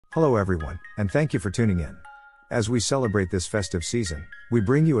Hello everyone, and thank you for tuning in. As we celebrate this festive season, we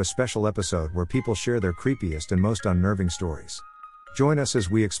bring you a special episode where people share their creepiest and most unnerving stories. Join us as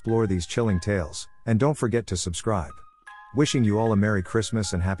we explore these chilling tales, and don't forget to subscribe. Wishing you all a Merry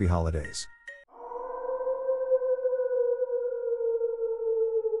Christmas and Happy Holidays.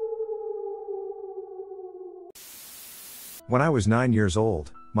 When I was 9 years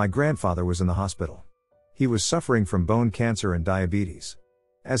old, my grandfather was in the hospital. He was suffering from bone cancer and diabetes.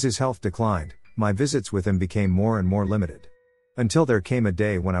 As his health declined, my visits with him became more and more limited. Until there came a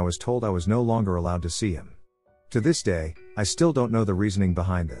day when I was told I was no longer allowed to see him. To this day, I still don't know the reasoning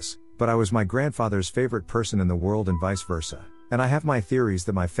behind this, but I was my grandfather's favorite person in the world and vice versa, and I have my theories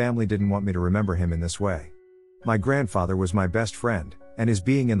that my family didn't want me to remember him in this way. My grandfather was my best friend, and his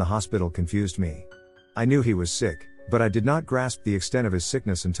being in the hospital confused me. I knew he was sick, but I did not grasp the extent of his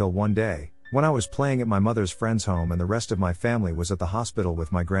sickness until one day, when I was playing at my mother's friend's home and the rest of my family was at the hospital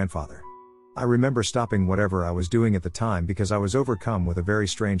with my grandfather. I remember stopping whatever I was doing at the time because I was overcome with a very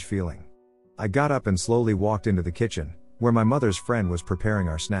strange feeling. I got up and slowly walked into the kitchen, where my mother's friend was preparing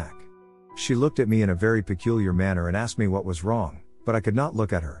our snack. She looked at me in a very peculiar manner and asked me what was wrong, but I could not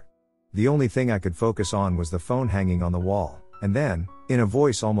look at her. The only thing I could focus on was the phone hanging on the wall, and then, in a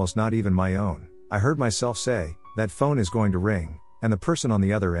voice almost not even my own, I heard myself say, "That phone is going to ring, and the person on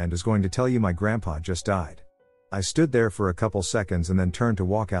the other end is going to tell you my grandpa just died." I stood there for a couple seconds and then turned to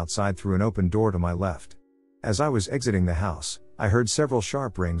walk outside through an open door to my left. As I was exiting the house, I heard several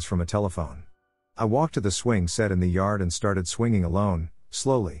sharp rings from a telephone. I walked to the swing set in the yard and started swinging alone,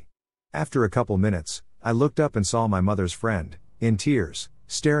 slowly. After a couple minutes, I looked up and saw my mother's friend, in tears,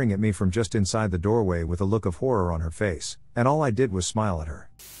 staring at me from just inside the doorway with a look of horror on her face, and all I did was smile at her.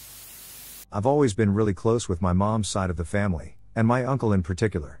 I've always been really close with my mom's side of the family, and my uncle in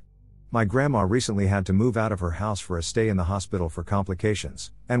particular. My grandma recently had to move out of her house for a stay in the hospital for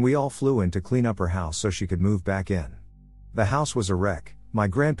complications, and we all flew in to clean up her house so she could move back in. The house was a wreck. My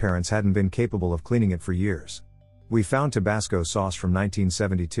grandparents hadn't been capable of cleaning it for years. We found Tabasco sauce from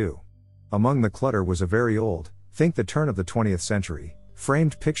 1972. Among the clutter was a very old, think the turn of the 20th century,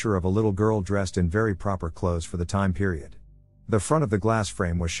 framed picture of a little girl dressed in very proper clothes for the time period. The front of the glass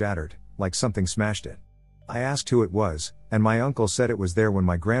frame was shattered, like something smashed it. I asked who it was, and my uncle said it was there when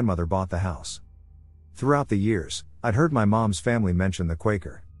my grandmother bought the house. Throughout the years, I'd heard my mom's family mention the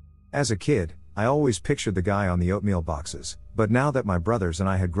Quaker. As a kid, I always pictured the guy on the oatmeal boxes, but now that my brothers and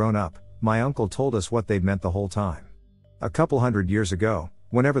I had grown up, my uncle told us what they'd meant the whole time. A couple hundred years ago,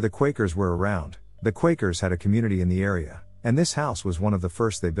 whenever the Quakers were around, the Quakers had a community in the area, and this house was one of the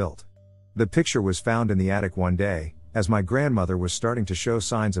first they built. The picture was found in the attic one day, as my grandmother was starting to show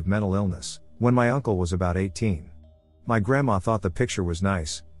signs of mental illness, when my uncle was about 18. My grandma thought the picture was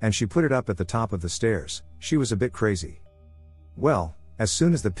nice, and she put it up at the top of the stairs. She was a bit crazy. Well, as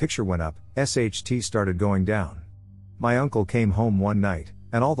soon as the picture went up, SHT started going down. My uncle came home one night,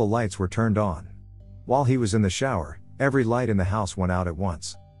 and all the lights were turned on. While he was in the shower, every light in the house went out at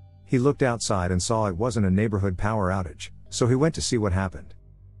once. He looked outside and saw it wasn't a neighborhood power outage, so he went to see what happened.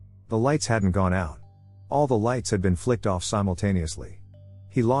 The lights hadn't gone out. All the lights had been flicked off simultaneously.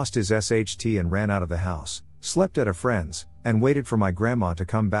 He lost his SHT and ran out of the house, slept at a friend's, and waited for my grandma to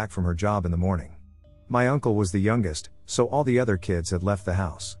come back from her job in the morning. My uncle was the youngest, so all the other kids had left the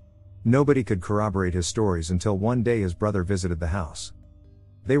house. Nobody could corroborate his stories until one day his brother visited the house.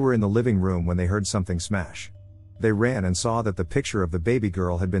 They were in the living room when they heard something smash. They ran and saw that the picture of the baby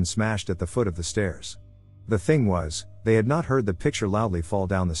girl had been smashed at the foot of the stairs. The thing was, they had not heard the picture loudly fall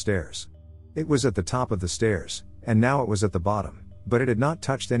down the stairs. It was at the top of the stairs, and now it was at the bottom, but it had not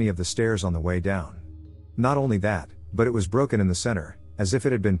touched any of the stairs on the way down. Not only that, but it was broken in the center, as if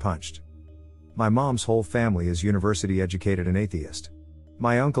it had been punched. My mom's whole family is university educated and atheist.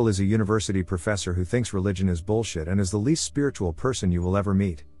 My uncle is a university professor who thinks religion is bullshit and is the least spiritual person you will ever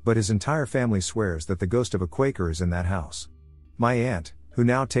meet, but his entire family swears that the ghost of a Quaker is in that house. My aunt, who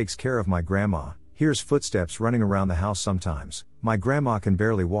now takes care of my grandma, hears footsteps running around the house sometimes. My grandma can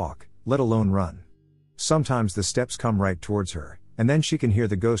barely walk, let alone run. Sometimes the steps come right towards her, and then she can hear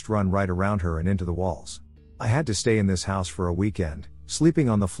the ghost run right around her and into the walls. I had to stay in this house for a weekend, sleeping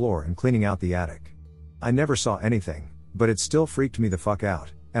on the floor and cleaning out the attic. I never saw anything, but it still freaked me the fuck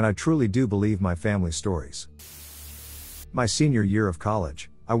out, and I truly do believe my family's stories. My senior year of college,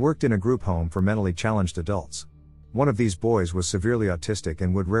 I worked in a group home for mentally challenged adults. One of these boys was severely autistic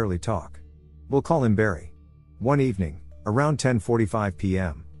and would rarely talk. We'll call him Barry. One evening, around 10:45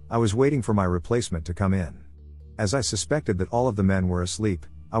 p.m., I was waiting for my replacement to come in. As I suspected that all of the men were asleep,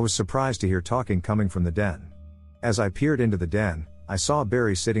 I was surprised to hear talking coming from the den. As I peered into the den, I saw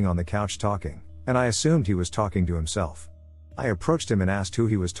Barry sitting on the couch talking, and I assumed he was talking to himself. I approached him and asked who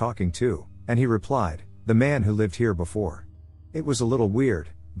he was talking to, and he replied, "The man who lived here before." It was a little weird,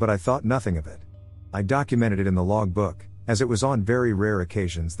 but I thought nothing of it. I documented it in the logbook, as it was on very rare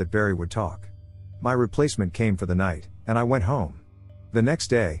occasions that Barry would talk. My replacement came for the night, and I went home. The next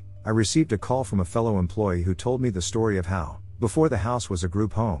day, I received a call from a fellow employee who told me the story of how, before the house was a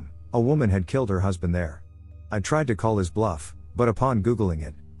group home, a woman had killed her husband there. I tried to call his bluff, but upon Googling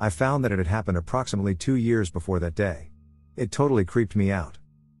it, I found that it had happened approximately 2 years before that day. It totally creeped me out.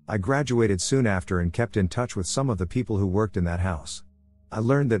 I graduated soon after and kept in touch with some of the people who worked in that house. I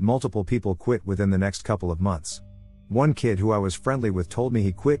learned that multiple people quit within the next couple of months. One kid who I was friendly with told me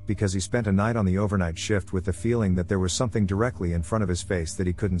he quit because he spent a night on the overnight shift with the feeling that there was something directly in front of his face that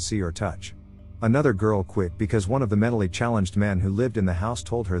he couldn't see or touch. Another girl quit because one of the mentally challenged men who lived in the house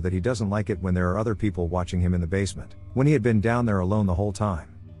told her that he doesn't like it when there are other people watching him in the basement, when he had been down there alone the whole time.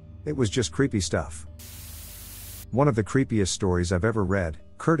 It was just creepy stuff. One of the creepiest stories I've ever read,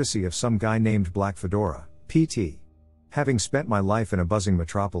 courtesy of some guy named Black Fedora, PT. Having spent my life in a buzzing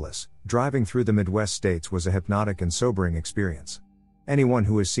metropolis, driving through the Midwest states was a hypnotic and sobering experience. Anyone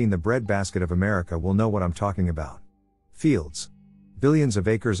who has seen the breadbasket of America will know what I'm talking about. Fields. Billions of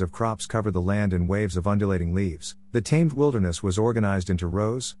acres of crops covered the land in waves of undulating leaves. The tamed wilderness was organized into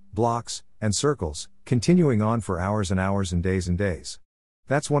rows, blocks, and circles, continuing on for hours and hours and days.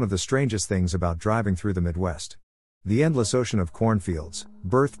 That's one of the strangest things about driving through the Midwest. The endless ocean of cornfields,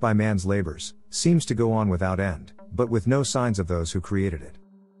 birthed by man's labors, seems to go on without end, but with no signs of those who created it.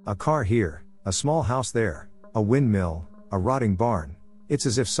 A car here, a small house there, a windmill, a rotting barn. It's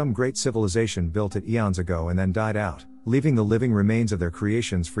as if some great civilization built it eons ago and then died out, leaving the living remains of their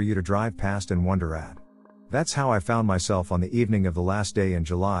creations for you to drive past and wonder at. That's how I found myself on the evening of the last day in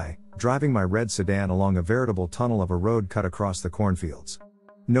July, driving my red sedan along a veritable tunnel of a road cut across the cornfields.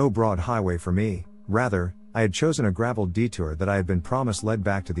 No broad highway for me, rather, I had chosen a graveled detour that I had been promised led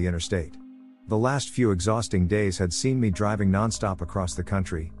back to the interstate. The last few exhausting days had seen me driving nonstop across the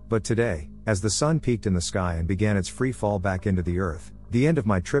country, but today, as the sun peaked in the sky and began its free fall back into the earth, the end of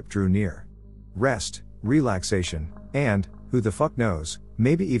my trip drew near. Rest, relaxation, and, who the fuck knows,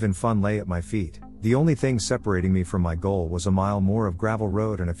 maybe even fun lay at my feet. The only thing separating me from my goal was a mile more of gravel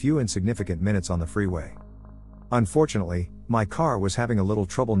road and a few insignificant minutes on the freeway. Unfortunately, my car was having a little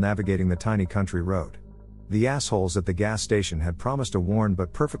trouble navigating the tiny country road. The assholes at the gas station had promised a worn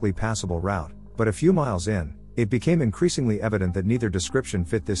but perfectly passable route, but a few miles in, it became increasingly evident that neither description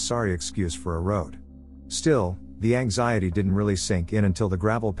fit this sorry excuse for a road. Still, the anxiety didn't really sink in until the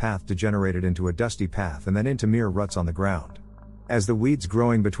gravel path degenerated into a dusty path and then into mere ruts on the ground. As the weeds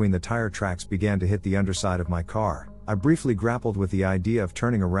growing between the tire tracks began to hit the underside of my car, I briefly grappled with the idea of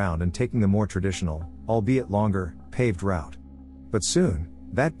turning around and taking the more traditional, albeit longer, paved route. But soon,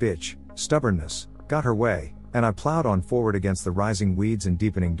 that bitch, stubbornness, got her way, and I plowed on forward against the rising weeds and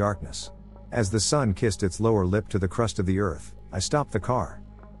deepening darkness. As the sun kissed its lower lip to the crust of the earth, I stopped the car.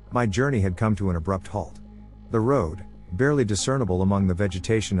 My journey had come to an abrupt halt. The road, barely discernible among the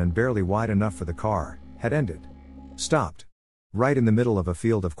vegetation and barely wide enough for the car, had ended. Stopped. Right in the middle of a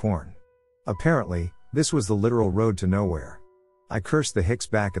field of corn. Apparently, this was the literal road to nowhere. I cursed the hicks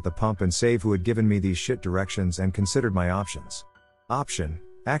back at the pump and save who had given me these shit directions and considered my options.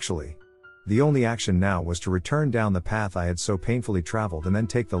 Actually. The only action now was to return down the path I had so painfully traveled and then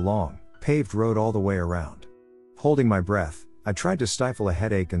take the long, paved road all the way around. Holding my breath, I tried to stifle a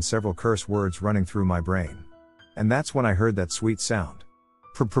headache and several curse words running through my brain. And that's when I heard that sweet sound.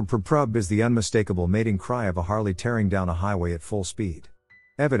 Prub is the unmistakable mating cry of a Harley tearing down a highway at full speed.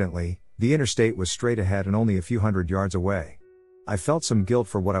 Evidently, the interstate was straight ahead and only a few hundred yards away. I felt some guilt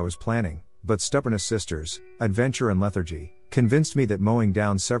for what I was planning, but stubbornness sisters, adventure and lethargy, convinced me that mowing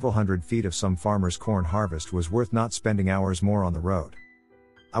down several hundred feet of some farmer's corn harvest was worth not spending hours more on the road.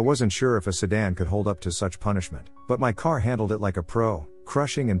 I wasn't sure if a sedan could hold up to such punishment, but my car handled it like a pro,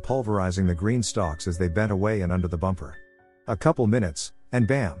 crushing and pulverizing the green stalks as they bent away and under the bumper. A couple minutes, and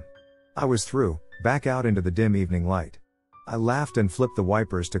bam! I was through, back out into the dim evening light. I laughed and flipped the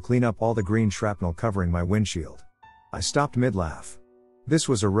wipers to clean up all the green shrapnel covering my windshield. I stopped mid-laugh. This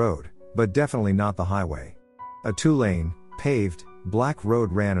was a road, but definitely not the highway. A two-lane, paved, black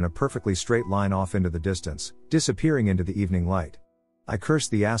road ran in a perfectly straight line off into the distance, disappearing into the evening light. I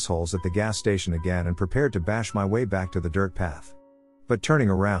cursed the assholes at the gas station again and prepared to bash my way back to the dirt path. But turning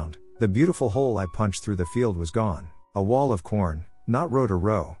around, the beautiful hole I punched through the field was gone. A wall of corn, not row to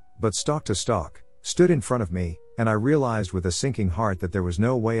row, but stalk to stalk, stood in front of me, and I realized with a sinking heart that there was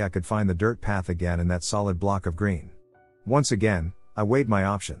no way I could find the dirt path again in that solid block of green. Once again, I weighed my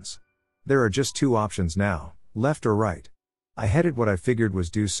options. There are just two options now, left or right. I headed what I figured was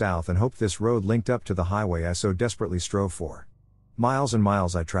due south and hoped this road linked up to the highway I so desperately strove for. Miles and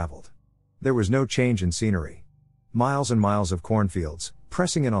miles I traveled. There was no change in scenery. Miles and miles of cornfields,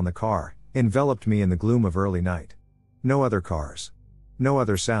 pressing in on the car, enveloped me in the gloom of early night. No other cars. No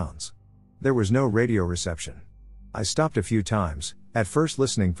other sounds. There was no radio reception. I stopped a few times, at first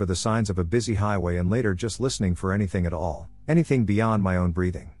listening for the signs of a busy highway and later just listening for anything at all, anything beyond my own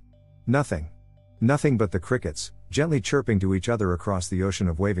breathing. Nothing. Nothing but the crickets, gently chirping to each other across the ocean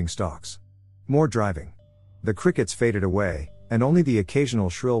of waving stalks. More driving. The crickets faded away, and only the occasional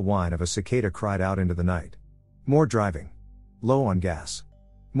shrill whine of a cicada cried out into the night. More driving. Low on gas.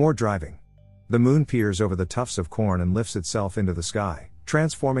 More driving. The moon peers over the tufts of corn and lifts itself into the sky,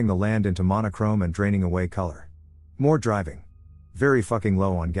 transforming the land into monochrome and draining away color. More driving. Very fucking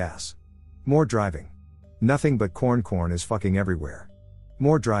low on gas. More driving. Nothing but corn is fucking everywhere.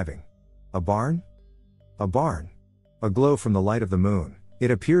 More driving. A barn? A barn. Aglow from the light of the moon, it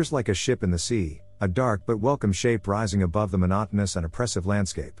appears like a ship in the sea, a dark but welcome shape rising above the monotonous and oppressive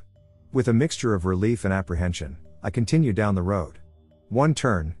landscape. With a mixture of relief and apprehension, I continue down the road. One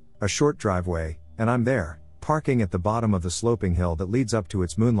turn, a short driveway, and I'm there, parking at the bottom of the sloping hill that leads up to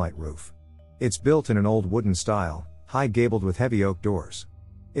its moonlight roof. It's built in an old wooden style, high gabled with heavy oak doors.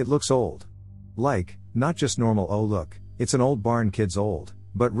 It looks old. Like, not just normal oh look, it's an old barn kid's old,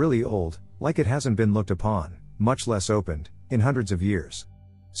 but really old, like it hasn't been looked upon, much less opened, in hundreds of years.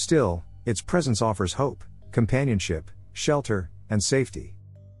 Still, its presence offers hope, companionship, shelter, and safety.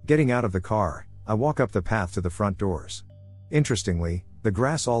 Getting out of the car, I walk up the path to the front doors. Interestingly, the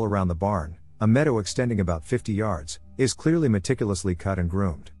grass all around the barn, a meadow extending about 50 yards, is clearly meticulously cut and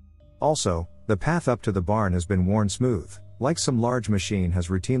groomed. Also, the path up to the barn has been worn smooth, like some large machine has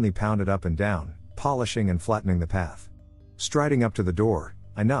routinely pounded up and down, polishing and flattening the path. Striding up to the door,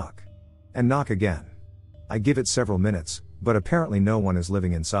 I knock. And knock again. I give it several minutes, but apparently no one is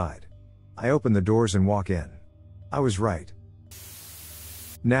living inside. I open the doors and walk in. I was right.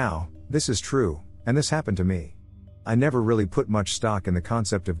 Now, this is true, and this happened to me. I never really put much stock in the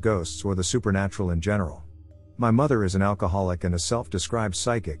concept of ghosts or the supernatural in general. My mother is an alcoholic and a self-described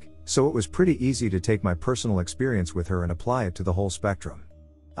psychic, so it was pretty easy to take my personal experience with her and apply it to the whole spectrum.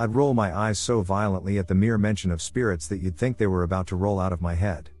 I'd roll my eyes so violently at the mere mention of spirits that you'd think they were about to roll out of my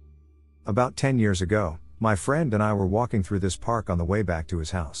head. About 10 years ago, my friend and I were walking through this park on the way back to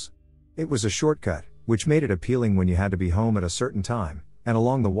his house. It was a shortcut, which made it appealing when you had to be home at a certain time, and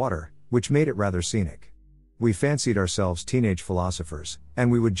along the water, which made it rather scenic. We fancied ourselves teenage philosophers,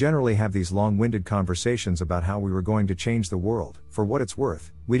 and we would generally have these long-winded conversations about how we were going to change the world. For what it's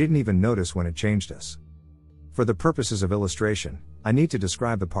worth, we didn't even notice when it changed us. For the purposes of illustration, I need to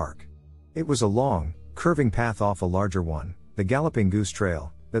describe the park. It was a long, curving path off a larger one, the Galloping Goose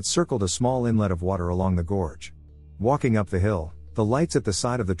Trail, that circled a small inlet of water along the gorge. Walking up the hill, the lights at the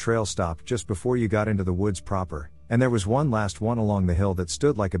side of the trail stopped just before you got into the woods proper, and there was one last one along the hill that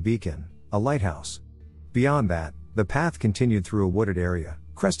stood like a beacon, a lighthouse. Beyond that, the path continued through a wooded area,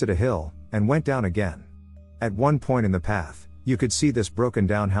 crested a hill, and went down again. At one point in the path, you could see this broken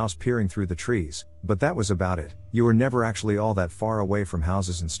down house peering through the trees, but that was about it. You were never actually all that far away from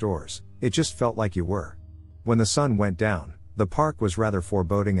houses and stores, it just felt like you were. When the sun went down, the park was rather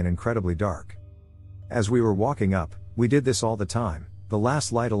foreboding and incredibly dark. As we were walking up, we did this all the time, the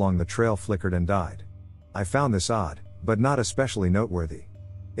last light along the trail flickered and died. I found this odd, but not especially noteworthy.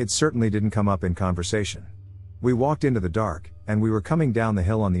 It certainly didn't come up in conversation. We walked into the dark, and we were coming down the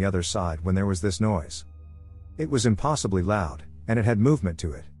hill on the other side when there was this noise. It was impossibly loud, and it had movement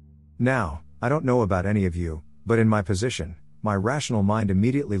to it. Now, I don't know about any of you, but in my position, my rational mind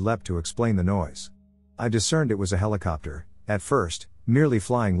immediately leapt to explain the noise. I discerned it was a helicopter, at first, merely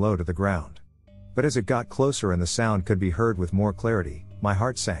flying low to the ground. But as it got closer and the sound could be heard with more clarity, my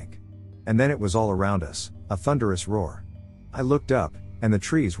heart sank. And then it was all around us, a thunderous roar. I looked up, and the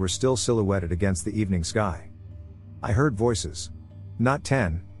trees were still silhouetted against the evening sky. I heard voices. Not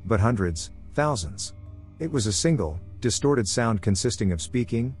 10, but hundreds, thousands. It was a single, distorted sound consisting of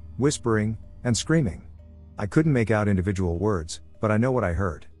speaking, whispering, and screaming. I couldn't make out individual words, but I know what I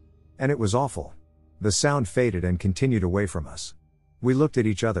heard. And it was awful. The sound faded and continued away from us. We looked at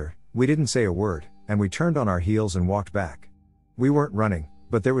each other, we didn't say a word, and we turned on our heels and walked back. We weren't running,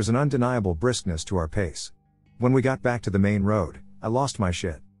 but there was an undeniable briskness to our pace. When we got back to the main road, I lost my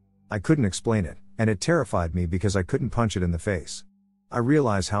shit. I couldn't explain it, and it terrified me because I couldn't punch it in the face. I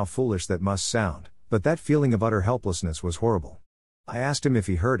realize how foolish that must sound, but that feeling of utter helplessness was horrible. I asked him if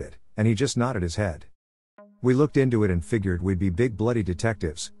he heard it, and he just nodded his head. We looked into it and figured we'd be big bloody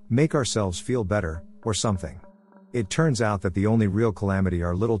detectives, make ourselves feel better, or something. It turns out that the only real calamity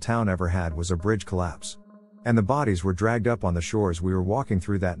our little town ever had was a bridge collapse. And the bodies were dragged up on the shores we were walking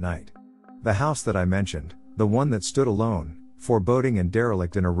through that night. The house that I mentioned, the one that stood alone, foreboding and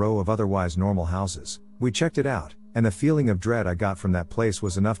derelict in a row of otherwise normal houses, we checked it out, and the feeling of dread I got from that place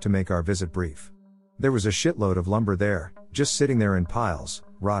was enough to make our visit brief. There was a shitload of lumber there, just sitting there in piles,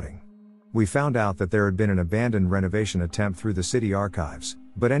 rotting. We found out that there had been an abandoned renovation attempt through the city archives,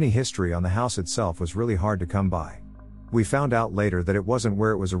 but any history on the house itself was really hard to come by. We found out later that it wasn't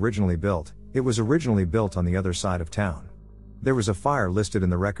where it was originally built, it was originally built on the other side of town. There was a fire listed in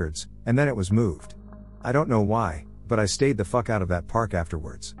the records, and then it was moved. I don't know why, but I stayed the fuck out of that park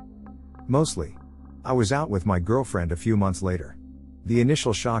afterwards. Mostly. I was out with my girlfriend a few months later. The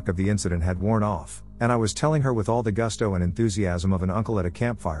initial shock of the incident had worn off, and I was telling her with all the gusto and enthusiasm of an uncle at a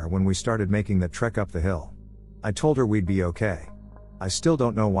campfire when we started making that trek up the hill. I told her we'd be okay. I still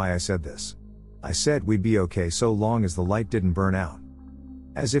don't know why I said this. I said we'd be okay so long as the light didn't burn out.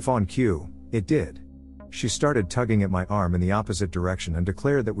 As if on cue, it did. She started tugging at my arm in the opposite direction and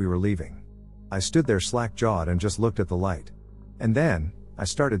declared that we were leaving. I stood there slack-jawed and just looked at the light. And then, I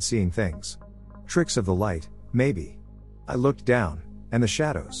started seeing things. Tricks of the light, maybe. I looked down, and the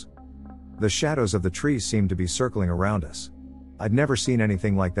shadows. The shadows of the trees seemed to be circling around us. I'd never seen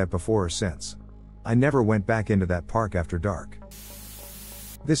anything like that before or since. I never went back into that park after dark.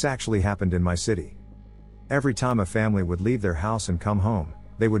 This actually happened in my city. Every time a family would leave their house and come home,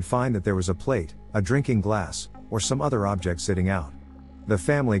 they would find that there was a plate, a drinking glass, or some other object sitting out. The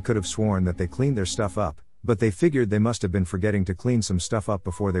family could have sworn that they cleaned their stuff up, but they figured they must have been forgetting to clean some stuff up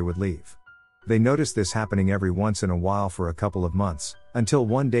before they would leave. They noticed this happening every once in a while for a couple of months, until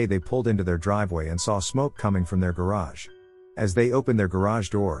one day they pulled into their driveway and saw smoke coming from their garage. As they opened their garage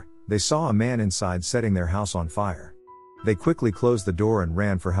door, they saw a man inside setting their house on fire. They quickly closed the door and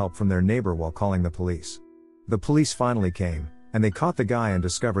ran for help from their neighbor while calling the police. The police finally came, and they caught the guy and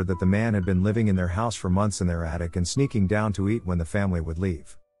discovered that the man had been living in their house for months in their attic and sneaking down to eat when the family would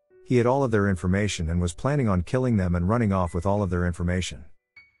leave. He had all of their information and was planning on killing them and running off with all of their information.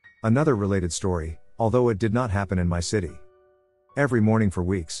 Another related story, although it did not happen in my city. Every morning for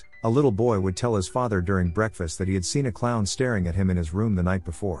weeks, a little boy would tell his father during breakfast that he had seen a clown staring at him in his room the night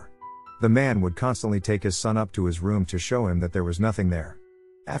before. The man would constantly take his son up to his room to show him that there was nothing there.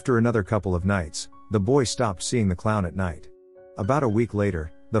 After another couple of nights, the boy stopped seeing the clown at night. About a week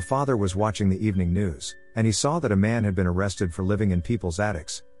later, the father was watching the evening news, and he saw that a man had been arrested for living in people's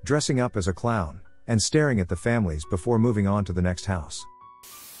attics, dressing up as a clown, and staring at the families before moving on to the next house.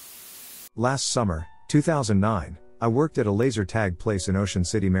 Last summer, 2009, I worked at a laser tag place in Ocean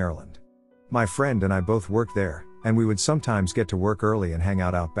City, Maryland. My friend and I both worked there, and we would sometimes get to work early and hang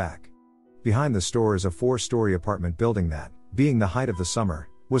out back. Behind the store is a 4-story apartment building that, being the height of the summer,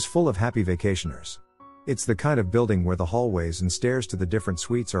 was full of happy vacationers. It's the kind of building where the hallways and stairs to the different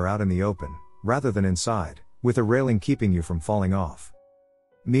suites are out in the open, rather than inside, with a railing keeping you from falling off.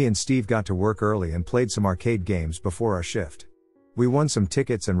 Me and Steve got to work early and played some arcade games before our shift. We won some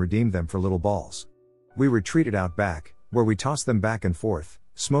tickets and redeemed them for little balls. We retreated out back, where we tossed them back and forth,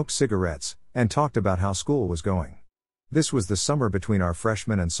 smoked cigarettes, and talked about how school was going. This was the summer between our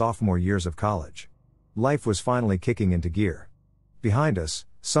freshman and sophomore years of college. Life was finally kicking into gear. Behind us,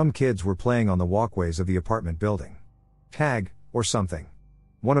 some kids were playing on the walkways of the apartment building. Tag, or something.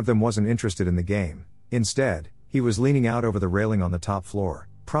 One of them wasn't interested in the game. Instead, he was leaning out over the railing on the top floor,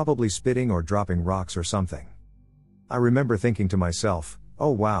 probably spitting or dropping rocks or something. I remember thinking to myself, oh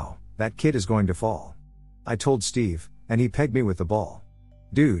wow, that kid is going to fall. I told Steve, and he pegged me with the ball.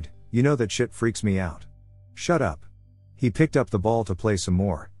 Dude, you know that shit freaks me out. Shut up. He picked up the ball to play some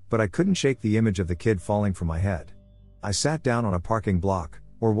more, but I couldn't shake the image of the kid falling from my head. I sat down on a parking block,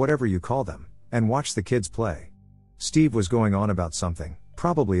 or whatever you call them, and watched the kids play. Steve was going on about something,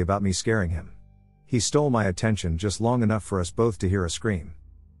 probably about me scaring him. He stole my attention just long enough for us both to hear a scream.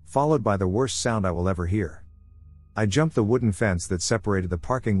 Followed by the worst sound I will ever hear. I jumped the wooden fence that separated the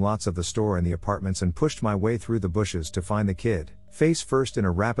parking lots of the store and the apartments and pushed my way through the bushes to find the kid, face first in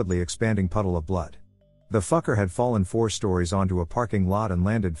a rapidly expanding puddle of blood. The fucker had fallen 4 stories onto a parking lot and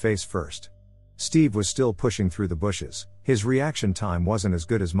landed face first. Steve was still pushing through the bushes, his reaction time wasn't as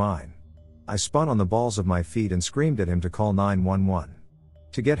good as mine. I spun on the balls of my feet and screamed at him to call 911.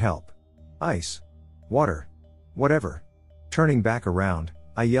 To get help. Ice. Water. Whatever. Turning back around,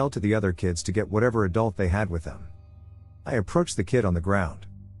 I yelled to the other kids to get whatever adult they had with them. I approached the kid on the ground.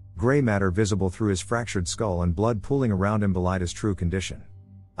 Gray matter visible through his fractured skull and blood pooling around him belied his true condition.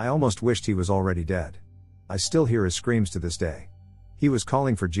 I almost wished he was already dead. I still hear his screams to this day. He was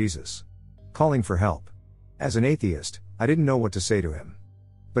calling for Jesus. Calling for help. As an atheist, I didn't know what to say to him.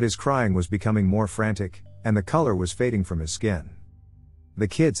 But his crying was becoming more frantic, and the color was fading from his skin. The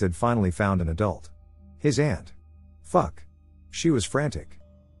kids had finally found an adult. His aunt. Fuck. She was frantic.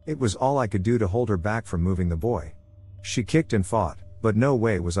 It was all I could do to hold her back from moving the boy. She kicked and fought, but no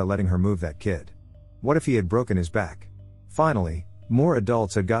way was I letting her move that kid. What if he had broken his back? Finally, more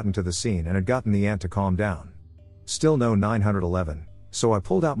adults had gotten to the scene and had gotten the aunt to calm down. Still no 911, so I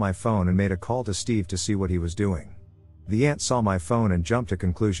pulled out my phone and made a call to Steve to see what he was doing. The aunt saw my phone and jumped to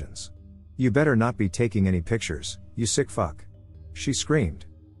conclusions. "You better not be taking any pictures, you sick fuck," she screamed.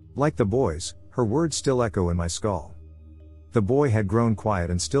 Like the boys, her words still echo in my skull. The boy had grown quiet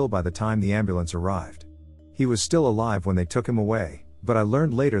and still by the time the ambulance arrived. He was still alive when they took him away, but I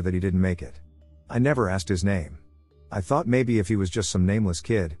learned later that he didn't make it. I never asked his name. I thought maybe if he was just some nameless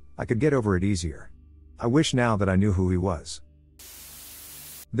kid, I could get over it easier. I wish now that I knew who he was.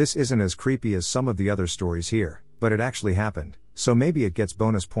 This isn't as creepy as some of the other stories here, but it actually happened, so maybe it gets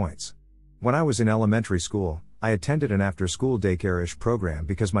bonus points. When I was in elementary school, I attended an after-school daycare-ish program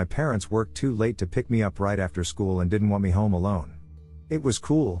because my parents worked too late to pick me up right after school and didn't want me home alone. It was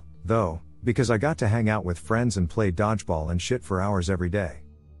cool, though, because I got to hang out with friends and play dodgeball and shit for hours every day.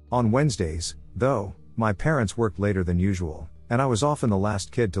 On Wednesdays, though, my parents worked later than usual, and I was often the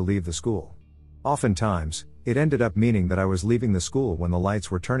last kid to leave the school. Oftentimes, it ended up meaning that I was leaving the school when the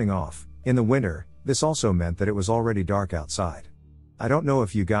lights were turning off. In the winter, this also meant that it was already dark outside. I don't know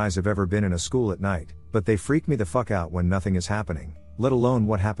if you guys have ever been in a school at night, but they freak me the fuck out when nothing is happening, let alone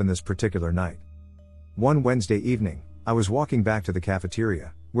what happened this particular night. One Wednesday evening, I was walking back to the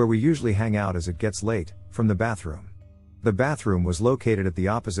cafeteria, where we usually hang out as it gets late, from the bathroom. The bathroom was located at the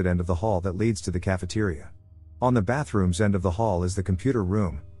opposite end of the hall that leads to the cafeteria. On the bathroom's end of the hall is the computer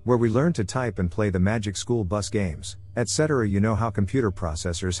room, where we learn to type and play the magic school bus games, etc. You know how computer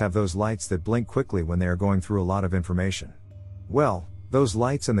processors have those lights that blink quickly when they are going through a lot of information. Well, those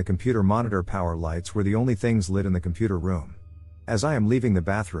lights and the computer monitor power lights were the only things lit in the computer room. As I am leaving the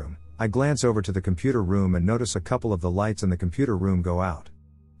bathroom, I glance over to the computer room and notice a couple of the lights in the computer room go out.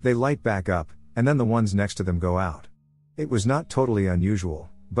 They light back up, and then the ones next to them go out. It was not totally unusual,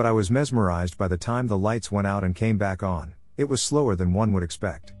 but I was mesmerized by the time the lights went out and came back on. It was slower than one would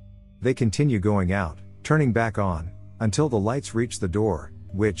expect. They continue going out, turning back on, until the lights reach the door,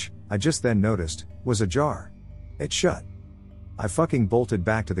 which, I just then noticed, was ajar. It shut. I fucking bolted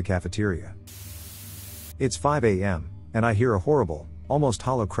back to the cafeteria. It's 5 a.m., and I hear a horrible, almost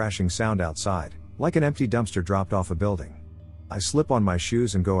hollow crashing sound outside, like an empty dumpster dropped off a building. I slip on my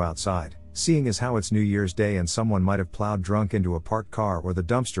shoes and go outside, seeing as how it's New Year's Day and someone might have plowed drunk into a parked car or the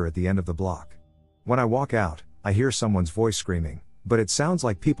dumpster at the end of the block. When I walk out, I hear someone's voice screaming, but it sounds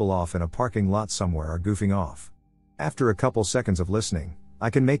like people off in a parking lot somewhere are goofing off. After a couple seconds of listening, I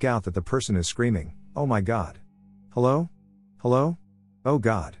can make out that the person is screaming, "Oh my God. Hello? Hello? Oh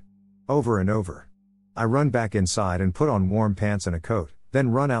God." Over and over. I run back inside and put on warm pants and a coat, then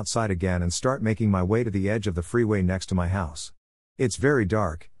run outside again and start making my way to the edge of the freeway next to my house. It's very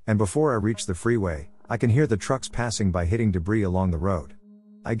dark, and before I reach the freeway, I can hear the trucks passing by hitting debris along the road.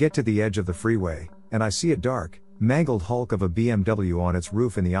 I get to the edge of the freeway, and I see a dark, mangled hulk of a BMW on its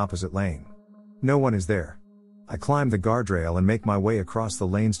roof in the opposite lane. No one is there. I climb the guardrail and make my way across the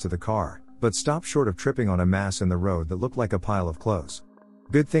lanes to the car, but stop short of tripping on a mass in the road that looked like a pile of clothes.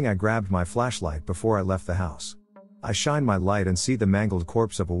 Good thing I grabbed my flashlight before I left the house. I shine my light and see the mangled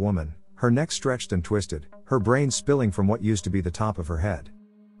corpse of a woman, her neck stretched and twisted, her brain spilling from what used to be the top of her head.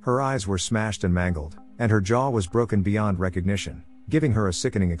 Her eyes were smashed and mangled, and her jaw was broken beyond recognition, giving her a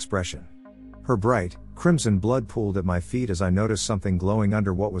sickening expression. Her bright, crimson blood pooled at my feet as I noticed something glowing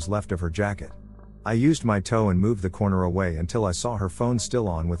under what was left of her jacket. I used my toe and moved the corner away until I saw her phone still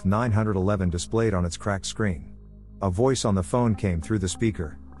on with 911 displayed on its cracked screen. A voice on the phone came through the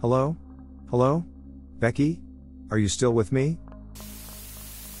speaker. "Hello? Hello? Becky? Are you still with me?"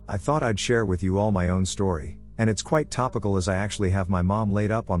 I thought I'd share with you all my own story, and it's quite topical as I actually have my mom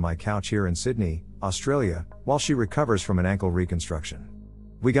laid up on my couch here in Sydney, Australia, while she recovers from an ankle reconstruction.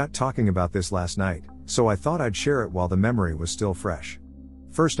 We got talking about this last night, so I thought I'd share it while the memory was still fresh.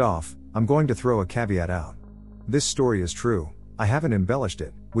 First off, I'm going to throw a caveat out. This story is true, I haven't embellished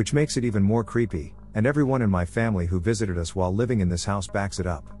it, which makes it even more creepy, and everyone in my family who visited us while living in this house backs it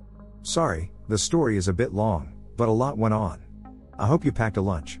up. Sorry, the story is a bit long, but a lot went on. I hope you packed a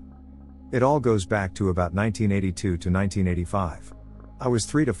lunch. It all goes back to about 1982 to 1985. I was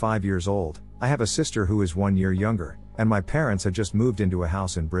 3 to 5 years old, I have a sister who is 1 year younger, and my parents had just moved into a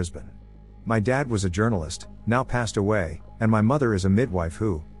house in Brisbane. My dad was a journalist, now passed away, and my mother is a midwife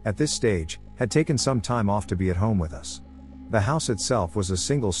who, at this stage, had taken some time off to be at home with us. The house itself was a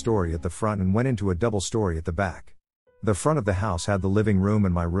single story at the front and went into a double story at the back. The front of the house had the living room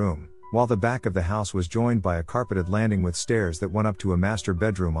and my room, while the back of the house was joined by a carpeted landing with stairs that went up to a master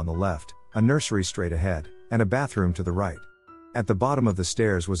bedroom on the left, a nursery straight ahead, and a bathroom to the right. At the bottom of the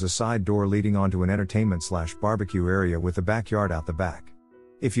stairs was a side door leading onto an entertainment/barbecue area with a backyard out the back.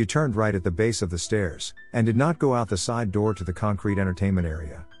 If you turned right at the base of the stairs, and did not go out the side door to the concrete entertainment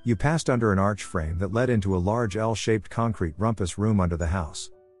area, you passed under an arch frame that led into a large L-shaped concrete rumpus room under the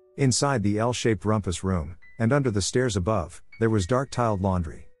house. Inside the L-shaped rumpus room, and under the stairs above, there was dark tiled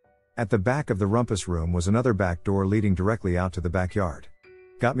laundry. At the back of the rumpus room was another back door leading directly out to the backyard.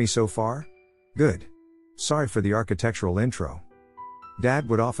 Got me so far? Good. Sorry for the architectural intro. Dad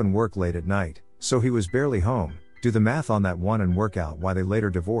would often work late at night, so he was barely home. Do the math on that one and work out why they later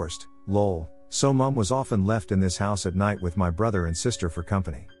divorced, lol. So Mum was often left in this house at night with my brother and sister for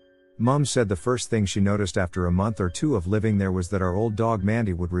company. Mum said the first thing she noticed after a month or two of living there was that our old dog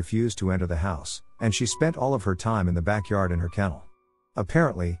Mandy would refuse to enter the house, and she spent all of her time in the backyard in her kennel.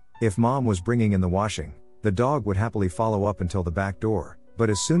 Apparently, if Mom was bringing in the washing, the dog would happily follow up until the back door, but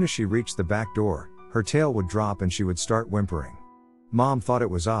as soon as she reached the back door, her tail would drop and she would start whimpering. Mom thought it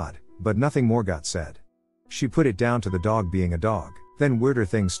was odd, but nothing more got said. She put it down to the dog being a dog. Then weirder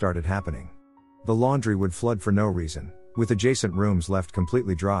things started happening. The laundry would flood for no reason, with adjacent rooms left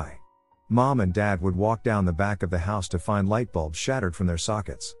completely dry. Mom and Dad would walk down the back of the house to find light bulbs shattered from their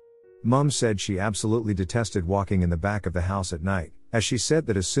sockets. Mom said she absolutely detested walking in the back of the house at night, as she said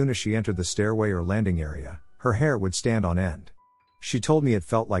that as soon as she entered the stairway or landing area, her hair would stand on end. She told me it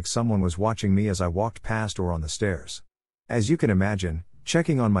felt like someone was watching me as I walked past or on the stairs. As you can imagine,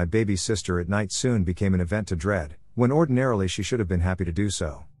 checking on my baby sister at night soon became an event to dread, when ordinarily she should have been happy to do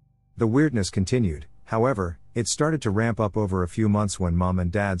so. The weirdness continued, however, it started to ramp up over a few months when Mom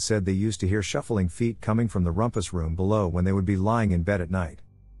and Dad said they used to hear shuffling feet coming from the rumpus room below when they would be lying in bed at night.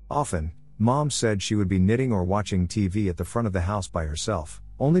 Often, Mom said she would be knitting or watching TV at the front of the house by herself,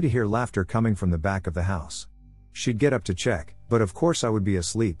 only to hear laughter coming from the back of the house. She'd get up to check, but of course I would be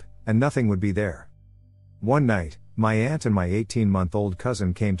asleep, and nothing would be there. One night, my aunt and my 18-month-old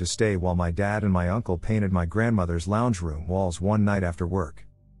cousin came to stay while my dad and my uncle painted my grandmother's lounge room walls one night after work.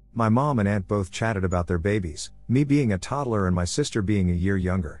 My mom and aunt both chatted about their babies, me being a toddler and my sister being a year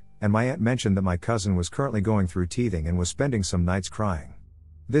younger, and my aunt mentioned that my cousin was currently going through teething and was spending some nights crying.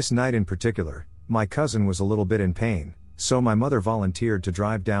 This night in particular, my cousin was a little bit in pain, so my mother volunteered to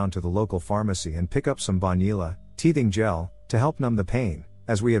drive down to the local pharmacy and pick up some Bonilla, teething gel, to help numb the pain,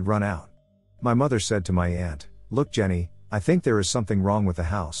 as we had run out. My mother said to my aunt, "Look Jenny, I think there is something wrong with the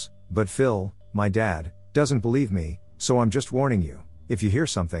house, but Phil, my dad, doesn't believe me, so I'm just warning you, if you hear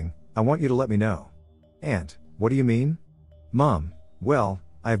something, I want you to let me know." "Aunt, what do you mean?" "Mom, well,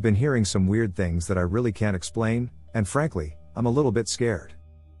 I have been hearing some weird things that I really can't explain, and frankly, I'm a little bit scared."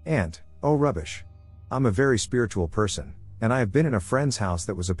 "Aunt, oh rubbish. I'm a very spiritual person, and I have been in a friend's house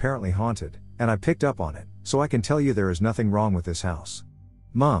that was apparently haunted, and I picked up on it, so I can tell you there is nothing wrong with this house."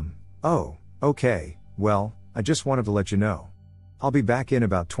 "Mom, oh, okay, well, I just wanted to let you know. I'll be back in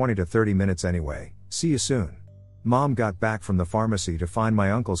about 20 to 30 minutes anyway, see you soon." Mom got back from the pharmacy to find my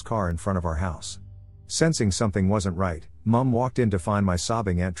uncle's car in front of our house. Sensing something wasn't right, Mom walked in to find my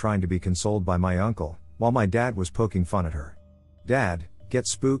sobbing aunt trying to be consoled by my uncle, while my dad was poking fun at her. "Dad, get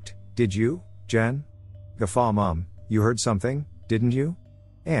spooked, did you, Jen?" "Guffaw Mom, you heard something, didn't you?"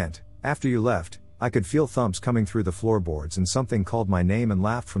 "Aunt, after you left, I could feel thumps coming through the floorboards and something called my name and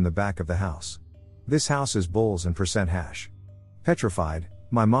laughed from the back of the house. This house is bulls and %hash." Petrified,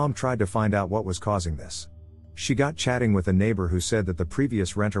 my mom tried to find out what was causing this. She got chatting with a neighbor who said that the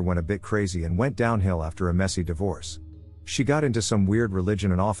previous renter went a bit crazy and went downhill after a messy divorce. She got into some weird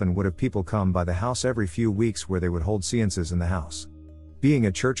religion and often would have people come by the house every few weeks where they would hold seances in the house. Being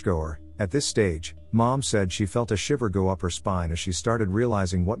a churchgoer, at this stage, Mom said she felt a shiver go up her spine as she started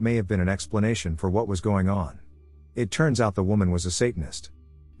realizing what may have been an explanation for what was going on. It turns out the woman was a Satanist.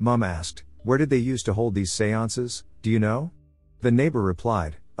 Mom asked, "Where did they used to hold these seances, do you know?" The neighbor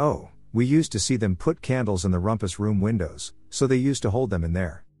replied, "Oh, we used to see them put candles in the rumpus room windows, so they used to hold them in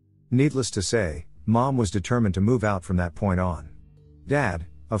there." Needless to say, Mom was determined to move out from that point on. Dad,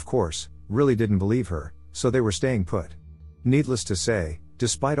 of course, really didn't believe her, so they were staying put. Needless to say,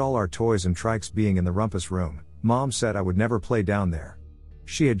 despite all our toys and trikes being in the rumpus room, Mom said I would never play down there.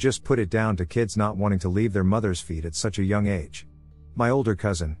 She had just put it down to kids not wanting to leave their mother's feet at such a young age. My older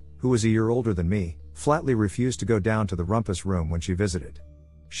cousin, who was a year older than me, flatly refused to go down to the rumpus room when she visited.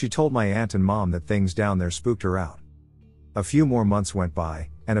 She told my aunt and mom that things down there spooked her out. A few more months went by,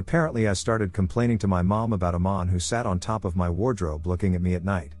 and apparently I started complaining to my mom about a man who sat on top of my wardrobe looking at me at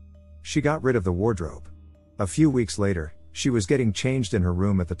night. She got rid of the wardrobe. A few weeks later, she was getting changed in her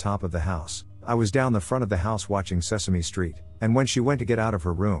room at the top of the house. I was down the front of the house watching Sesame Street, and when she went to get out of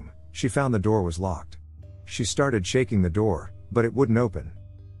her room, she found the door was locked. She started shaking the door, but it wouldn't open.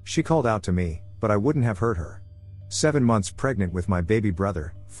 She called out to me, but I wouldn't have heard her. 7 months pregnant with my baby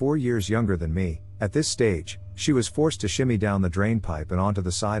brother, 4 years younger than me. At this stage, she was forced to shimmy down the drain pipe and onto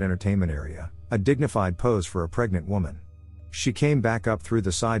the side entertainment area, a dignified pose for a pregnant woman. She came back up through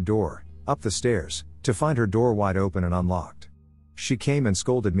the side door, up the stairs, to find her door wide open and unlocked. She came and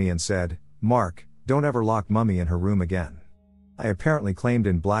scolded me and said, "Mark, don't ever lock Mummy in her room again." I apparently claimed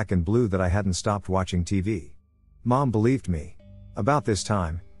in black and blue that I hadn't stopped watching TV. Mom believed me. About this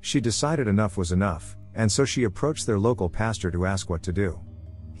time, she decided enough was enough, and so she approached their local pastor to ask what to do.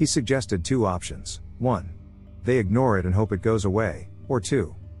 He suggested 2 options. 1. They ignore it and hope it goes away, or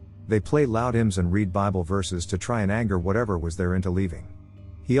 2. They play loud hymns and read Bible verses to try and anger whatever was there into leaving.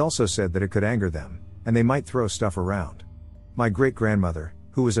 He also said that it could anger them, and they might throw stuff around. My great-grandmother,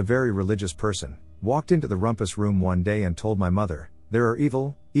 who was a very religious person, walked into the rumpus room one day and told my mother, "There are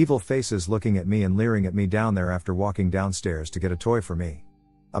evil faces looking at me and leering at me down there," after walking downstairs to get a toy for me.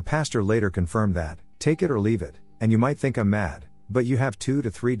 A pastor later confirmed that, "Take it or leave it, and you might think I'm mad, but you have 2 to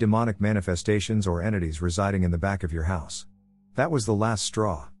 3 demonic manifestations or entities residing in the back of your house." That was the last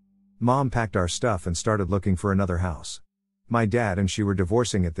straw. Mom packed our stuff and started looking for another house. My dad and she were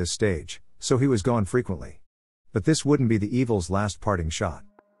divorcing at this stage, so he was gone frequently. But this wouldn't be the evil's last parting shot.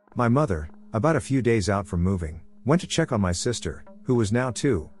 My mother, about a few days out from moving, went to check on my sister, who was now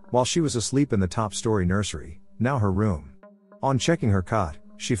 2, while she was asleep in the top-story nursery, now her room. On checking her cot,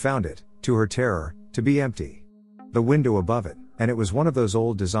 she found it, to her terror, to be empty. The window above it, and it was one of those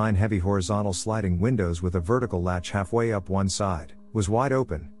old design heavy horizontal sliding windows with a vertical latch halfway up one side, was wide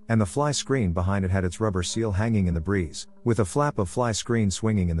open, and the fly screen behind it had its rubber seal hanging in the breeze, with a flap of fly screen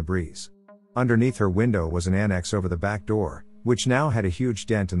swinging in the breeze. Underneath her window was an annex over the back door, which now had a huge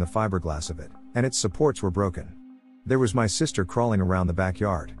dent in the fiberglass of it, and its supports were broken. There was my sister crawling around the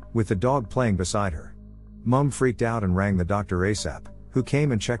backyard, with the dog playing beside her. Mum freaked out and rang the doctor ASAP, who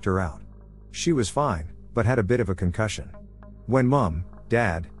came and checked her out. She was fine, but had a bit of a concussion. When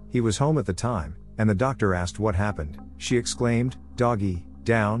Dad, he was home at the time, and the doctor asked what happened, she exclaimed, "Doggy,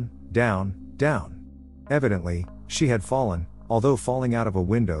 down, down, down." Evidently, she had fallen, although falling out of a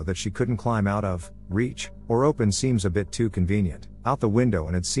window that she couldn't climb out of, reach, or open seems a bit too convenient, out the window,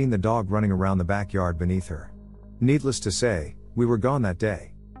 and had seen the dog running around the backyard beneath her. Needless to say, we were gone that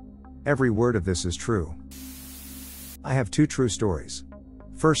day. Every word of this is true. I have 2 true stories.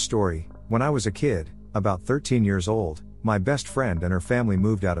 First story, when I was a kid, about 13 years old, my best friend and her family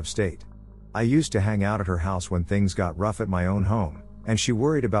moved out of state. I used to hang out at her house when things got rough at my own home, and she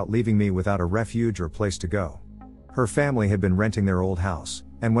worried about leaving me without a refuge or place to go. Her family had been renting their old house,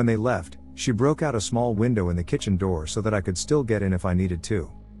 and when they left, she broke out a small window in the kitchen door so that I could still get in if I needed to.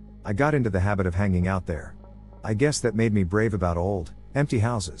 I got into the habit of hanging out there. I guess that made me brave about old, empty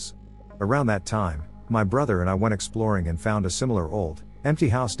houses. Around that time, my brother and I went exploring and found a similar old, empty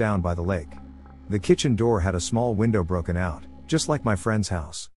house down by the lake. The kitchen door had a small window broken out, just like my friend's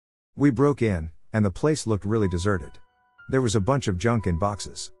house. We broke in, and the place looked really deserted. There was a bunch of junk in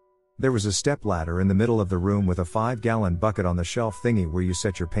boxes. There was a step ladder in the middle of the room with a 5-gallon bucket on the shelf thingy where you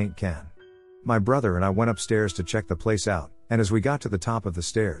set your paint can. My brother and I went upstairs to check the place out, and as we got to the top of the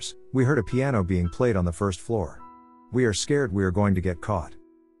stairs, we heard a piano being played on the first floor. We are scared we are going to get caught.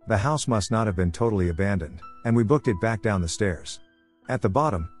 The house must not have been totally abandoned, and we booked it back down the stairs. At the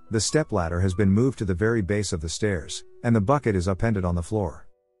bottom, the stepladder has been moved to the very base of the stairs, and the bucket is upended on the floor.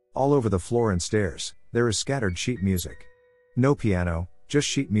 All over the floor and stairs, there is scattered sheet music. No piano, just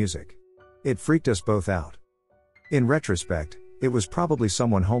sheet music. It freaked us both out. In retrospect, it was probably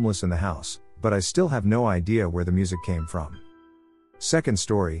someone homeless in the house, but I still have no idea where the music came from. Second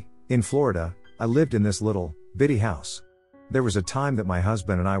story, in Florida, I lived in this little, bitty house. There was a time that my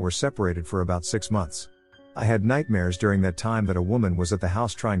husband and I were separated for about 6 months. I had nightmares during that time that a woman was at the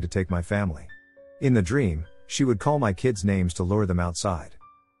house trying to take my family. In the dream, she would call my kids' names to lure them outside.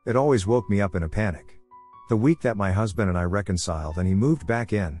 It always woke me up in a panic. The week that my husband and I reconciled and he moved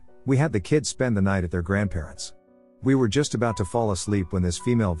back in, we had the kids spend the night at their grandparents'. We were just about to fall asleep when this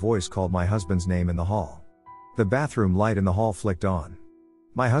female voice called my husband's name in the hall. The bathroom light in the hall flicked on.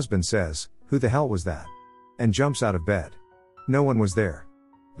 My husband says, "Who the hell was that?" and jumps out of bed. No one was there.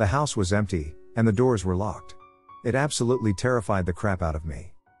 The house was empty, and the doors were locked. It absolutely terrified the crap out of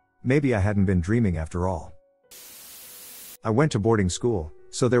me. Maybe I hadn't been dreaming after all. I went to boarding school,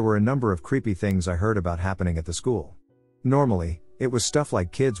 so there were a number of creepy things I heard about happening at the school. Normally, it was stuff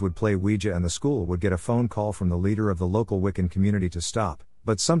like kids would play Ouija and the school would get a phone call from the leader of the local Wiccan community to stop,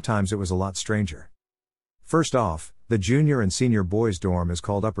 but sometimes it was a lot stranger. First off, the junior and senior boys' dorm is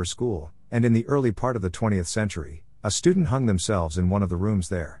called upper school, and in the early part of the 20th century, a student hung themselves in one of the rooms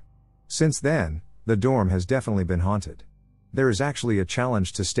there. Since then, the dorm has definitely been haunted. There is actually a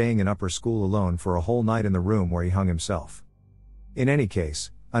challenge to staying in upper school alone for a whole night in the room where he hung himself. In any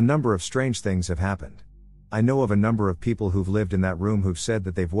case, a number of strange things have happened. I know of a number of people who've lived in that room who've said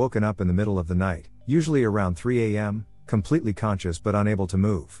that they've woken up in the middle of the night, usually around 3 a.m., completely conscious but unable to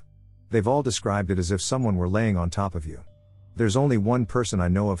move. They've all described it as if someone were laying on top of you. There's only one person I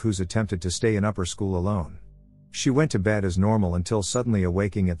know of who's attempted to stay in upper school alone. She went to bed as normal until suddenly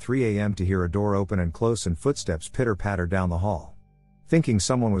awaking at 3 a.m. to hear a door open and close and footsteps pitter-patter down the hall. Thinking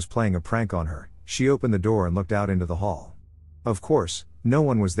someone was playing a prank on her, she opened the door and looked out into the hall. Of course, no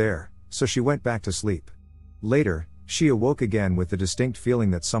one was there, so she went back to sleep. Later, she awoke again with the distinct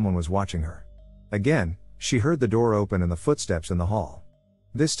feeling that someone was watching her. Again, she heard the door open and the footsteps in the hall.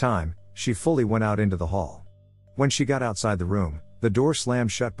 This time, she fully went out into the hall. When she got outside the room, the door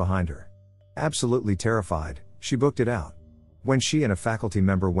slammed shut behind her. Absolutely terrified, she booked it out. When she and a faculty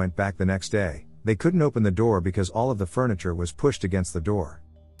member went back the next day, they couldn't open the door because all of the furniture was pushed against the door.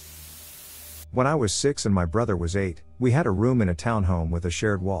 When I was 6 and my brother was 8, we had a room in a townhome with a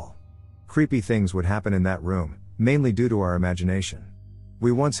shared wall. Creepy things would happen in that room, mainly due to our imagination.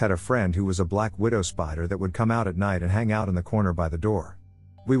 We once had a friend who was a black widow spider that would come out at night and hang out in the corner by the door.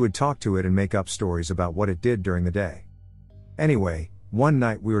 We would talk to it and make up stories about what it did during the day. Anyway, one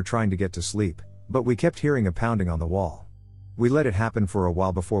night we were trying to get to sleep, but we kept hearing a pounding on the wall. We let it happen for a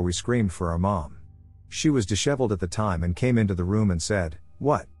while before we screamed for our mom. She was disheveled at the time and came into the room and said,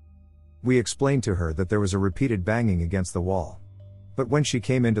 "What?" We explained to her that there was a repeated banging against the wall. But when she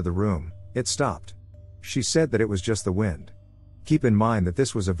came into the room, it stopped. She said that it was just the wind. Keep in mind that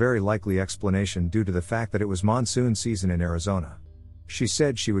this was a very likely explanation due to the fact that it was monsoon season in Arizona. She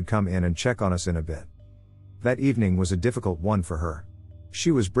said she would come in and check on us in a bit. That evening was a difficult one for her.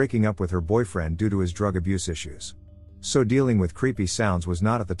 She was breaking up with her boyfriend due to his drug abuse issues. So dealing with creepy sounds was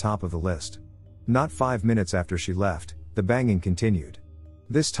not at the top of the list. Not 5 minutes after she left, the banging continued.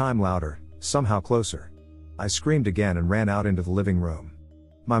 This time louder, somehow closer. I screamed again and ran out into the living room.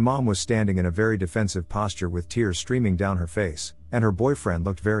 My mom was standing in a very defensive posture with tears streaming down her face, and her boyfriend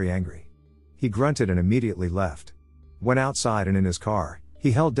looked very angry. He grunted and immediately left. Went outside and in his car,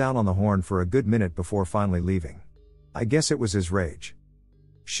 he held down on the horn for a good minute before finally leaving. I guess it was his rage.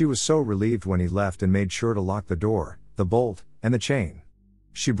 She was so relieved when he left and made sure to lock the door, the bolt, and the chain.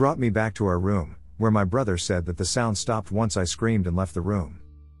 She brought me back to our room, where my brother said that the sound stopped once I screamed and left the room.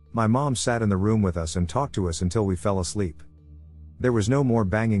 My mom sat in the room with us and talked to us until we fell asleep. There was no more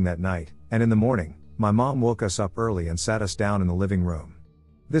banging that night, and in the morning, my mom woke us up early and sat us down in the living room.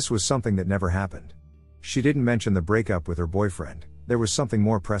 This was something that never happened. She didn't mention the breakup with her boyfriend, there was something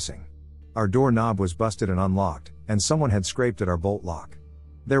more pressing. Our doorknob was busted and unlocked, and someone had scraped at our bolt lock.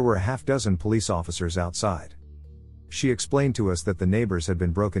 There were a half-dozen police officers outside. She explained to us that the neighbors had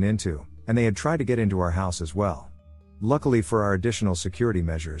been broken into, and they had tried to get into our house as well. Luckily for our additional security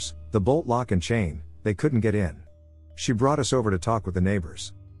measures, the bolt lock and chain, they couldn't get in. She brought us over to talk with the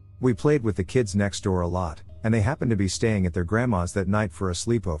neighbors. We played with the kids next door a lot, and they happened to be staying at their grandma's that night for a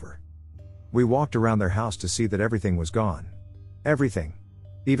sleepover. We walked around their house to see that everything was gone. Everything.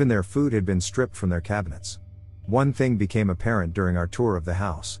 Even their food had been stripped from their cabinets. One thing became apparent during our tour of the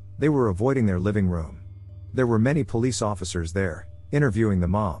house: they were avoiding their living room. There were many police officers there, interviewing the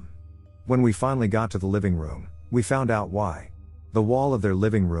mom. When we finally got to the living room, we found out why. The wall of their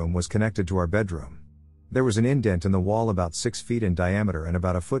living room was connected to our bedroom. There was an indent in the wall about 6 feet in diameter and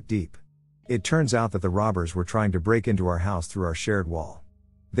about a foot deep. It turns out that the robbers were trying to break into our house through our shared wall.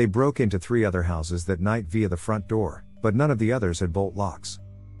 They broke into 3 other houses that night via the front door, but none of the others had bolt locks.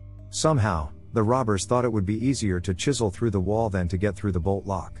 Somehow, the robbers thought it would be easier to chisel through the wall than to get through the bolt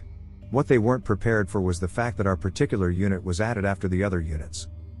lock. What they weren't prepared for was the fact that our particular unit was added after the other units.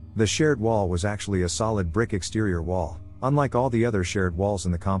 The shared wall was actually a solid brick exterior wall, unlike all the other shared walls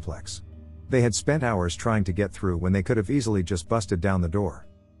in the complex. They had spent hours trying to get through when they could have easily just busted down the door.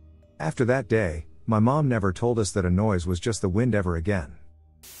 After that day, my mom never told us that a noise was just the wind ever again.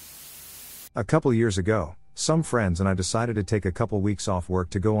 A couple years ago, some friends and I decided to take a couple weeks off work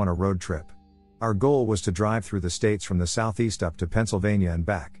to go on a road trip. Our goal was to drive through the states from the southeast up to Pennsylvania and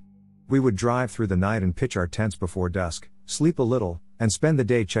back. We would drive through the night and pitch our tents before dusk, sleep a little, and spend the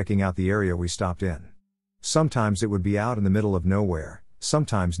day checking out the area we stopped in. Sometimes it would be out in the middle of nowhere,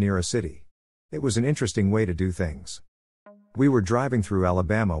 sometimes near a city. It was an interesting way to do things. We were driving through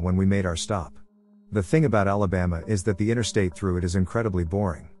Alabama when we made our stop. The thing about Alabama is that the interstate through it is incredibly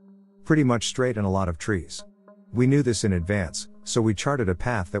boring. Pretty much straight and a lot of trees. We knew this in advance, so we charted a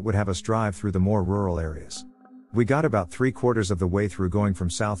path that would have us drive through the more rural areas. We got about 3/4 of the way through going from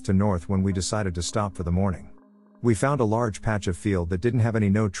south to north when we decided to stop for the morning. We found a large patch of field that didn't have any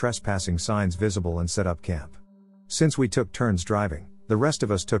no trespassing signs visible and set up camp. Since we took turns driving, the rest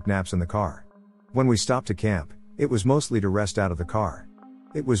of us took naps in the car. When we stopped to camp, it was mostly to rest out of the car.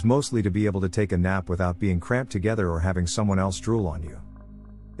 It was mostly to be able to take a nap without being cramped together or having someone else drool on you.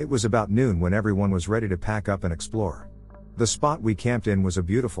 It was about noon when everyone was ready to pack up and explore. The spot we camped in was a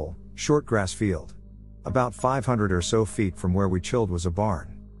beautiful, short grass field. About 500 or so feet from where we chilled was a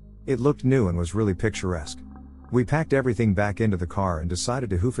barn. It looked new and was really picturesque. We packed everything back into the car and decided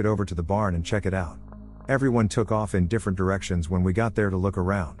to hoof it over to the barn and check it out. Everyone took off in different directions when we got there to look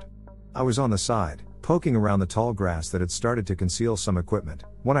around. I was on the side, poking around the tall grass that had started to conceal some equipment,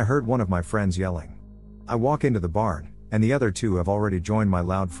 when I heard one of my friends yelling. I walk into the barn, and the other two have already joined my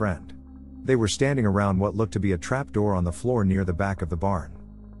loud friend. They were standing around what looked to be a trap door on the floor near the back of the barn.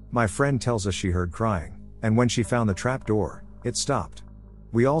 My friend tells us she heard crying, and when she found the trap door, it stopped.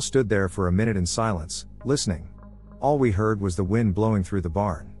 We all stood there for a minute in silence, listening. All we heard was the wind blowing through the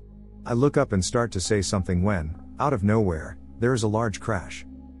barn. I look up and start to say something when, out of nowhere, there is a large crash.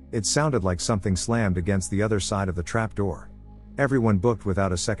 It sounded like something slammed against the other side of the trap door. Everyone booked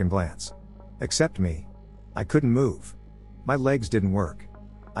without a second glance. Except me. I couldn't move. My legs didn't work.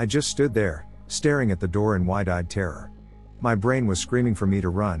 I just stood there, staring at the door in wide-eyed terror. My brain was screaming for me to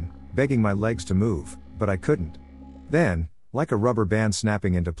run, begging my legs to move, but I couldn't. Then, like a rubber band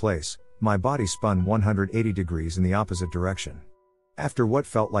snapping into place, my body spun 180 degrees in the opposite direction. After what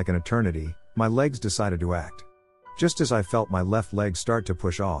felt like an eternity, my legs decided to act. Just as I felt my left leg start to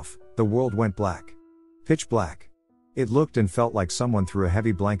push off, the world went black. Pitch black. It looked and felt like someone threw a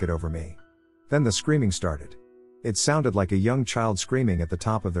heavy blanket over me. Then the screaming started. It sounded like a young child screaming at the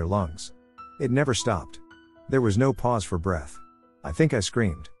top of their lungs. It never stopped. There was no pause for breath. I think I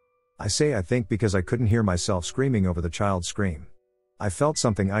screamed. I say I think because I couldn't hear myself screaming over the child's scream. I felt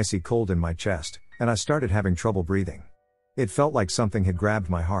something icy cold in my chest, and I started having trouble breathing. It felt like something had grabbed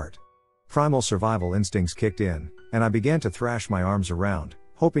my heart. Primal survival instincts kicked in, and I began to thrash my arms around,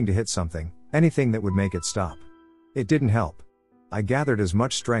 hoping to hit something, anything that would make it stop. It didn't help. I gathered as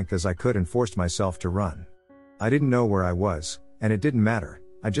much strength as I could and forced myself to run. I didn't know where I was, and it didn't matter,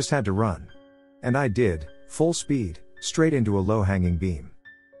 I just had to run. And I did, full speed, straight into a low-hanging beam.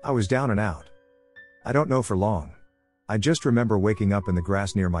 I was down and out. I don't know for long. I just remember waking up in the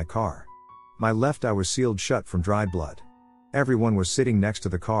grass near my car. My left eye was sealed shut from dried blood. Everyone was sitting next to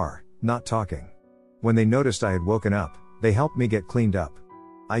the car, not talking. When they noticed I had woken up, they helped me get cleaned up.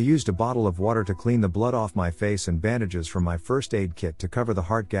 I used a bottle of water to clean the blood off my face and bandages from my first aid kit to cover the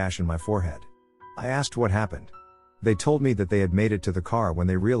heart gash in my forehead. I asked what happened. They told me that they had made it to the car when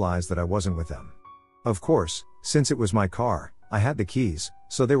they realized that I wasn't with them. Of course, since it was my car, I had the keys,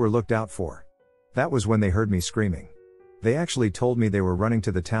 so they were looked out for. That was when they heard me screaming. They actually told me they were running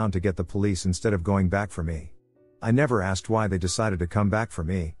to the town to get the police instead of going back for me. I never asked why they decided to come back for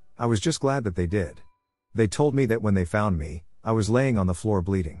me, I was just glad that they did. They told me that when they found me, I was laying on the floor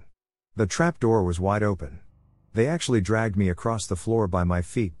bleeding. The trap door was wide open. They actually dragged me across the floor by my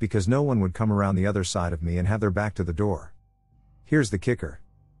feet because no one would come around the other side of me and have their back to the door. Here's the kicker.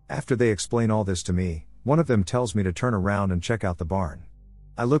 After they explain all this to me, one of them tells me to turn around and check out the barn.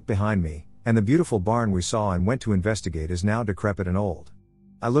 I look behind me, and the beautiful barn we saw and went to investigate is now decrepit and old.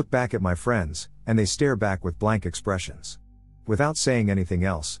 I look back at my friends, and they stare back with blank expressions. Without saying anything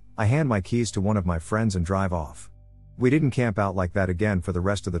else, I hand my keys to one of my friends and drive off. We didn't camp out like that again for the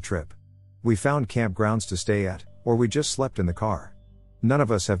rest of the trip. We found campgrounds to stay at, or we just slept in the car. None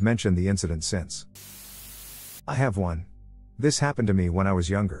of us have mentioned the incident since. I have one. This happened to me when I was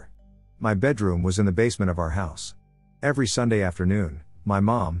younger. My bedroom was in the basement of our house. Every Sunday afternoon, my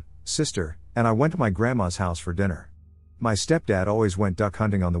mom, sister, and I went to my grandma's house for dinner. My stepdad always went duck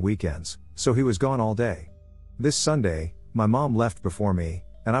hunting on the weekends, so he was gone all day. This Sunday, my mom left before me,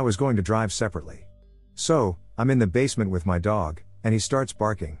 and I was going to drive separately. So, I'm in the basement with my dog, and he starts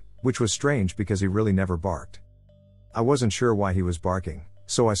barking, which was strange because he really never barked. I wasn't sure why he was barking,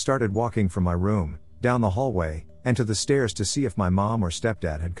 so I started walking from my room, down the hallway, and to the stairs to see if my mom or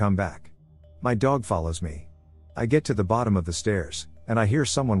stepdad had come back. My dog follows me. I get to the bottom of the stairs, and I hear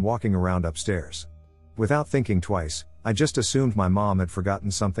someone walking around upstairs. Without thinking twice, I just assumed my mom had forgotten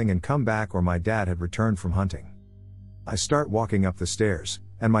something and come back or my dad had returned from hunting. I start walking up the stairs,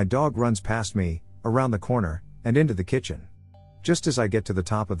 and my dog runs past me, around the corner, and into the kitchen. Just as I get to the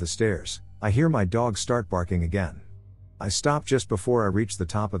top of the stairs, I hear my dog start barking again. I stop just before I reach the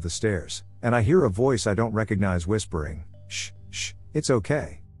top of the stairs, and I hear a voice I don't recognize whispering, "Shh, shh, it's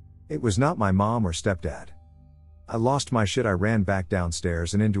okay." It was not my mom or stepdad. I lost my shit. I ran back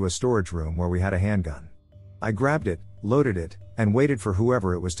downstairs and into a storage room where we had a handgun. I grabbed it, loaded it, and waited for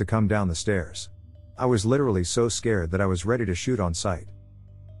whoever it was to come down the stairs. I was literally so scared that I was ready to shoot on sight.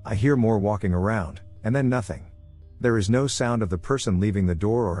 I hear more walking around, and then nothing. There is no sound of the person leaving the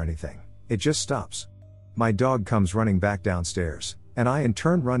door or anything, it just stops. My dog comes running back downstairs, and I in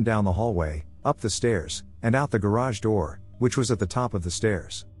turn run down the hallway, up the stairs, and out the garage door, which was at the top of the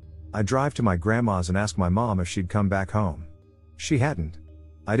stairs. I drive to my grandma's and ask my mom if she'd come back home. She hadn't.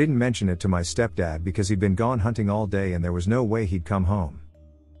 I didn't mention it to my stepdad because he'd been gone hunting all day and there was no way he'd come home.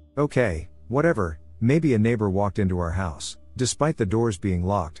 Okay, whatever, maybe a neighbor walked into our house, despite the doors being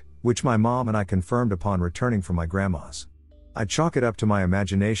locked, which my mom and I confirmed upon returning from my grandma's. I chalk it up to my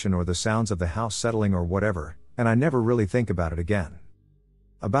imagination or the sounds of the house settling or whatever, and I never really think about it again.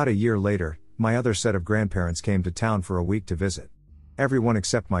 About a year later, my other set of grandparents came to town for a week to visit. Everyone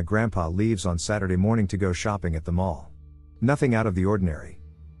except my grandpa leaves on Saturday morning to go shopping at the mall. Nothing out of the ordinary.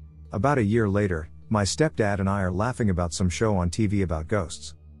 About a year later, my stepdad and I are laughing about some show on TV about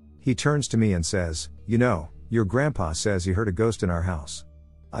ghosts. He turns to me and says, "You know, your grandpa says he heard a ghost in our house."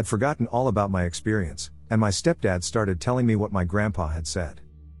 I'd forgotten all about my experience, and my stepdad started telling me what my grandpa had said.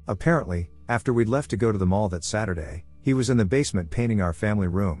 Apparently, after we'd left to go to the mall that Saturday, he was in the basement painting our family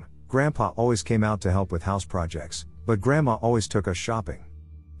room. Grandpa always came out to help with house projects, but Grandma always took us shopping.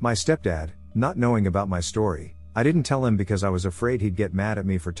 My stepdad, not knowing about my story, I didn't tell him because I was afraid he'd get mad at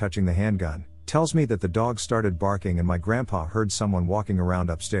me for touching the handgun, tells me that the dog started barking and my grandpa heard someone walking around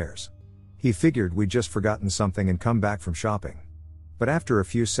upstairs. He figured we'd just forgotten something and come back from shopping. But after a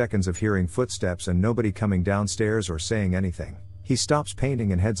few seconds of hearing footsteps and nobody coming downstairs or saying anything, he stops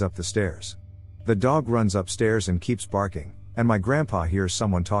painting and heads up the stairs. The dog runs upstairs and keeps barking, and my grandpa hears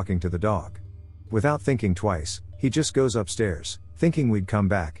someone talking to the dog. Without thinking twice, he just goes upstairs, thinking we'd come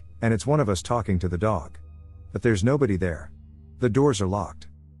back, and it's one of us talking to the dog. But there's nobody there. The doors are locked.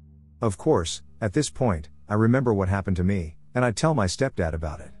 Of course, at this point, I remember what happened to me, and I tell my stepdad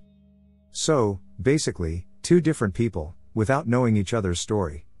about it. So, basically, two different people, without knowing each other's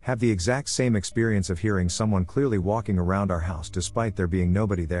story, have the exact same experience of hearing someone clearly walking around our house despite there being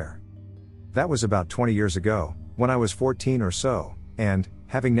nobody there. That was about 20 years ago, when I was 14 or so, and,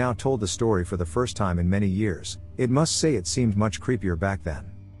 having now told the story for the first time in many years, it must say it seemed much creepier back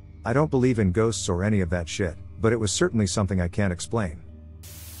then. I don't believe in ghosts or any of that shit, but it was certainly something I can't explain.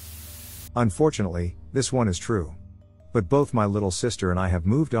 Unfortunately, this one is true. But both my little sister and I have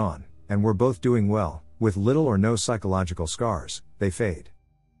moved on, and we're both doing well. With little or no psychological scars, they fade.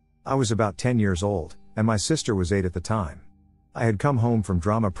 I was about 10 years old, and my sister was 8 at the time. I had come home from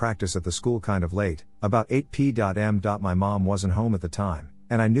drama practice at the school kind of late, about 8 p.m. My mom wasn't home at the time,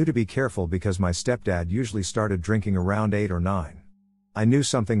 and I knew to be careful because my stepdad usually started drinking around 8 or 9. I knew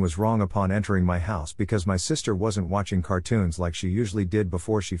something was wrong upon entering my house because my sister wasn't watching cartoons like she usually did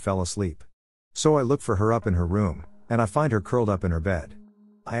before she fell asleep. So I look for her up in her room, and I find her curled up in her bed.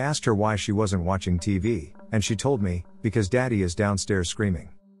 I asked her why she wasn't watching TV, and she told me, because Daddy is downstairs screaming.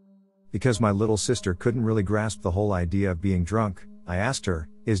 Because my little sister couldn't really grasp the whole idea of being drunk, I asked her,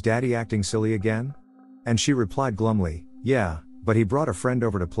 "Is Daddy acting silly again?" And she replied glumly, "Yeah, but he brought a friend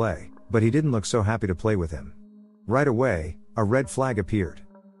over to play, but he didn't look so happy to play with him." Right away, a red flag appeared.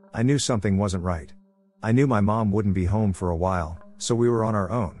 I knew something wasn't right. I knew my mom wouldn't be home for a while, so we were on our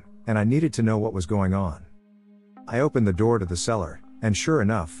own, and I needed to know what was going on. I opened the door to the cellar, and sure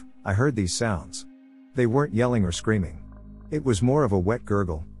enough, I heard these sounds. They weren't yelling or screaming. It was more of a wet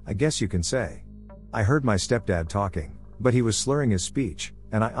gurgle, I guess you can say. I heard my stepdad talking, but he was slurring his speech,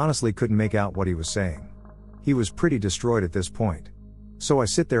 and I honestly couldn't make out what he was saying. He was pretty destroyed at this point. So I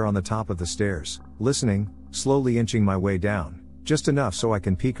sit there on the top of the stairs, listening, slowly inching my way down, just enough so I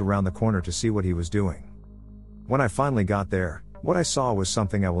can peek around the corner to see what he was doing. When I finally got there, what I saw was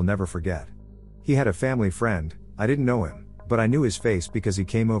something I will never forget. He had a family friend, I didn't know him, but I knew his face because he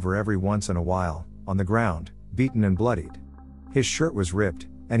came over every once in a while, on the ground, beaten and bloodied. His shirt was ripped,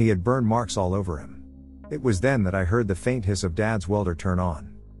 and he had burn marks all over him. It was then that I heard the faint hiss of Dad's welder turn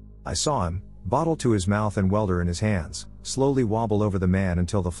on. I saw him, bottle to his mouth and welder in his hands, slowly wobble over the man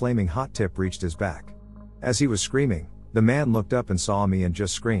until the flaming hot tip reached his back. As he was screaming, the man looked up and saw me and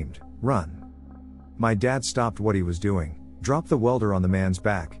just screamed, "Run!" My dad stopped what he was doing, dropped the welder on the man's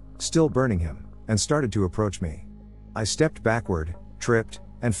back, still burning him, and started to approach me. I stepped backward, tripped,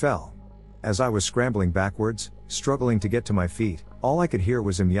 and fell. As I was scrambling backwards, struggling to get to my feet, all I could hear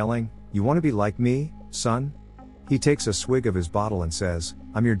was him yelling, "You want to be like me, son?" He takes a swig of his bottle and says,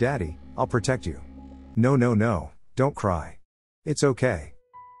 "I'm your daddy, I'll protect you." No, don't cry. It's okay.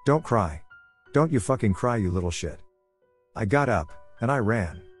 Don't cry. Don't you fucking cry, you little shit. I got up, and I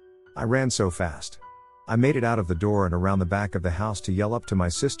ran. I ran so fast. I made it out of the door and around the back of the house to yell up to my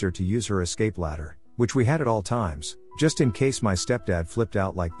sister to use her escape ladder, which we had at all times, just in case my stepdad flipped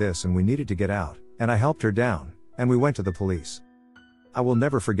out like this and we needed to get out, and I helped her down, and we went to the police. I will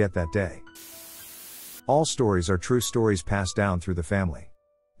never forget that day. All stories are true stories passed down through the family.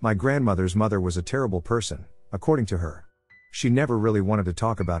 My grandmother's mother was a terrible person, according to her. She never really wanted to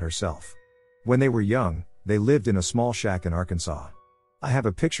talk about herself. When they were young, they lived in a small shack in Arkansas. I have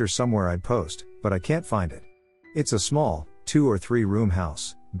a picture somewhere I'd post, but I can't find it. It's a small, 2 or 3 room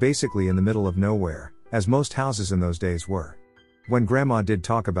house, basically in the middle of nowhere, as most houses in those days were. When Grandma did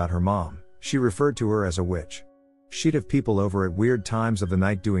talk about her mom, she referred to her as a witch. She'd have people over at weird times of the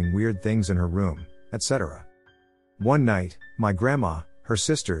night doing weird things in her room, etc. One night, my grandma, her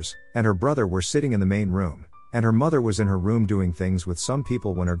sisters, and her brother were sitting in the main room, and her mother was in her room doing things with some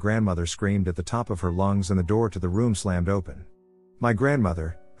people when her grandmother screamed at the top of her lungs and the door to the room slammed open. My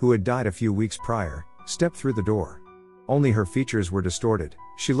grandmother, who had died a few weeks prior, stepped through the door. Only her features were distorted,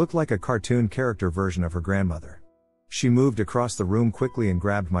 she looked like a cartoon character version of her grandmother. She moved across the room quickly and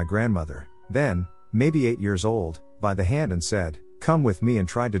grabbed my grandmother, then, maybe 8 years old, by the hand and said, "Come with me," and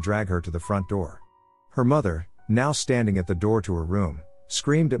tried to drag her to the front door. Her mother, now standing at the door to her room,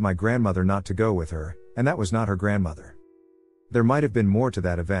 screamed at my grandmother not to go with her, and that was not her grandmother. There might have been more to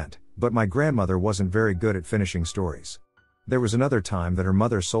that event, but my grandmother wasn't very good at finishing stories. There was another time that her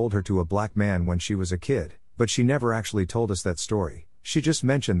mother sold her to a black man when she was a kid, but she never actually told us that story, she just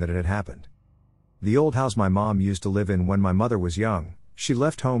mentioned that it had happened. The old house my mom used to live in when my mother was young, she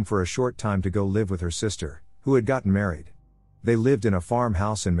left home for a short time to go live with her sister, who had gotten married. They lived in a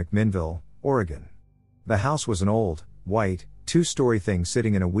farmhouse in McMinnville, Oregon. The house was an old, white, 2-story thing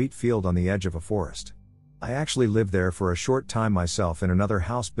sitting in a wheat field on the edge of a forest. I actually lived there for a short time myself in another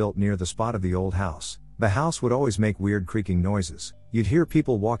house built near the spot of the old house. The house would always make weird creaking noises. You'd hear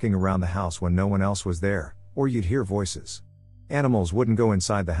people walking around the house when no one else was there, or you'd hear voices. Animals wouldn't go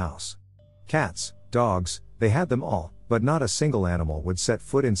inside the house. Cats, dogs, they had them all, but not a single animal would set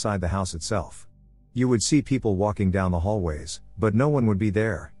foot inside the house itself. You would see people walking down the hallways, but no one would be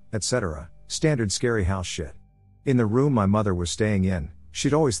there, etc. Standard scary house shit. In the room my mother was staying in,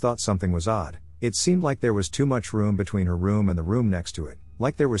 she'd always thought something was odd. It seemed like there was too much room between her room and the room next to it,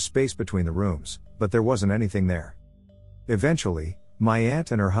 like there was space between the rooms, but there wasn't anything there. Eventually, my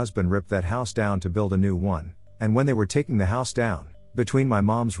aunt and her husband ripped that house down to build a new one, and when they were taking the house down, between my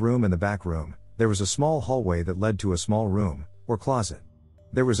mom's room and the back room, there was a small hallway that led to a small room, or closet.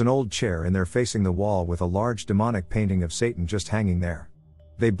 There was an old chair in there facing the wall with a large demonic painting of Satan just hanging there.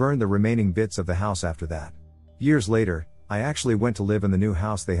 They burned the remaining bits of the house after that. Years later, I actually went to live in the new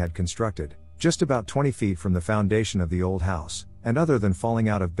house they had constructed, just about 20 feet from the foundation of the old house, and other than falling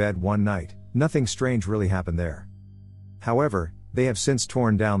out of bed one night, nothing strange really happened there. However, they have since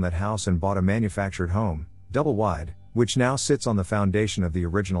torn down that house and bought a manufactured home, double wide, which now sits on the foundation of the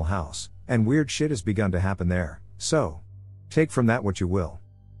original house, and weird shit has begun to happen there, so take from that what you will.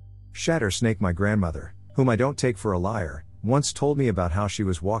 Shatter Snake, my grandmother, whom I don't take for a liar, once told me about how she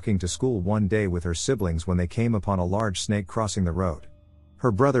was walking to school one day with her siblings when they came upon a large snake crossing the road.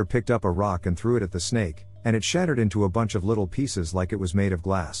 Her brother picked up a rock and threw it at the snake, and it shattered into a bunch of little pieces like it was made of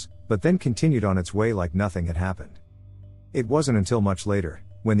glass, but then continued on its way like nothing had happened. It wasn't until much later,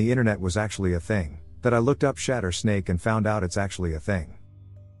 when the internet was actually a thing, that I looked up Shatter Snake and found out it's actually a thing.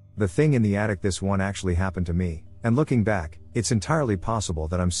 The thing in the attic, this one actually happened to me, and looking back, it's entirely possible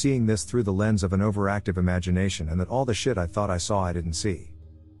that I'm seeing this through the lens of an overactive imagination and that all the shit I thought I saw I didn't see.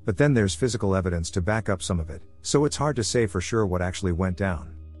 But then there's physical evidence to back up some of it, so it's hard to say for sure what actually went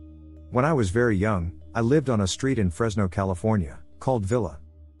down. When I was very young, I lived on a street in Fresno, California, called Villa.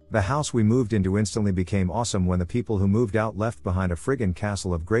 The house we moved into instantly became awesome when the people who moved out left behind a friggin'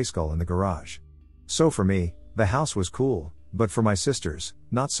 castle of Grayskull in the garage. So for me, the house was cool, but for my sisters,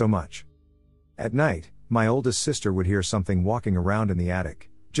 not so much. At night, my oldest sister would hear something walking around in the attic,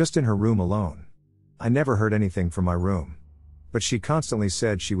 just in her room alone. I never heard anything from my room. But she constantly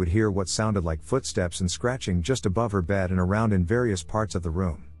said she would hear what sounded like footsteps and scratching just above her bed and around in various parts of the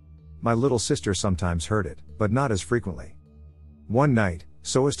room. My little sister sometimes heard it, but not as frequently. One night,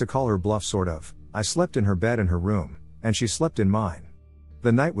 so as to call her bluff sort of, I slept in her bed in her room, and she slept in mine.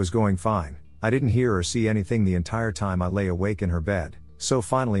 The night was going fine, I didn't hear or see anything the entire time I lay awake in her bed, so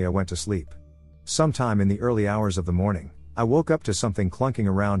finally I went to sleep. Sometime in the early hours of the morning, I woke up to something clunking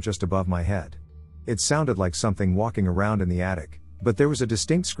around just above my head. It sounded like something walking around in the attic, but there was a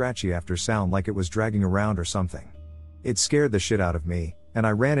distinct scratchy after sound like it was dragging around or something. It scared the shit out of me, and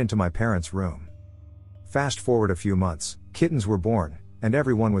I ran into my parents' room. Fast forward a few months, kittens were born, and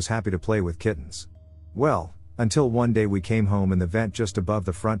everyone was happy to play with kittens. Well, until one day we came home and the vent just above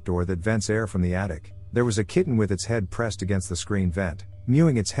the front door that vents air from the attic, there was a kitten with its head pressed against the screen vent,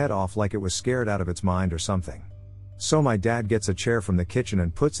 mewing its head off like it was scared out of its mind or something. So my dad gets a chair from the kitchen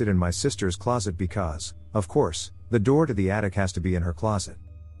and puts it in my sister's closet because, of course, the door to the attic has to be in her closet.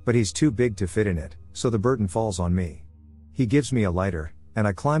 But he's too big to fit in it, so the burden falls on me. He gives me a lighter, and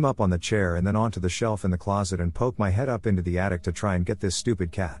I climb up on the chair and then onto the shelf in the closet and poke my head up into the attic to try and get this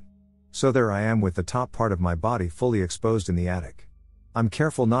stupid cat. So there I am with the top part of my body fully exposed in the attic. I'm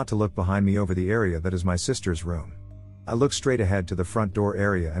careful not to look behind me over the area that is my sister's room. I look straight ahead to the front door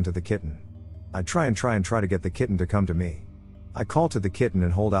area and to the kitten. I try to get the kitten to come to me. I call to the kitten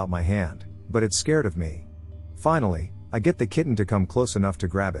and hold out my hand, but it's scared of me. Finally, I get the kitten to come close enough to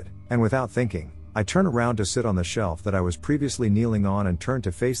grab it, and without thinking, I turn around to sit on the shelf that I was previously kneeling on and turn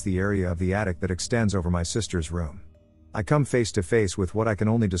to face the area of the attic that extends over my sister's room. I come face to face with what I can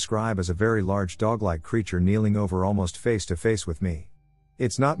only describe as a very large dog-like creature kneeling over almost face to face with me.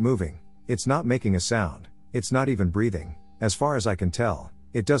 It's not moving, it's not making a sound, it's not even breathing, as far as I can tell,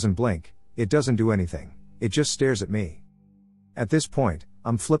 it doesn't blink, it doesn't do anything, it just stares at me. At this point,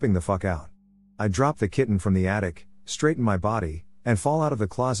 I'm flipping the fuck out. I drop the kitten from the attic, straighten my body, and fall out of the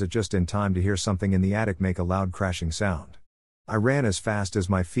closet just in time to hear something in the attic make a loud crashing sound. I ran as fast as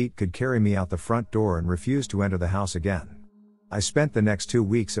my feet could carry me out the front door and refused to enter the house again. I spent the next 2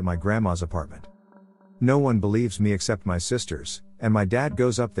 weeks at my grandma's apartment. No one believes me except my sisters, and my dad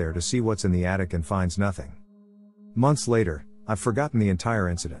goes up there to see what's in the attic and finds nothing. Months later, I've forgotten the entire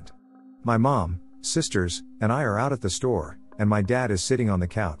incident. My mom, sisters, and I are out at the store, and my dad is sitting on the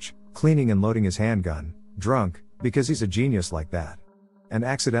couch, cleaning and loading his handgun, drunk, because he's a genius like that, and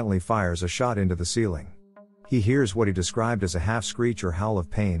accidentally fires a shot into the ceiling. He hears what he described as a half screech or howl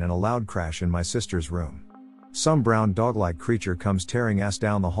of pain and a loud crash in my sister's room. Some brown dog-like creature comes tearing ass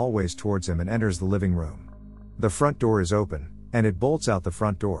down the hallways towards him and enters the living room. The front door is open, and it bolts out the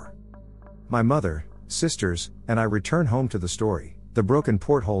front door. My mother, sisters, and I return home to the story, the broken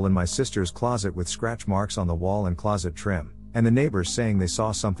porthole in my sister's closet with scratch marks on the wall and closet trim, and the neighbors saying they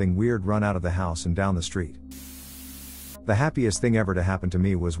saw something weird run out of the house and down the street. The happiest thing ever to happen to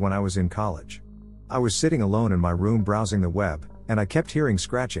me was when I was in college. I was sitting alone in my room browsing the web, and I kept hearing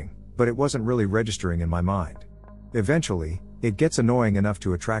scratching, but it wasn't really registering in my mind. Eventually, it gets annoying enough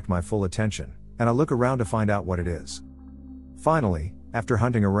to attract my full attention, and I look around to find out what it is. Finally, after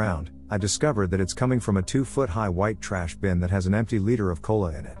hunting around, I discovered that it's coming from a 2-foot-high white trash bin that has an empty liter of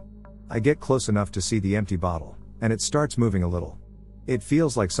cola in it. I get close enough to see the empty bottle, and it starts moving a little. It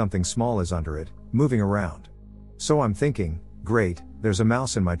feels like something small is under it, moving around. So I'm thinking, great, there's a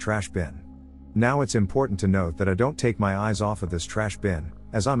mouse in my trash bin. Now it's important to note that I don't take my eyes off of this trash bin,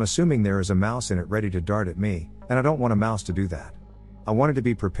 as I'm assuming there is a mouse in it ready to dart at me, and I don't want a mouse to do that. I wanted to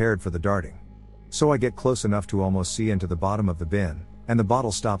be prepared for the darting. So I get close enough to almost see into the bottom of the bin, and the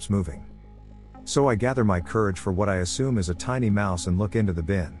bottle stops moving. So I gather my courage for what I assume is a tiny mouse and look into the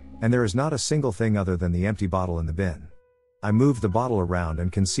bin, and there is not a single thing other than the empty bottle in the bin. I move the bottle around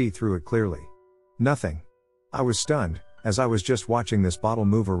and can see through it clearly. Nothing. I was stunned, as I was just watching this bottle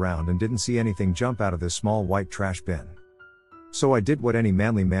move around and didn't see anything jump out of this small white trash bin. So I did what any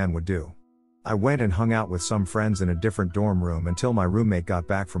manly man would do. I went and hung out with some friends in a different dorm room until my roommate got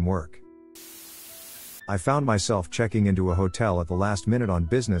back from work. I found myself checking into a hotel at the last minute on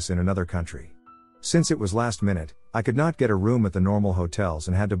business in another country. Since it was last minute, I could not get a room at the normal hotels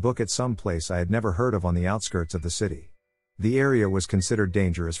and had to book at some place I had never heard of on the outskirts of the city. The area was considered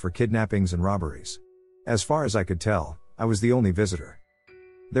dangerous for kidnappings and robberies. As far as I could tell, I was the only visitor.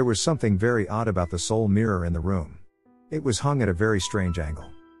 There was something very odd about the sole mirror in the room. It was hung at a very strange angle.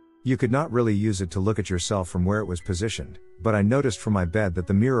 You could not really use it to look at yourself from where it was positioned, but I noticed from my bed that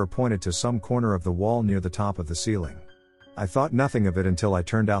the mirror pointed to some corner of the wall near the top of the ceiling. I thought nothing of it until I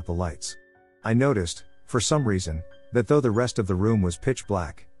turned out the lights. I noticed, for some reason, that though the rest of the room was pitch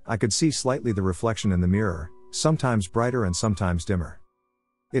black, I could see slightly the reflection in the mirror, sometimes brighter and sometimes dimmer.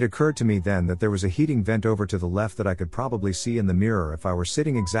 It occurred to me then that there was a heating vent over to the left that I could probably see in the mirror if I were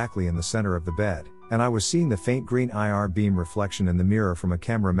sitting exactly in the center of the bed, and I was seeing the faint green IR beam reflection in the mirror from a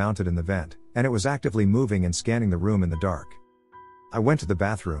camera mounted in the vent, and it was actively moving and scanning the room in the dark. I went to the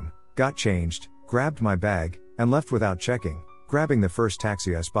bathroom, got changed, grabbed my bag, and left without checking, grabbing the first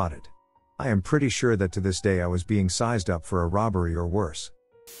taxi I spotted. I am pretty sure that to this day I was being sized up for a robbery or worse.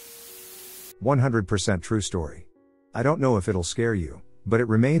 100% true story. I don't know if it'll scare you, but it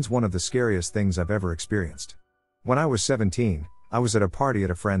remains one of the scariest things I've ever experienced. When I was 17, I was at a party at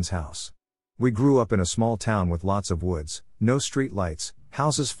a friend's house. We grew up in a small town with lots of woods, no street lights,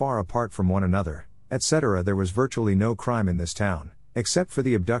 houses far apart from one another, etc. There was virtually no crime in this town, except for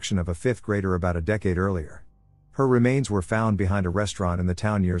the abduction of a 5th grader about a decade earlier. Her remains were found behind a restaurant in the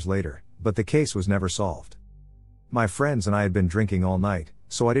town years later, but the case was never solved. My friends and I had been drinking all night,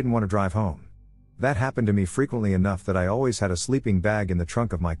 so I didn't want to drive home. That happened to me frequently enough that I always had a sleeping bag in the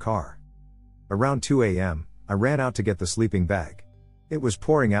trunk of my car. Around 2 a.m., I ran out to get the sleeping bag. It was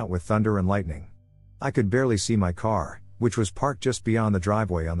pouring out with thunder and lightning. I could barely see my car, which was parked just beyond the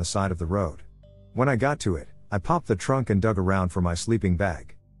driveway on the side of the road. When I got to it, I popped the trunk and dug around for my sleeping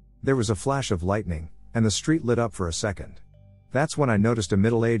bag. There was a flash of lightning, and the street lit up for a second. That's when I noticed a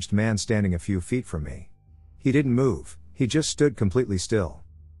middle-aged man standing a few feet from me. He didn't move, he just stood completely still.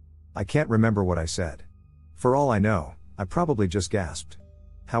 I can't remember what I said. For all I know, I probably just gasped.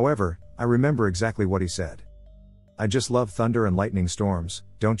 However, I remember exactly what he said. "I just love thunder and lightning storms,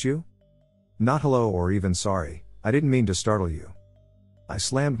 don't you?" Not hello or even sorry, I didn't mean to startle you. I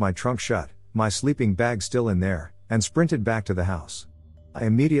slammed my trunk shut, my sleeping bag still in there, and sprinted back to the house. I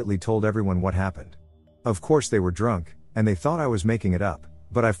immediately told everyone what happened. Of course they were drunk, and they thought I was making it up,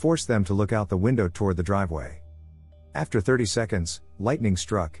 but I forced them to look out the window toward the driveway. After 30 seconds, lightning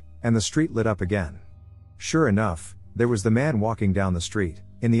struck, and the street lit up again. Sure enough, there was the man walking down the street,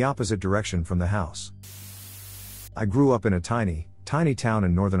 in the opposite direction from the house. I grew up in a tiny town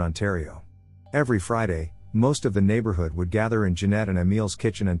in northern Ontario. Every Friday, most of the neighborhood would gather in Jeanette and Emil's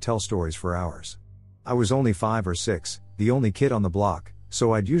kitchen and tell stories for hours. I was only 5 or 6, the only kid on the block,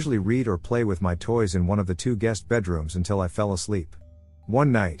 so I'd usually read or play with my toys in one of the 2 guest bedrooms until I fell asleep.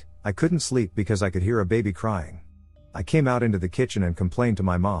 One night, I couldn't sleep because I could hear a baby crying. I came out into the kitchen and complained to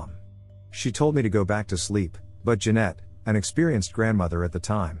my mom. She told me to go back to sleep, but Jeanette, an experienced grandmother at the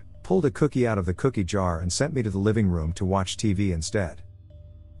time, pulled a cookie out of the cookie jar and sent me to the living room to watch TV instead.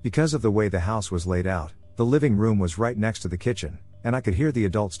 Because of the way the house was laid out, the living room was right next to the kitchen, and I could hear the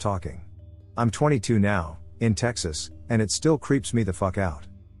adults talking. I'm 22 now, in Texas, and it still creeps me the fuck out.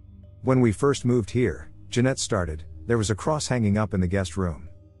 When we first moved here, Jeanette started, there was a cross hanging up in the guest room.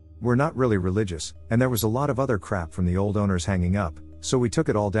 We're not really religious, and there was a lot of other crap from the old owners hanging up, so we took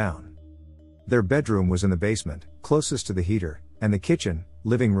it all down. Their bedroom was in the basement, closest to the heater, and the kitchen,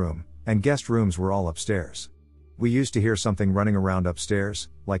 living room, and guest rooms were all upstairs. We used to hear something running around upstairs,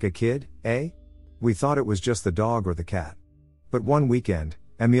 like a kid, eh? We thought it was just the dog or the cat. But one weekend,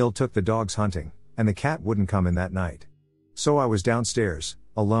 Emil took the dogs hunting, and the cat wouldn't come in that night. So I was downstairs,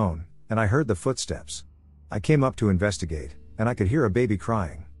 alone, and I heard the footsteps. I came up to investigate, and I could hear a baby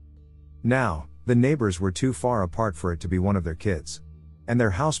crying. Now, the neighbors were too far apart for it to be one of their kids. And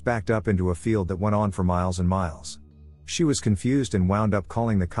their house backed up into a field that went on for miles and miles. She was confused and wound up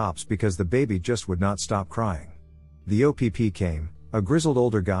calling the cops because the baby just would not stop crying. The OPP came, a grizzled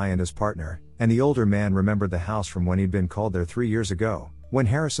older guy and his partner, and the older man remembered the house from when he'd been called there 3 years ago, when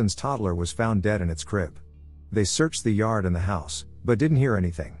Harrison's toddler was found dead in its crib. They searched the yard and the house, but didn't hear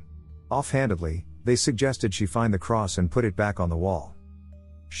anything. Offhandedly, they suggested she find the cross and put it back on the wall.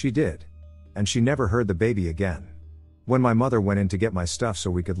 She did. And she never heard the baby again. When my mother went in to get my stuff so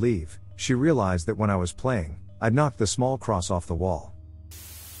we could leave, she realized that when I was playing, I'd knocked the small cross off the wall.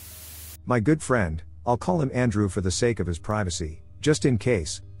 My good friend, I'll call him Andrew for the sake of his privacy, just in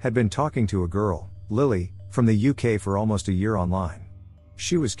case, had been talking to a girl, Lily, from the UK for almost a year online.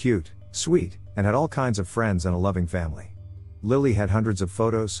 She was cute, sweet, and had all kinds of friends and a loving family. Lily had hundreds of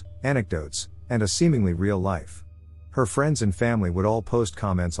photos, anecdotes, and a seemingly real life. Her friends and family would all post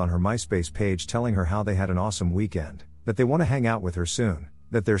comments on her MySpace page telling her how they had an awesome weekend, that they want to hang out with her soon,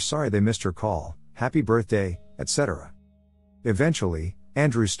 that they're sorry they missed her call, happy birthday, etc. Eventually,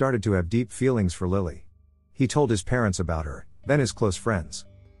 Andrew started to have deep feelings for Lily. He told his parents about her, then his close friends.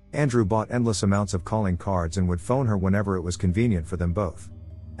 Andrew bought endless amounts of calling cards and would phone her whenever it was convenient for them both.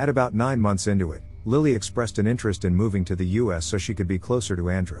 At about 9 months into it, Lily expressed an interest in moving to the US so she could be closer to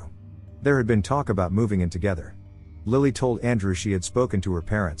Andrew. There had been talk about moving in together. Lily told Andrew she had spoken to her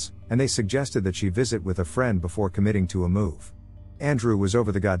parents, and they suggested that she visit with a friend before committing to a move. Andrew was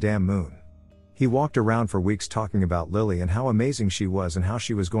over the goddamn moon. He walked around for weeks talking about Lily and how amazing she was and how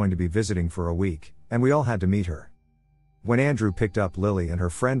she was going to be visiting for a week, and we all had to meet her. When Andrew picked up Lily and her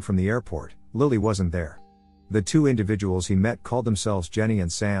friend from the airport, Lily wasn't there. The 2 individuals he met called themselves Jenny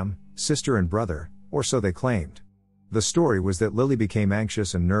and Sam, sister and brother, or so they claimed. The story was that Lily became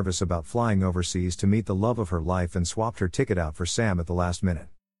anxious and nervous about flying overseas to meet the love of her life and swapped her ticket out for Sam at the last minute.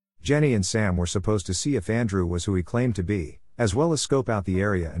 Jenny and Sam were supposed to see if Andrew was who he claimed to be, as well as scope out the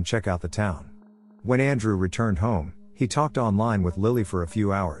area and check out the town. When Andrew returned home, he talked online with Lily for a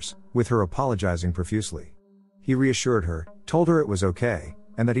few hours, with her apologizing profusely. He reassured her, told her it was okay,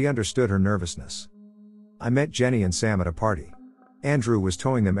 and that he understood her nervousness. I met Jenny and Sam at a party. Andrew was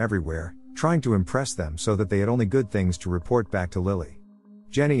towing them everywhere, trying to impress them so that they had only good things to report back to Lily.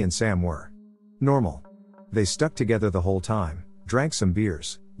 Jenny and Sam were normal. They stuck together the whole time, drank some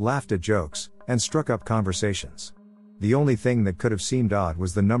beers, laughed at jokes, and struck up conversations. The only thing that could have seemed odd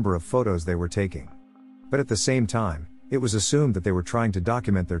was the number of photos they were taking. But at the same time, it was assumed that they were trying to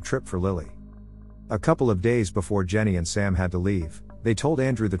document their trip for Lily. A couple of days before Jenny and Sam had to leave, they told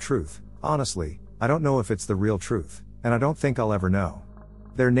Andrew the truth. Honestly, I don't know if it's the real truth, and I don't think I'll ever know.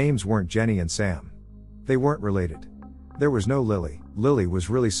 Their names weren't Jenny and Sam. They weren't related. There was no Lily. Lily was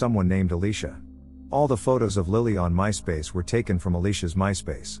really someone named Alicia. All the photos of Lily on MySpace were taken from Alicia's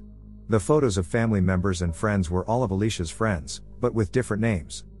MySpace. The photos of family members and friends were all of Alicia's friends, but with different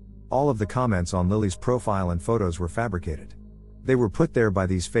names. All of the comments on Lily's profile and photos were fabricated. They were put there by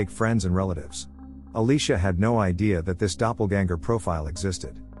these fake friends and relatives. Alicia had no idea that this doppelganger profile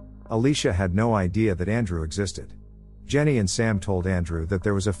existed. Alicia had no idea that Andrew existed. Jenny and Sam told Andrew that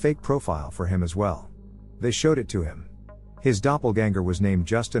there was a fake profile for him as well. They showed it to him. His doppelganger was named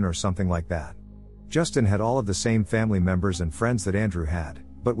Justin or something like that. Justin had all of the same family members and friends that Andrew had,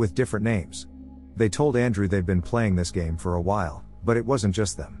 but with different names. They told Andrew they'd been playing this game for a while, but it wasn't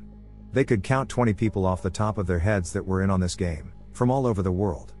just them. They could count 20 people off the top of their heads that were in on this game, from all over the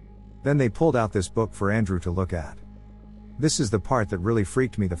world. Then they pulled out this book for Andrew to look at. This is the part that really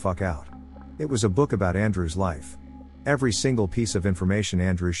freaked me the fuck out. It was a book about Andrew's life. Every single piece of information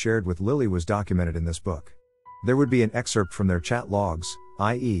Andrew shared with Lily was documented in this book. There would be an excerpt from their chat logs,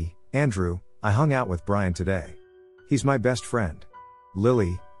 i.e., Andrew, I hung out with Brian today. He's my best friend.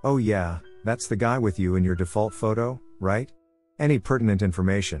 Lily, oh yeah, that's the guy with you in your default photo, right? Any pertinent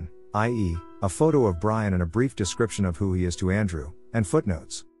information, i.e., a photo of Brian and a brief description of who he is to Andrew, and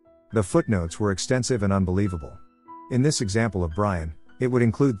footnotes. The footnotes were extensive and unbelievable. In this example of Brian, it would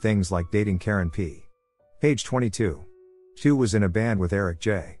include things like dating Karen P. Page 22. 2 was in a band with Eric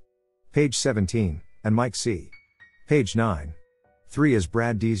J. Page 17, and Mike C. Page 9. 3 is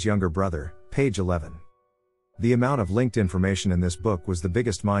Brad D's younger brother, page 11. The amount of linked information in this book was the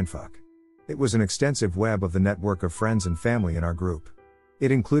biggest mindfuck. It was an extensive web of the network of friends and family in our group. It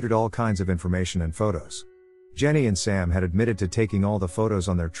included all kinds of information and photos. Jenny and Sam had admitted to taking all the photos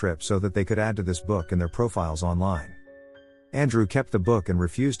on their trip so that they could add to this book in their profiles online. Andrew kept the book and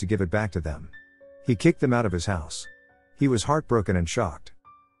refused to give it back to them. He kicked them out of his house. He was heartbroken and shocked.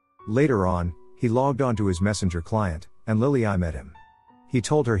 Later on, he logged onto his messenger client, and Lily I met him. He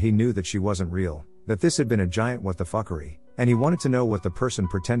told her he knew that she wasn't real, that this had been a giant what the fuckery, and he wanted to know what the person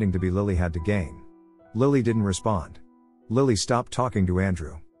pretending to be Lily had to gain. Lily didn't respond. Lily stopped talking to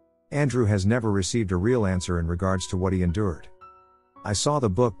Andrew. Andrew has never received a real answer in regards to what he endured. I saw the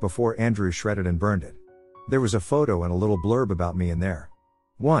book before Andrew shredded and burned it. There was a photo and a little blurb about me in there.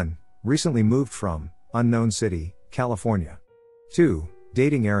 1. Recently moved from unknown city, California. 2.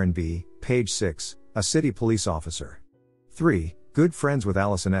 Dating Aaron B., page 6, a city police officer. 3. Good friends with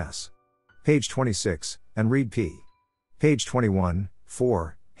Allison S. Page 26, and Reed P. Page 21.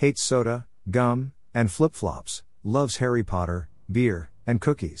 4. Hates soda, gum, and flip-flops, loves Harry Potter, beer, and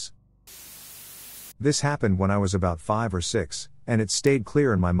cookies. This happened when I was about 5 or 6, and it's stayed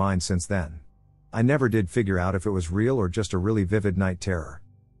clear in my mind since then. I never did figure out if it was real or just a really vivid night terror.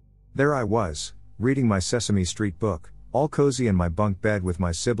 There I was, reading my Sesame Street book, all cozy in my bunk bed with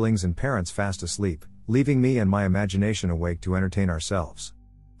my siblings and parents fast asleep, leaving me and my imagination awake to entertain ourselves.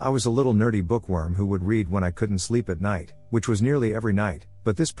 I was a little nerdy bookworm who would read when I couldn't sleep at night, which was nearly every night,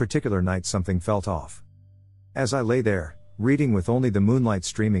 but this particular night something felt off. As I lay there, reading with only the moonlight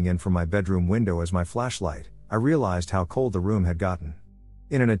streaming in from my bedroom window as my flashlight, I realized how cold the room had gotten.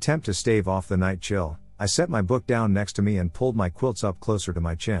 In an attempt to stave off the night chill, I set my book down next to me and pulled my quilts up closer to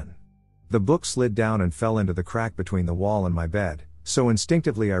my chin. The book slid down and fell into the crack between the wall and my bed, so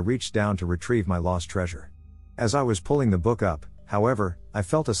instinctively I reached down to retrieve my lost treasure. As I was pulling the book up, however, I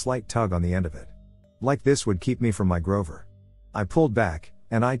felt a slight tug on the end of it. Like this would keep me from my Grover. I pulled back,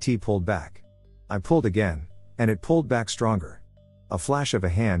 and it pulled back. I pulled again, and it pulled back stronger. A flash of a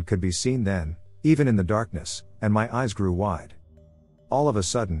hand could be seen then, even in the darkness, and my eyes grew wide. All of a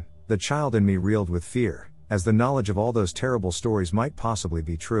sudden, the child in me reeled with fear, as the knowledge of all those terrible stories might possibly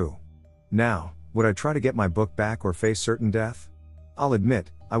be true. Now, would I try to get my book back or face certain death? I'll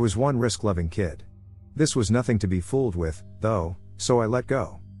admit, I was one risk-loving kid. This was nothing to be fooled with, though, so I let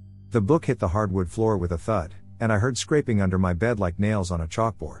go. The book hit the hardwood floor with a thud, and I heard scraping under my bed like nails on a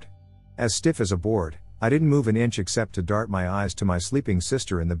chalkboard. As stiff as a board, I didn't move an inch except to dart my eyes to my sleeping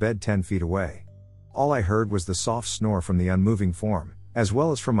sister in the bed 10 feet away. All I heard was the soft snore from the unmoving form, as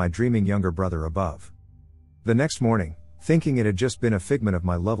well as from my dreaming younger brother above. The next morning, thinking it had just been a figment of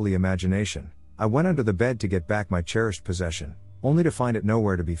my lovely imagination, I went under the bed to get back my cherished possession, only to find it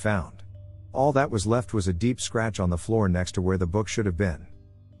nowhere to be found. All that was left was a deep scratch on the floor next to where the book should have been.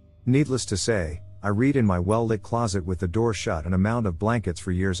 Needless to say, I read in my well-lit closet with the door shut and a mound of blankets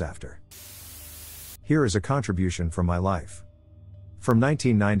for years after. Here is a contribution from my life. From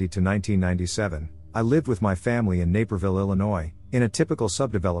 1990 to 1997, I lived with my family in Naperville, Illinois, in a typical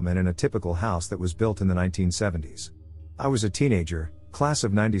subdevelopment in a typical house that was built in the 1970s. I was a teenager, class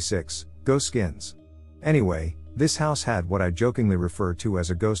of '96, go Skins. Anyway, this house had what I jokingly refer to as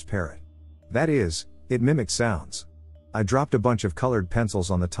a ghost parrot. That is, it mimicked sounds. I dropped a bunch of colored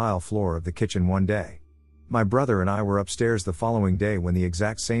pencils on the tile floor of the kitchen one day. My brother and I were upstairs the following day when the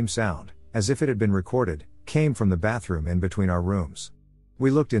exact same sound, as if it had been recorded, came from the bathroom in between our rooms.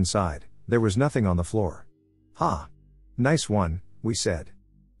 We looked inside, there was nothing on the floor. "Ha! Nice one," we said.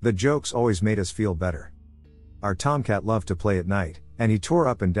 The jokes always made us feel better. Our tomcat loved to play at night, and he tore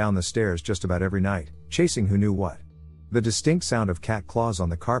up and down the stairs just about every night, chasing who knew what. The distinct sound of cat claws on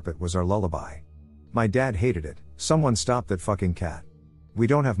the carpet was our lullaby. My dad hated it. "Someone stop that fucking cat. We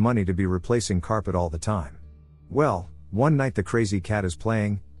don't have money to be replacing carpet all the time." Well, one night the crazy cat is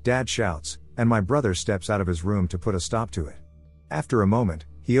playing, Dad shouts, and my brother steps out of his room to put a stop to it. After a moment,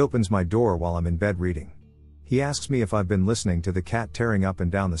 he opens my door while I'm in bed reading. He asks me if I've been listening to the cat tearing up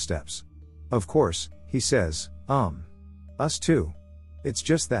and down the steps. "Of course," he says, us too. It's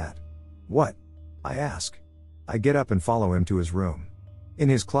just that." "What?" I ask. I get up and follow him to his room. In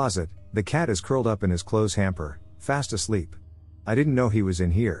his closet, the cat is curled up in his clothes hamper, fast asleep. I didn't know he was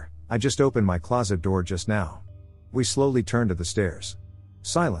in here, I just opened my closet door just now. We slowly turned to the stairs.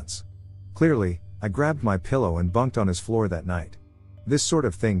 Silence. Clearly, I grabbed my pillow and bunked on his floor that night. This sort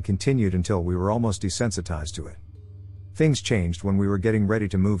of thing continued until we were almost desensitized to it. Things changed when we were getting ready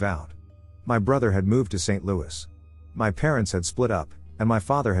to move out. My brother had moved to St. Louis. My parents had split up, and my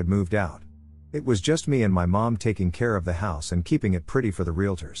father had moved out. It was just me and my mom taking care of the house and keeping it pretty for the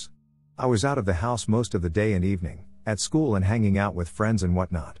realtors. I was out of the house most of the day and evening, at school and hanging out with friends and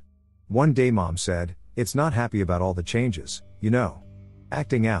whatnot. One day Mom said, "It's not happy about all the changes, you know.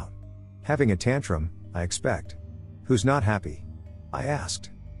 Acting out. Having a tantrum, I expect." "Who's not happy?" I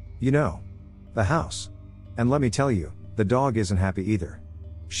asked. "You know. The house. And let me tell you, the dog isn't happy either."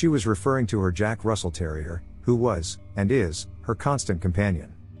 She was referring to her Jack Russell Terrier, who was, and is, her constant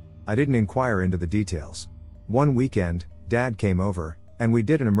companion. I didn't inquire into the details. One weekend, Dad came over, and we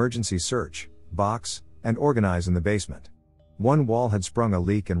did an emergency search, box, and organize in the basement. One wall had sprung a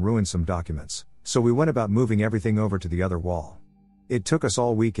leak and ruined some documents, so we went about moving everything over to the other wall. It took us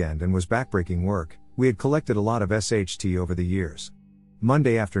all weekend and was backbreaking work. We had collected a lot of SHT over the years.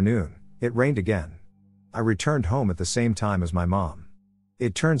 Monday afternoon, it rained again. I returned home at the same time as my mom.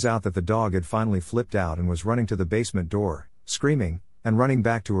 It turns out that the dog had finally flipped out and was running to the basement door, screaming, and running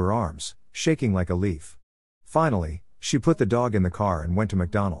back to her arms, shaking like a leaf. Finally, she put the dog in the car and went to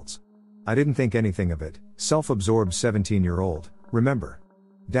McDonald's. I didn't think anything of it, self-absorbed 17-year-old, remember.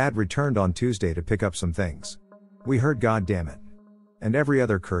 Dad returned on Tuesday to pick up some things. We heard "God damn it" and every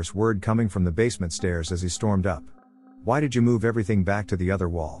other curse word coming from the basement stairs as he stormed up. "Why did you move everything back to the other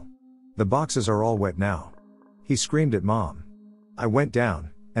wall? The boxes are all wet now." He screamed at Mom. I went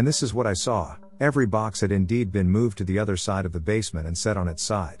down, and this is what I saw. Every box had indeed been moved to the other side of the basement and set on its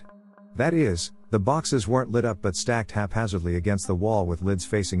side. That is, the boxes weren't lit up but stacked haphazardly against the wall with lids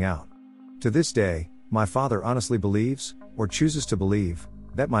facing out. To this day, my father honestly believes, or chooses to believe,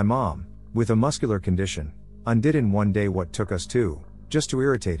 that my mom, with a muscular condition, undid in one day what took us two, just to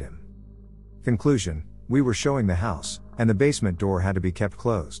irritate him. Conclusion: we were showing the house, and the basement door had to be kept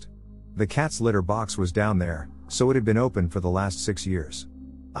closed. The cat's litter box was down there, so it had been open for the last 6 years.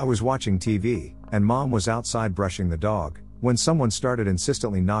 I was watching TV, and Mom was outside brushing the dog, when someone started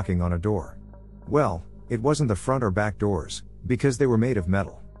insistently knocking on a door. Well, it wasn't the front or back doors, because they were made of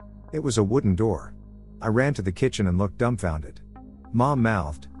metal. It was a wooden door. I ran to the kitchen and looked dumbfounded. Mom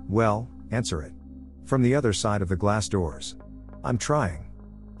mouthed, "Well, answer it." From the other side of the glass doors. "I'm trying."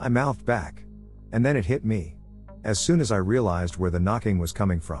 I mouthed back. And then it hit me. As soon as I realized where the knocking was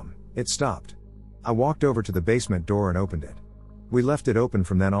coming from, it stopped. I walked over to the basement door and opened it. We left it open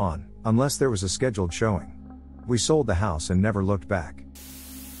from then on, unless there was a scheduled showing. We sold the house and never looked back.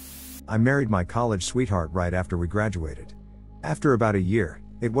 I married my college sweetheart right after we graduated. After about a year,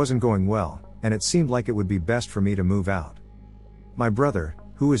 it wasn't going well, and it seemed like it would be best for me to move out. My brother,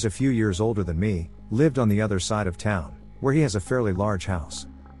 who is a few years older than me, lived on the other side of town, where he has a fairly large house.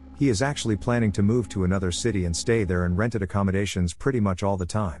 He is actually planning to move to another city and stay there in rented accommodations pretty much all the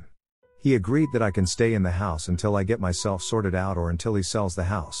time. He agreed that I can stay in the house until I get myself sorted out or until he sells the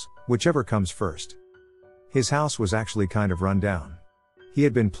house, whichever comes first. His house was actually kind of run down. He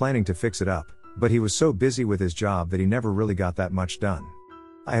had been planning to fix it up, but he was so busy with his job that he never really got that much done.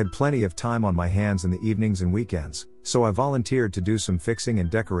 I had plenty of time on my hands in the evenings and weekends, so I volunteered to do some fixing and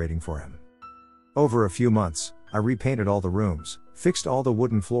decorating for him. Over a few months, I repainted all the rooms, fixed all the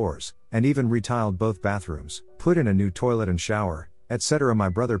wooden floors, and even retiled both bathrooms, put in a new toilet and shower, etc. My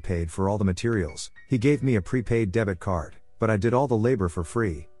brother paid for all the materials. He gave me a prepaid debit card, but I did all the labor for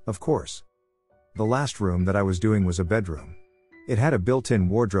free, of course. The last room that I was doing was a bedroom. It had a built-in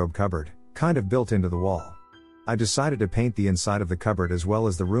wardrobe cupboard, kind of built into the wall. I decided to paint the inside of the cupboard as well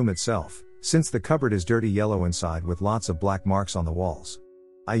as the room itself, since the cupboard is dirty yellow inside with lots of black marks on the walls.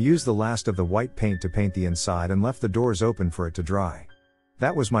 I used the last of the white paint to paint the inside and left the doors open for it to dry.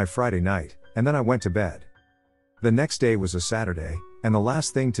 That was my Friday night, and then I went to bed. The next day was a Saturday, and the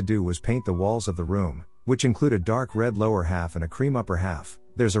last thing to do was paint the walls of the room, which include a dark red lower half and a cream upper half.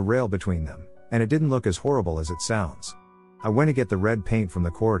 There's a rail between them, and it didn't look as horrible as it sounds. I went to get the red paint from the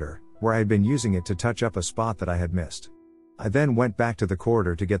corridor, where I had been using it to touch up a spot that I had missed. I then went back to the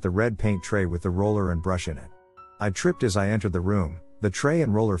corridor to get the red paint tray with the roller and brush in it. I tripped as I entered the room, the tray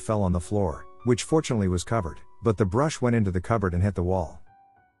and roller fell on the floor, which fortunately was covered, but the brush went into the cupboard and hit the wall.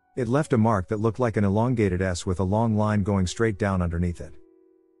 It left a mark that looked like an elongated S with a long line going straight down underneath it.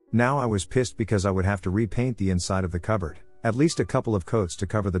 Now I was pissed because I would have to repaint the inside of the cupboard, at least a couple of coats to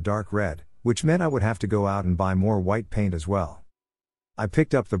cover the dark red, which meant I would have to go out and buy more white paint as well. I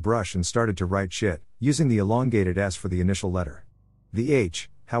picked up the brush and started to write shit, using the elongated S for the initial letter. The H,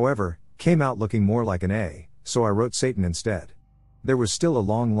 however, came out looking more like an A, so I wrote Satan instead. There was still a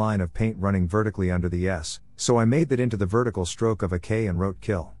long line of paint running vertically under the S, so I made that into the vertical stroke of a K and wrote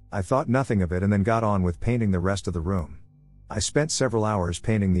kill. I thought nothing of it and then got on with painting the rest of the room. I spent several hours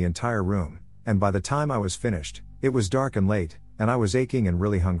painting the entire room, and by the time I was finished, it was dark and late, and I was aching and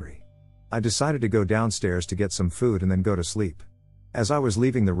really hungry. I decided to go downstairs to get some food and then go to sleep. As I was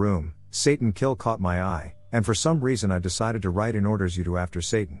leaving the room, Satan kill caught my eye, and for some reason I decided to write in orders you to after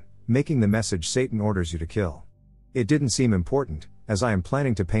Satan, making the message Satan orders you to kill. It didn't seem important, as I am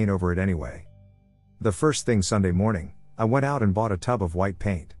planning to paint over it anyway. The first thing Sunday morning, I went out and bought a tub of white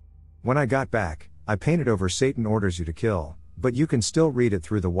paint. When I got back, I painted over Satan orders you to kill, but you can still read it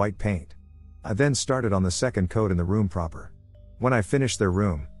through the white paint. I then started on the second coat in the room proper. When I finished their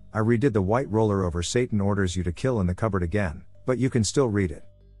room, I redid the white roller over Satan orders you to kill in the cupboard again, but you can still read it.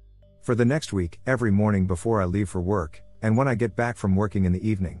 For the next week, every morning before I leave for work, and when I get back from working in the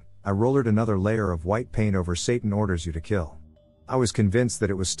evening, I rollered another layer of white paint over Satan orders you to kill. I was convinced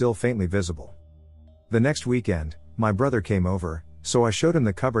that it was still faintly visible. The next weekend, my brother came over, so I showed him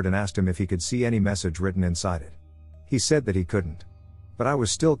the cupboard and asked him if he could see any message written inside it. He said that he couldn't. But I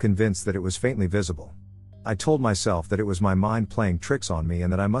was still convinced that it was faintly visible. I told myself that it was my mind playing tricks on me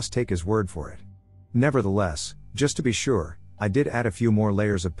and that I must take his word for it. Nevertheless, just to be sure, I did add a few more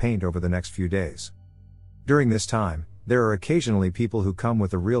layers of paint over the next few days. During this time, there are occasionally people who come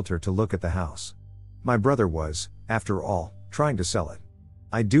with a realtor to look at the house. My brother was, after all, trying to sell it.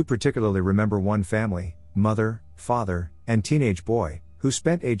 I do particularly remember one family, mother, father, and teenage boy, who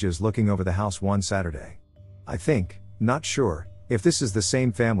spent ages looking over the house one Saturday. I think, not sure, if this is the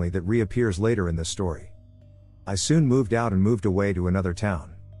same family that reappears later in this story. I soon moved out and moved away to another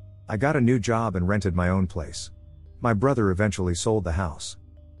town. I got a new job and rented my own place. My brother eventually sold the house.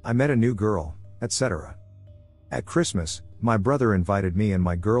 I met a new girl, etc. At Christmas, my brother invited me and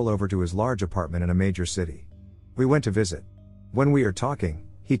my girl over to his large apartment in a major city. We went to visit. When we are talking,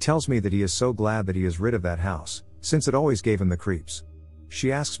 he tells me that he is so glad that he is rid of that house, since it always gave him the creeps.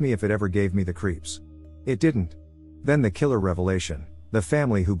 She asks me if it ever gave me the creeps. It didn't. Then the killer revelation: the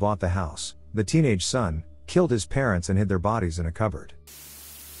family who bought the house, the teenage son, killed his parents and hid their bodies in a cupboard.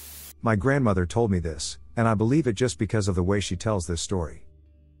 My grandmother told me this, and I believe it just because of the way she tells this story.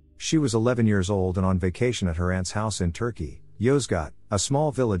 She was 11 years old and on vacation at her aunt's house in Turkey, Yozgat, a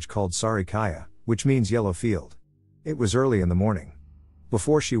small village called Sarikaya, which means yellow field. It was early in the morning.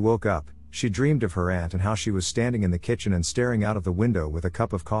 Before she woke up, she dreamed of her aunt and how she was standing in the kitchen and staring out of the window with a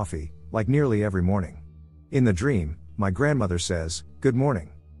cup of coffee, like nearly every morning. In the dream, my grandmother says, "Good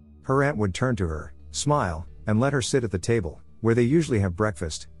morning." Her aunt would turn to her, smile, and let her sit at the table, where they usually have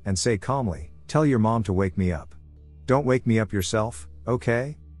breakfast, and say calmly, "Tell your mom to wake me up. Don't wake me up yourself,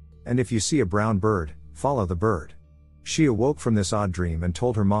 okay? And if you see a brown bird, follow the bird." She awoke from this odd dream and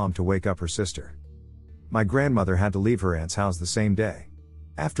told her mom to wake up her sister. My grandmother had to leave her aunt's house the same day.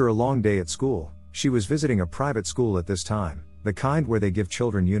 After a long day at school, she was visiting a private school at this time, the kind where they give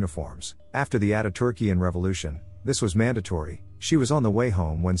children uniforms. After the Ataturkian Revolution, this was mandatory. She was on the way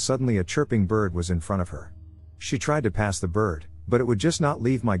home when suddenly a chirping bird was in front of her. She tried to pass the bird, but it would just not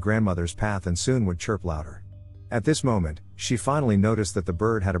leave my grandmother's path and soon would chirp louder. At this moment, she finally noticed that the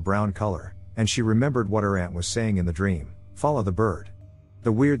bird had a brown color, and she remembered what her aunt was saying in the dream: "Follow the bird."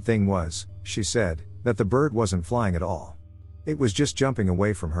 The weird thing was, she said, that the bird wasn't flying at all. It was just jumping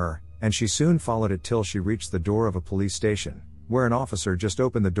away from her, and she soon followed it till she reached the door of a police station, where an officer just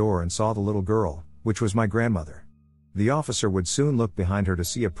opened the door and saw the little girl, which was my grandmother. The officer would soon look behind her to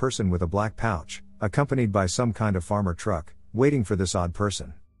see a person with a black pouch, accompanied by some kind of farmer truck, waiting for this odd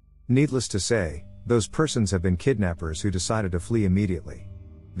person. Needless to say, those persons have been kidnappers who decided to flee immediately.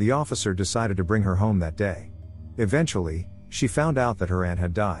 The officer decided to bring her home that day. Eventually, she found out that her aunt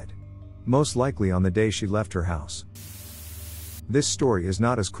had died. Most likely on the day she left her house. This story is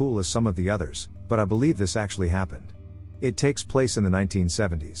not as cool as some of the others, but I believe this actually happened. It takes place in the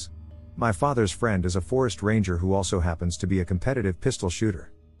 1970s. My father's friend is a forest ranger who also happens to be a competitive pistol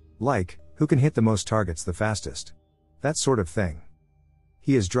shooter. Like, who can hit the most targets the fastest? That sort of thing.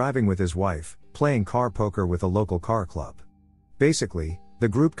 He is driving with his wife, playing car poker with a local car club. Basically, the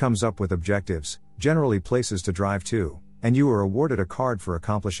group comes up with objectives, generally places to drive to, and you are awarded a card for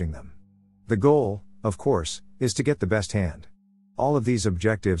accomplishing them. The goal, of course, is to get the best hand. All of these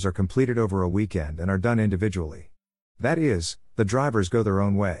objectives are completed over a weekend and are done individually. That is, the drivers go their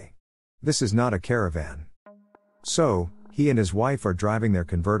own way. This is not a caravan. So, he and his wife are driving their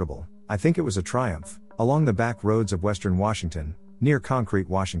convertible, I think it was a Triumph, along the back roads of western Washington, near Concrete,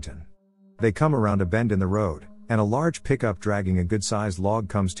 Washington. They come around a bend in the road, and a large pickup dragging a good-sized log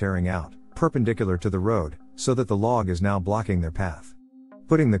comes tearing out, perpendicular to the road, so that the log is now blocking their path.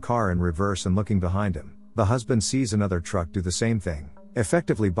 Putting the car in reverse and looking behind him, the husband sees another truck do the same thing,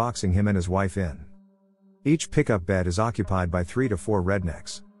 effectively boxing him and his wife in. Each pickup bed is occupied by 3 to 4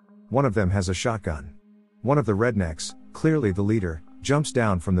 rednecks. One of them has a shotgun. One of the rednecks, clearly the leader, jumps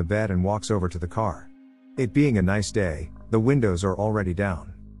down from the bed and walks over to the car. It being a nice day, the windows are already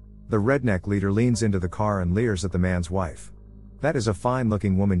down. The redneck leader leans into the car and leers at the man's wife. "That is a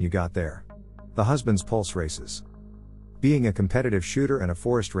fine-looking woman you got there." The husband's pulse races. Being a competitive shooter and a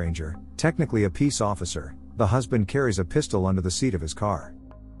forest ranger, technically a peace officer, the husband carries a pistol under the seat of his car.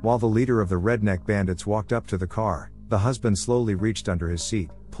 While the leader of the redneck bandits walked up to the car, the husband slowly reached under his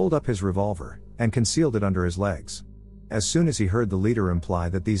seat, pulled up his revolver, and concealed it under his legs. As soon as he heard the leader imply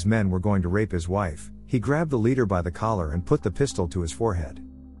that these men were going to rape his wife, he grabbed the leader by the collar and put the pistol to his forehead.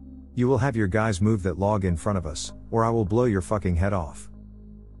 "You will have your guys move that log in front of us, or I will blow your fucking head off."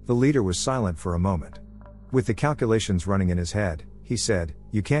 The leader was silent for a moment. With the calculations running in his head, he said,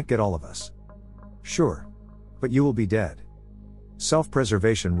 "You can't get all of us." "Sure. But you will be dead."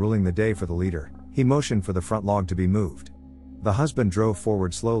 Self-preservation ruling the day for the leader, he motioned for the front log to be moved. The husband drove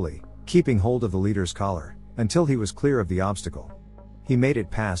forward slowly, keeping hold of the leader's collar, until he was clear of the obstacle. He made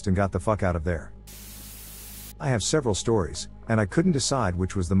it past and got the fuck out of there. I have several stories, and I couldn't decide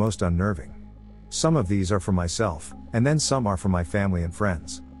which was the most unnerving. Some of these are for myself, and then some are for my family and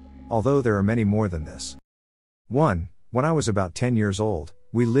friends. Although there are many more than this. 1. When I was about 10 years old,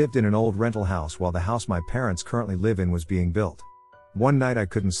 we lived in an old rental house while the house my parents currently live in was being built. One night I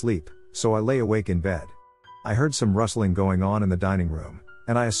couldn't sleep, so I lay awake in bed. I heard some rustling going on in the dining room,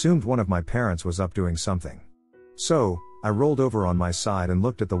 and I assumed one of my parents was up doing something. So, I rolled over on my side and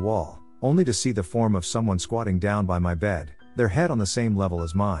looked at the wall, only to see the form of someone squatting down by my bed, their head on the same level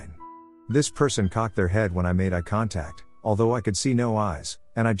as mine. This person cocked their head when I made eye contact, although I could see no eyes,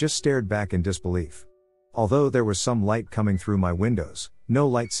 and I just stared back in disbelief. Although there was some light coming through my windows, no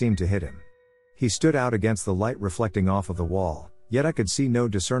light seemed to hit him. He stood out against the light reflecting off of the wall, yet I could see no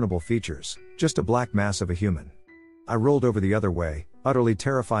discernible features, just a black mass of a human. I rolled over the other way, utterly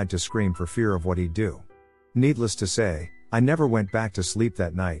terrified to scream for fear of what he'd do. Needless to say, I never went back to sleep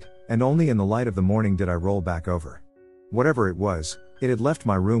that night, and only in the light of the morning did I roll back over. Whatever it was, it had left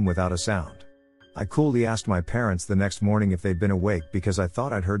my room without a sound. I coolly asked my parents the next morning if they'd been awake because I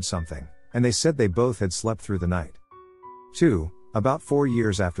thought I'd heard something, and they said they both had slept through the night. 2. About 4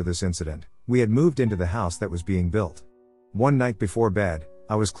 years after this incident, we had moved into the house that was being built. One night before bed,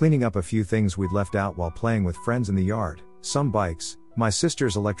 I was cleaning up a few things we'd left out while playing with friends in the yard, some bikes, my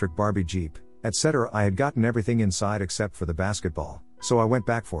sister's electric Barbie Jeep, etc. I had gotten everything inside except for the basketball, so I went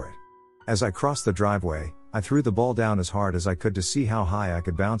back for it. As I crossed the driveway, I threw the ball down as hard as I could to see how high I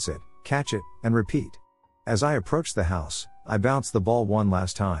could bounce it, catch it, and repeat. As I approached the house, I bounced the ball one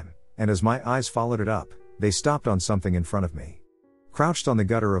last time, and as my eyes followed it up, they stopped on something in front of me. Crouched on the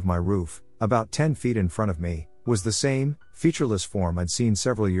gutter of my roof, about 10 feet in front of me, was the same, featureless form I'd seen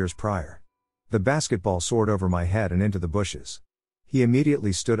several years prior. The basketball soared over my head and into the bushes. He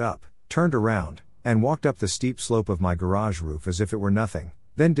immediately stood up, turned around, and walked up the steep slope of my garage roof as if it were nothing,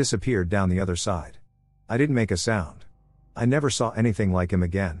 then disappeared down the other side. I didn't make a sound. I never saw anything like him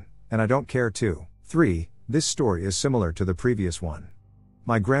again, and I don't care to. 3. This story is similar to the previous one.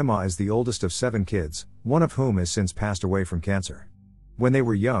 My grandma is the oldest of 7 kids, one of whom has since passed away from cancer. When they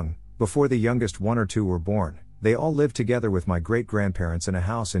were young, before the youngest 1 or 2 were born, they all lived together with my great-grandparents in a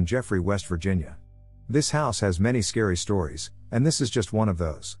house in Jeffrey, West Virginia. This house has many scary stories, and this is just one of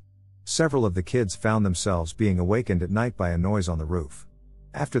those. Several of the kids found themselves being awakened at night by a noise on the roof.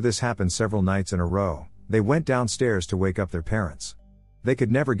 After this happened several nights in a row, they went downstairs to wake up their parents. They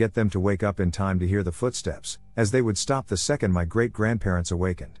could never get them to wake up in time to hear the footsteps, as they would stop the second my great-grandparents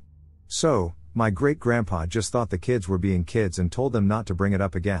awakened. So, my great-grandpa just thought the kids were being kids and told them not to bring it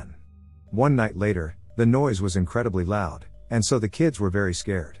up again. One night later, the noise was incredibly loud, and so the kids were very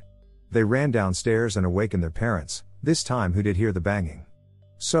scared. They ran downstairs and awakened their parents, this time who did hear the banging.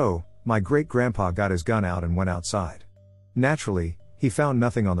 So, my great-grandpa got his gun out and went outside. Naturally, he found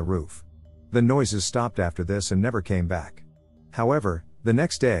nothing on the roof. The noises stopped after this and never came back. However, the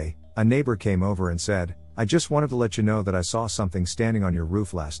next day, a neighbor came over and said, "I just wanted to let you know that I saw something standing on your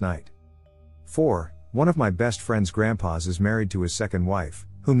roof last night." 4. One of my best friend's grandpas is married to his second wife,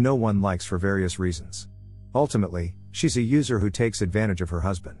 whom no one likes for various reasons. Ultimately, she's a user who takes advantage of her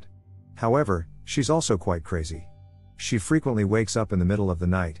husband. However, she's also quite crazy. She frequently wakes up in the middle of the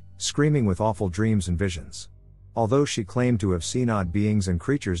night, screaming with awful dreams and visions. Although she claimed to have seen odd beings and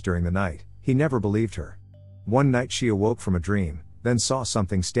creatures during the night, he never believed her. One night she awoke from a dream, then saw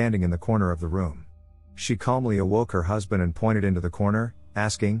something standing in the corner of the room. She calmly awoke her husband and pointed into the corner,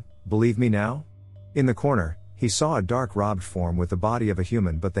 asking, "Believe me now?" In the corner, he saw a dark robed form with the body of a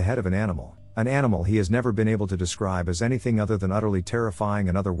human but the head of an animal he has never been able to describe as anything other than utterly terrifying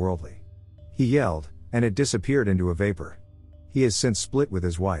and otherworldly. He yelled, and it disappeared into a vapor. He has since split with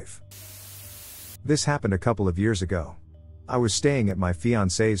his wife. This happened a couple of years ago. I was staying at my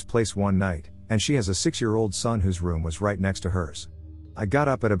fiancée's place one night, and she has a 6-year-old son whose room was right next to hers. I got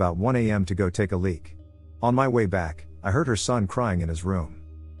up at about 1 a.m. to go take a leak. On my way back, I heard her son crying in his room.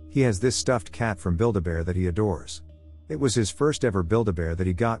 He has this stuffed cat from Build-A-Bear that he adores. It was his first ever Build-A-Bear that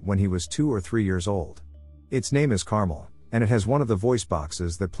he got when he was 2 or 3 years old. Its name is Carmel, and it has one of the voice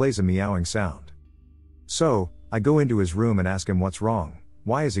boxes that plays a meowing sound. So, I go into his room and ask him what's wrong,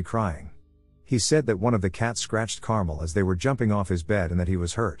 why is he crying? He said that one of the cats scratched Carmel as they were jumping off his bed and that he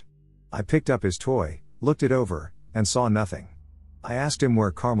was hurt. I picked up his toy, looked it over, and saw nothing. I asked him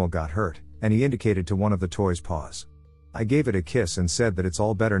where Carmel got hurt, and he indicated to one of the toy's paws. I gave it a kiss and said that it's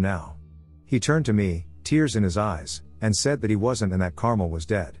all better now. He turned to me, tears in his eyes, and said that he wasn't and that Carmel was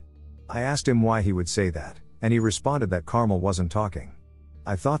dead. I asked him why he would say that, and he responded that Carmel wasn't talking.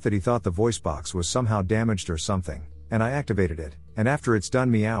 I thought that he thought the voice box was somehow damaged or something, and I activated it, and after it's done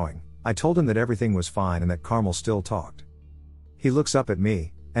meowing, I told him that everything was fine and that Carmel still talked. He looks up at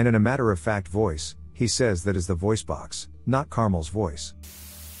me, and in a matter-of-fact voice, he says that is the voice box, not Carmel's voice.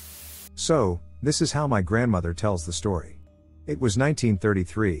 So, this is how my grandmother tells the story. It was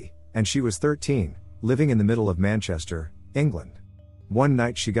 1933, and she was 13, living in the middle of Manchester, England. One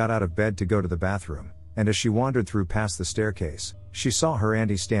night she got out of bed to go to the bathroom, and as she wandered through past the staircase, she saw her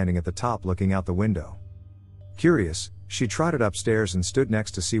auntie standing at the top looking out the window. Curious, she trotted upstairs and stood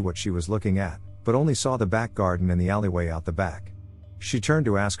next to see what she was looking at, but only saw the back garden and the alleyway out the back. She turned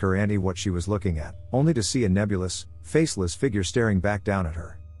to ask her auntie what she was looking at, only to see a nebulous, faceless figure staring back down at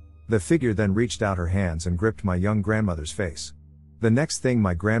her. The figure then reached out her hands and gripped my young grandmother's face. The next thing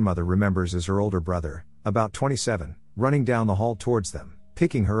my grandmother remembers is her older brother, about 27, running down the hall towards them,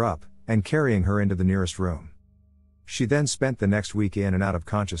 picking her up, and carrying her into the nearest room. She then spent the next week in and out of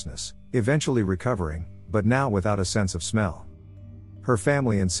consciousness, eventually recovering, but now without a sense of smell. Her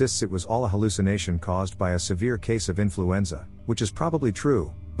family insists it was all a hallucination caused by a severe case of influenza, which is probably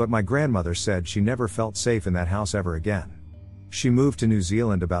true, but my grandmother said she never felt safe in that house ever again. She moved to New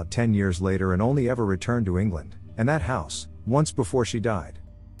Zealand about 10 years later and only ever returned to England, and that house, once before she died.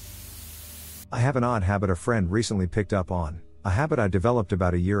 I have an odd habit a friend recently picked up on, a habit I developed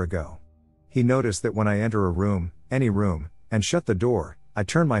about a year ago. He noticed that when I enter a room, any room, and shut the door, I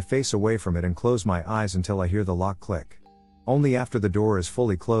turn my face away from it and close my eyes until I hear the lock click. Only after the door is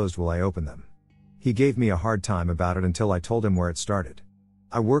fully closed will I open them. He gave me a hard time about it until I told him where it started.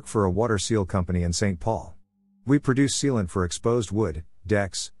 I work for a water seal company in St. Paul. We produce sealant for exposed wood,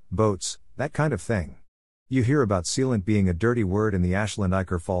 decks, boats, that kind of thing. You hear about sealant being a dirty word in the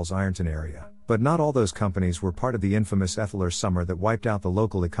Ashland-Iker Falls-Ironton area, but not all those companies were part of the infamous Ethler summer that wiped out the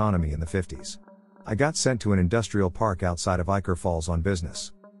local economy in the 50s. I got sent to an industrial park outside of Iker Falls on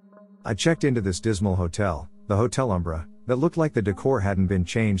business. I checked into this dismal hotel, the Hotel Umbra, that looked like the decor hadn't been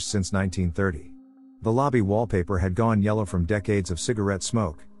changed since 1930. The lobby wallpaper had gone yellow from decades of cigarette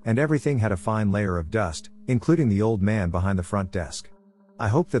smoke, and everything had a fine layer of dust, including the old man behind the front desk. I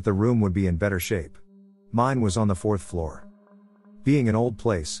hoped that the room would be in better shape. Mine was on the 4th floor. Being an old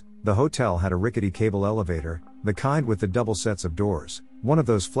place, the hotel had a rickety cable elevator, the kind with the double sets of doors, one of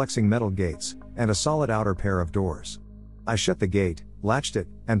those flexing metal gates, and a solid outer pair of doors. I shut the gate, latched it,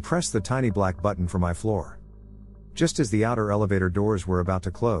 and pressed the tiny black button for my floor. Just as the outer elevator doors were about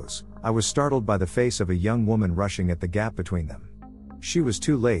to close, I was startled by the face of a young woman rushing at the gap between them. She was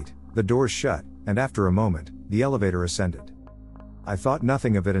too late, the doors shut, and after a moment, the elevator ascended. I thought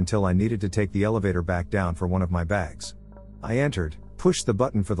nothing of it until I needed to take the elevator back down for one of my bags. I entered, pushed the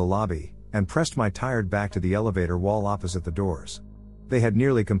button for the lobby, and pressed my tired back to the elevator wall opposite the doors. They had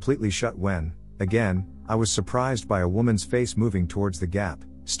nearly completely shut when, again, I was surprised by a woman's face moving towards the gap,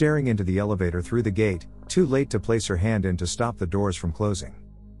 staring into the elevator through the gate, too late to place her hand in to stop the doors from closing.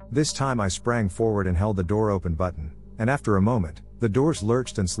 This time I sprang forward and held the door open button, and after a moment, the doors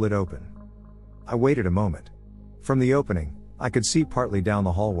lurched and slid open. I waited a moment. From the opening, I could see partly down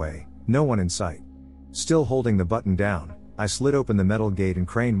the hallway, no one in sight. Still holding the button down, I slid open the metal gate and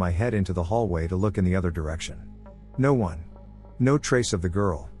craned my head into the hallway to look in the other direction. No one. No trace of the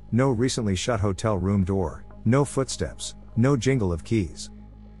girl, no recently shut hotel room door, no footsteps, no jingle of keys.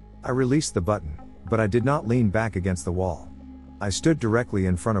 I released the button, but I did not lean back against the wall. I stood directly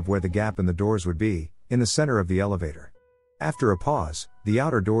in front of where the gap in the doors would be, in the center of the elevator. After a pause, the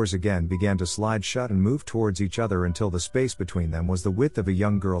outer doors again began to slide shut and move towards each other until the space between them was the width of a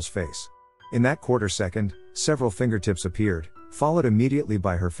young girl's face. In that quarter second, several fingertips appeared, followed immediately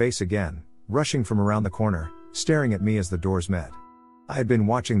by her face again, rushing from around the corner, staring at me as the doors met. I had been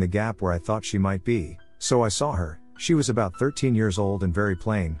watching the gap where I thought she might be, so I saw her. She was about 13 years old and very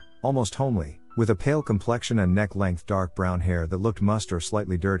plain, almost homely, with a pale complexion and neck-length dark brown hair that looked mussed or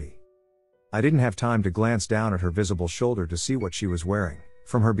slightly dirty. I didn't have time to glance down at her visible shoulder to see what she was wearing.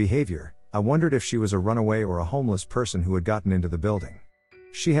 From her behavior, I wondered if she was a runaway or a homeless person who had gotten into the building.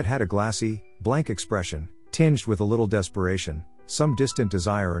 She had had a glassy, blank expression, tinged with a little desperation, some distant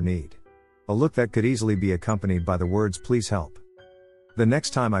desire or need. A look that could easily be accompanied by the words "please help." The next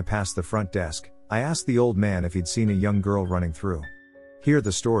time I passed the front desk, I asked the old man if he'd seen a young girl running through. "Hear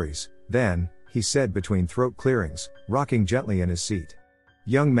the stories, then," he said between throat clearings, rocking gently in his seat.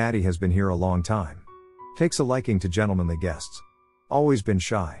 "Young Maddie has been here a long time. Takes a liking to gentlemanly guests. Always been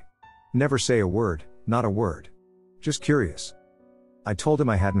shy. Never say a word, not a word. Just curious." I told him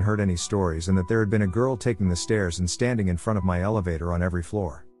I hadn't heard any stories and that there had been a girl taking the stairs and standing in front of my elevator on every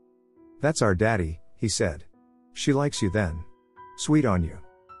floor. "That's our Daddy," he said. "She likes you then. Sweet on you.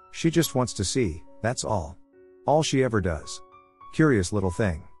 She just wants to see, that's all. All she ever does. Curious little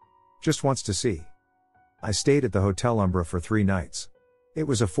thing. Just wants to see." I stayed at the Hotel Umbra for 3 nights. It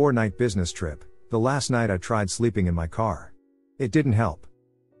was a 4-night business trip. The last night I tried sleeping in my car. It didn't help.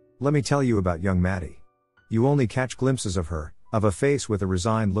 Let me tell you about young Maddie. You only catch glimpses of her, of a face with a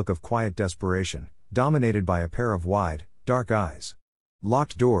resigned look of quiet desperation, dominated by a pair of wide, dark eyes.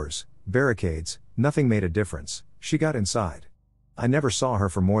 Locked doors, barricades, nothing made a difference. She got inside. I never saw her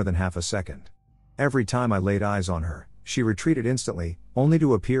for more than half a second. Every time I laid eyes on her, she retreated instantly, only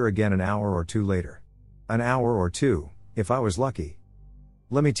to appear again an hour or two later. An hour or two, if I was lucky.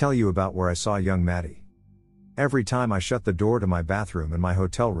 Let me tell you about where I saw young Maddie. Every time I shut the door to my bathroom in my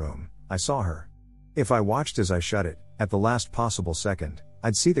hotel room, I saw her. If I watched as I shut it, at the last possible second,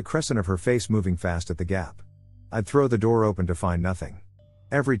 I'd see the crescent of her face moving fast at the gap. I'd throw the door open to find nothing.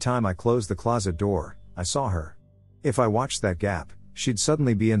 Every time I closed the closet door, I saw her. If I watched that gap, she'd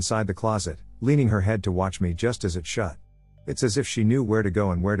suddenly be inside the closet, leaning her head to watch me just as it shut. It's as if she knew where to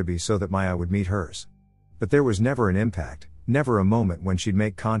go and where to be so that my eye would meet hers. But there was never an impact, never a moment when she'd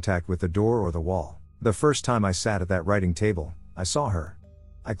make contact with the door or the wall. The first time I sat at that writing table, I saw her.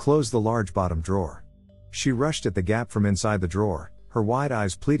 I closed the large bottom drawer. She rushed at the gap from inside the drawer, her wide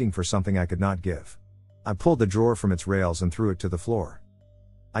eyes pleading for something I could not give. I pulled the drawer from its rails and threw it to the floor.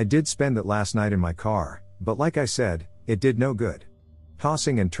 I did spend that last night in my car, but like I said, it did no good.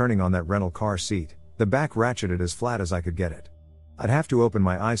 Tossing and turning on that rental car seat, the back ratcheted as flat as I could get it. I'd have to open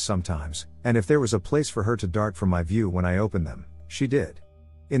my eyes sometimes, and if there was a place for her to dart from my view when I opened them, she did.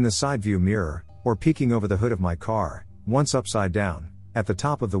 In the side view mirror, or peeking over the hood of my car, once upside down, at the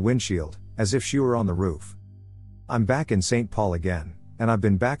top of the windshield, as if she were on the roof. I'm back in St. Paul again, and I've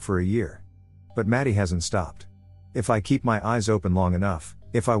been back for a year. But Maddie hasn't stopped. If I keep my eyes open long enough,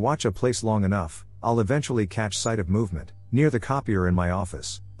 if I watch a place long enough, I'll eventually catch sight of movement, near the copier in my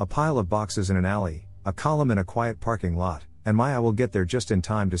office, a pile of boxes in an alley, a column in a quiet parking lot, and my eye will get there just in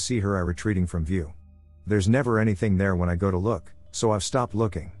time to see her eye retreating from view. There's never anything there when I go to look, so I've stopped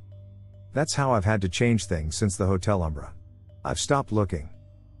looking. That's how I've had to change things since the Hotel Umbra. I've stopped looking.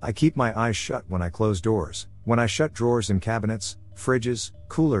 I keep my eyes shut when I close doors, when I shut drawers in cabinets, fridges,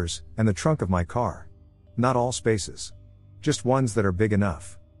 coolers, and the trunk of my car. Not all spaces. Just ones that are big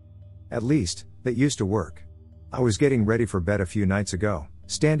enough. At least, that used to work. I was getting ready for bed a few nights ago,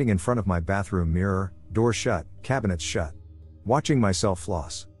 standing in front of my bathroom mirror, door shut, cabinets shut. Watching myself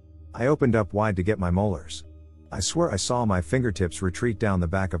floss. I opened up wide to get my molars. I swear I saw my fingertips retreat down the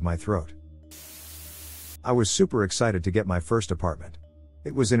back of my throat. I was super excited to get my first apartment.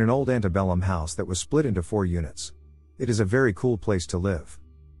 It was in an old antebellum house that was split into 4 units. It is a very cool place to live.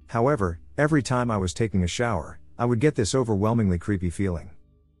 However, every time I was taking a shower, I would get this overwhelmingly creepy feeling.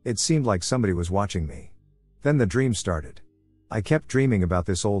 It seemed like somebody was watching me. Then the dream started. I kept dreaming about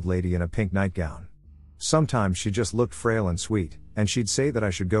this old lady in a pink nightgown. Sometimes she just looked frail and sweet, and she'd say that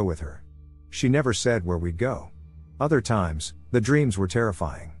I should go with her. She never said where we'd go. Other times, the dreams were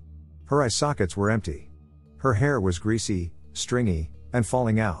terrifying. Her eye sockets were empty. Her hair was greasy, stringy, and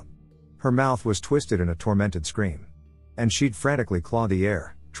falling out. Her mouth was twisted in a tormented scream. And she'd frantically claw the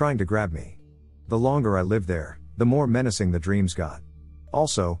air, trying to grab me. The longer I lived there, the more menacing the dreams got.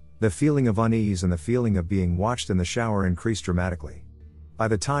 Also, the feeling of unease and the feeling of being watched in the shower increased dramatically. By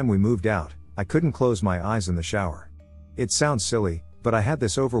the time we moved out, I couldn't close my eyes in the shower. It sounds silly, but I had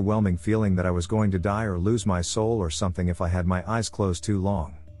this overwhelming feeling that I was going to die or lose my soul or something if I had my eyes closed too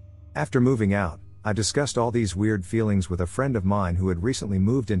long. After moving out, I discussed all these weird feelings with a friend of mine who had recently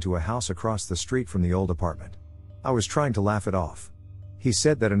moved into a house across the street from the old apartment. I was trying to laugh it off. He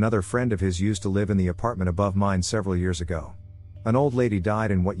said that another friend of his used to live in the apartment above mine several years ago. An old lady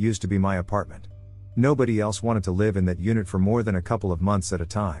died in what used to be my apartment. Nobody else wanted to live in that unit for more than a couple of months at a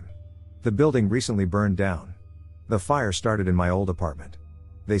time. The building recently burned down. The fire started in my old apartment.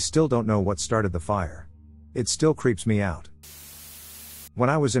 They still don't know what started the fire. It still creeps me out. When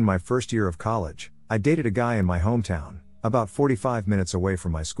I was in my first year of college, I dated a guy in my hometown, about 45 minutes away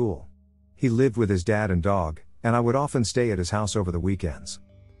from my school. He lived with his dad and dog, and I would often stay at his house over the weekends.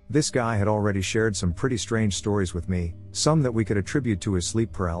 This guy had already shared some pretty strange stories with me, some that we could attribute to his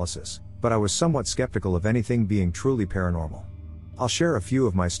sleep paralysis, but I was somewhat skeptical of anything being truly paranormal. I'll share a few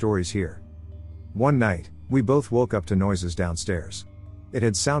of my stories here. One night, we both woke up to noises downstairs. It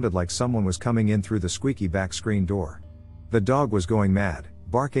had sounded like someone was coming in through the squeaky back screen door. The dog was going mad,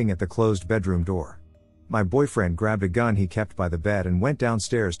 barking at the closed bedroom door. My boyfriend grabbed a gun he kept by the bed and went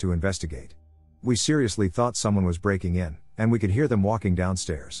downstairs to investigate. We seriously thought someone was breaking in, and we could hear them walking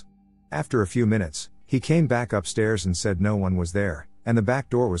downstairs. After a few minutes, he came back upstairs and said no one was there, and the back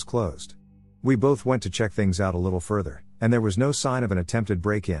door was closed. We both went to check things out a little further, and there was no sign of an attempted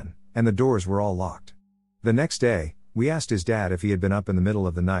break-in, and the doors were all locked. The next day, we asked his dad if he had been up in the middle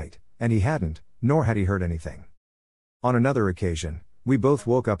of the night, and he hadn't, nor had he heard anything. On another occasion, we both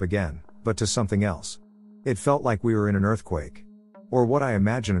woke up again, but to something else. It felt like we were in an earthquake. Or what I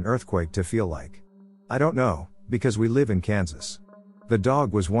imagine an earthquake to feel like. I don't know, because we live in Kansas. The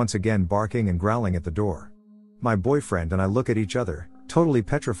dog was once again barking and growling at the door. My boyfriend and I look at each other, totally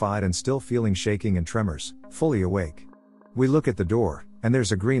petrified and still feeling shaking and tremors, fully awake. We look at the door, and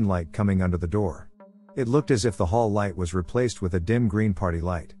there's a green light coming under the door. It looked as if the hall light was replaced with a dim green party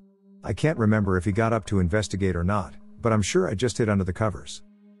light. I can't remember if he got up to investigate or not, but I'm sure I just hid under the covers.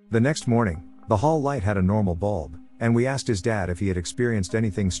 The next morning, the hall light had a normal bulb, and we asked his dad if he had experienced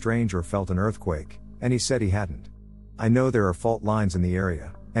anything strange or felt an earthquake, and he said he hadn't. I know there are fault lines in the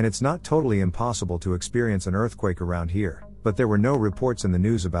area, and it's not totally impossible to experience an earthquake around here, but there were no reports in the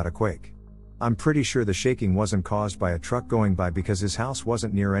news about a quake. I'm pretty sure the shaking wasn't caused by a truck going by because his house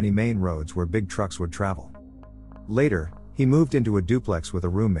wasn't near any main roads where big trucks would travel. Later, he moved into a duplex with a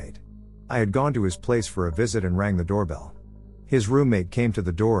roommate. I had gone to his place for a visit and rang the doorbell. His roommate came to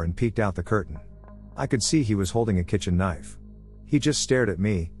the door and peeked out the curtain. I could see he was holding a kitchen knife. He just stared at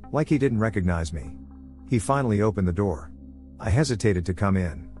me, like he didn't recognize me. He finally opened the door. I hesitated to come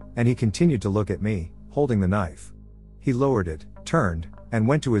in, and he continued to look at me, holding the knife. He lowered it, turned, and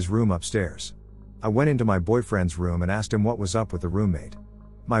went to his room upstairs. I went into my boyfriend's room and asked him what was up with the roommate.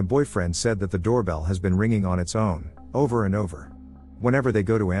 My boyfriend said that the doorbell has been ringing on its own, over and over. Whenever they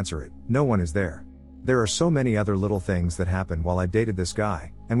go to answer it, no one is there. There are so many other little things that happened while I dated this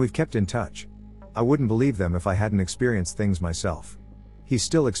guy, and we've kept in touch. I wouldn't believe them if I hadn't experienced things myself. He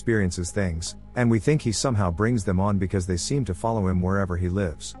still experiences things, and we think he somehow brings them on because they seem to follow him wherever he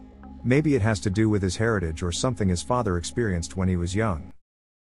lives. Maybe it has to do with his heritage or something his father experienced when he was young.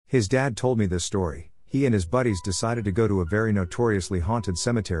 His dad told me this story. He and his buddies decided to go to a very notoriously haunted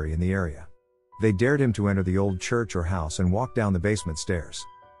cemetery in the area. They dared him to enter the old church or house and walk down the basement stairs.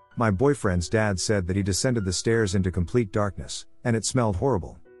 My boyfriend's dad said that he descended the stairs into complete darkness, and it smelled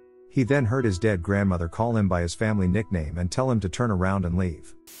horrible. He then heard his dead grandmother call him by his family nickname and tell him to turn around and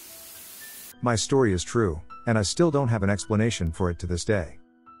leave. My story is true, and I still don't have an explanation for it to this day.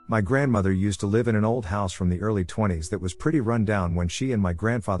 My grandmother used to live in an old house from the early 20s that was pretty run down when she and my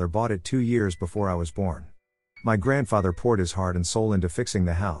grandfather bought it 2 years before I was born. My grandfather poured his heart and soul into fixing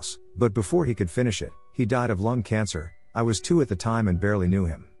the house, but before he could finish it, he died of lung cancer. I was 2 at the time and barely knew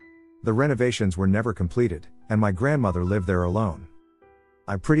him. The renovations were never completed, and my grandmother lived there alone.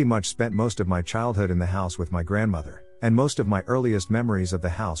 I pretty much spent most of my childhood in the house with my grandmother, and most of my earliest memories of the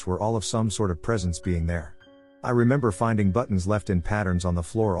house were all of some sort of presence being there. I remember finding buttons left in patterns on the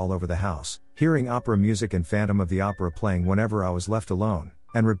floor all over the house, hearing opera music and Phantom of the Opera playing whenever I was left alone,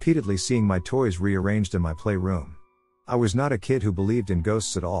 and repeatedly seeing my toys rearranged in my playroom. I was not a kid who believed in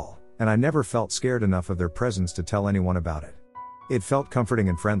ghosts at all, and I never felt scared enough of their presence to tell anyone about it. It felt comforting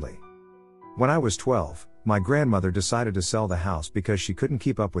and friendly. When I was 12, my grandmother decided to sell the house because she couldn't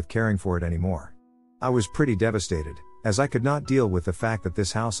keep up with caring for it anymore. I was pretty devastated, as I could not deal with the fact that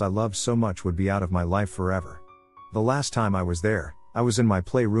this house I loved so much would be out of my life forever. The last time I was there, I was in my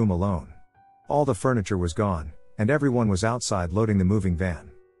playroom alone. All the furniture was gone, and everyone was outside loading the moving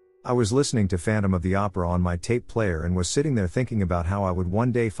van. I was listening to Phantom of the Opera on my tape player and was sitting there thinking about how I would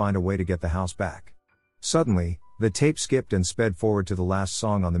one day find a way to get the house back. Suddenly, the tape skipped and sped forward to the last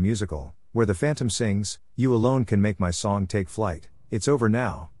song on the musical, where the Phantom sings, "You alone can make my song take flight, it's over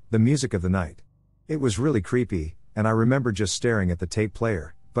now, the music of the night." It was really creepy, and I remember just staring at the tape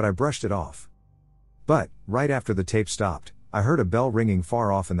player, but I brushed it off. But, right after the tape stopped, I heard a bell ringing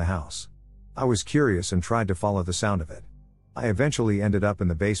far off in the house. I was curious and tried to follow the sound of it. I eventually ended up in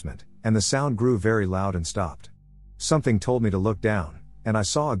the basement, and the sound grew very loud and stopped. Something told me to look down, and I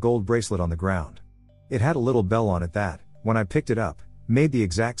saw a gold bracelet on the ground. It had a little bell on it that, when I picked it up, made the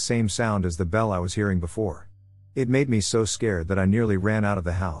exact same sound as the bell I was hearing before. It made me so scared that I nearly ran out of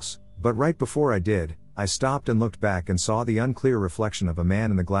the house, but right before I did, I stopped and looked back and saw the unclear reflection of a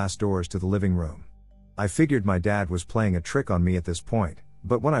man in the glass doors to the living room. I figured my dad was playing a trick on me at this point,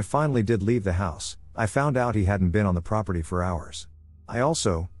 but when I finally did leave the house, I found out he hadn't been on the property for hours. I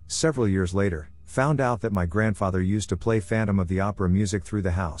also, several years later, found out that my grandfather used to play Phantom of the Opera music through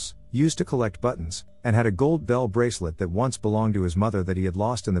the house, used to collect buttons, and had a gold bell bracelet that once belonged to his mother that he had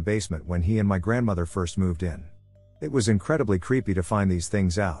lost in the basement when he and my grandmother first moved in. It was incredibly creepy to find these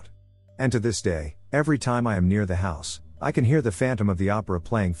things out. And to this day, every time I am near the house, I can hear the Phantom of the Opera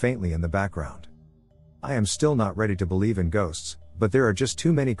playing faintly in the background. I am still not ready to believe in ghosts, but there are just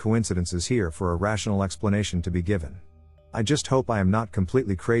too many coincidences here for a rational explanation to be given. I just hope I am not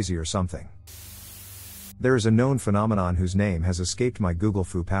completely crazy or something. There is a known phenomenon whose name has escaped my Google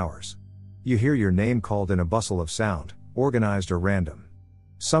Fu powers. You hear your name called in a bustle of sound, organized or random.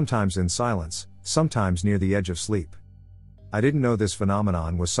 Sometimes in silence, sometimes near the edge of sleep. I didn't know this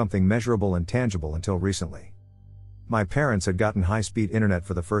phenomenon was something measurable and tangible until recently. My parents had gotten high-speed internet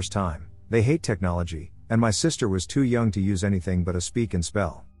for the first time. They hate technology, and my sister was too young to use anything but a speak and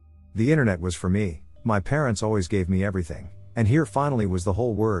spell. The internet was for me. My parents always gave me everything, and here finally was the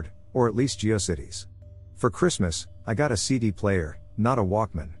whole word, or at least GeoCities. For Christmas, I got a CD player, not a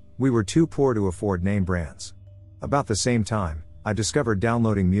Walkman. We were too poor to afford name brands. About the same time, I discovered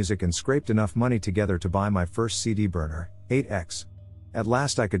downloading music and scraped enough money together to buy my first CD burner, 8X. At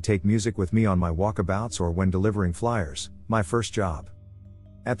last I could take music with me on my walkabouts or when delivering flyers, my first job.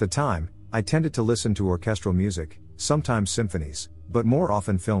 At the time, I tended to listen to orchestral music, sometimes symphonies, but more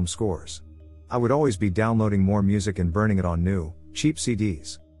often film scores. I would always be downloading more music and burning it on new, cheap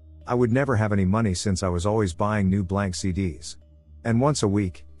CDs. I would never have any money since I was always buying new blank CDs. And once a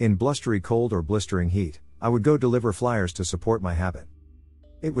week, in blustery cold or blistering heat, I would go deliver flyers to support my habit.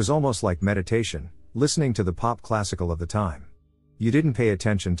 It was almost like meditation, listening to the pop classical of the time. You didn't pay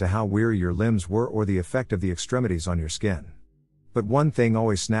attention to how weary your limbs were or the effect of the extremities on your skin. But one thing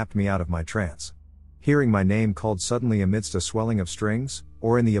always snapped me out of my trance. Hearing my name called suddenly amidst a swelling of strings,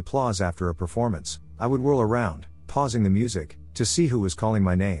 or in the applause after a performance, I would whirl around, pausing the music, to see who was calling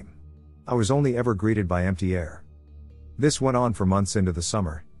my name. I was only ever greeted by empty air. This went on for months into the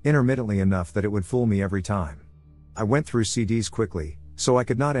summer, intermittently enough that it would fool me every time. I went through CDs quickly, so I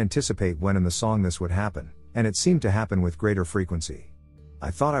could not anticipate when in the song this would happen, and it seemed to happen with greater frequency. I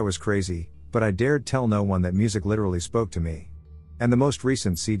thought I was crazy, but I dared tell no one that music literally spoke to me. And the most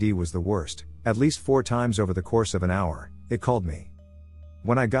recent CD was the worst. At least 4 times over the course of an hour, it called me.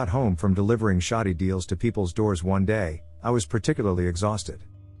 When I got home from delivering shoddy deals to people's doors one day, I was particularly exhausted.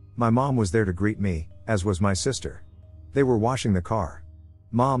 My mom was there to greet me, as was my sister. They were washing the car.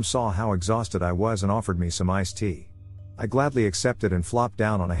 Mom saw how exhausted I was and offered me some iced tea. I gladly accepted and flopped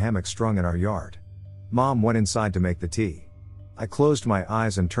down on a hammock strung in our yard. Mom went inside to make the tea. I closed my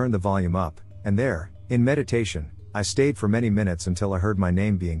eyes and turned the volume up, and there, in meditation, I stayed for many minutes until I heard my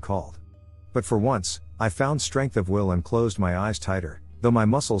name being called. But for once, I found strength of will and closed my eyes tighter, though my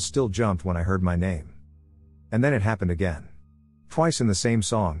muscles still jumped when I heard my name. And then it happened again. Twice in the same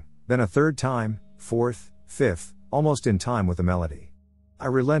song, then a third time, fourth, fifth, almost in time with the melody. I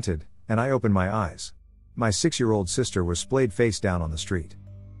relented, and I opened my eyes. My 6-year-old sister was splayed face down on the street.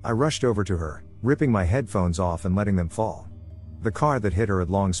 I rushed over to her, ripping my headphones off and letting them fall. The car that hit her had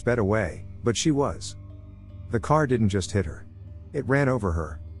long sped away, but she was. The car didn't just hit her. It ran over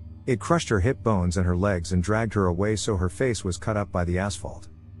her. It crushed her hip bones and her legs and dragged her away, so her face was cut up by the asphalt.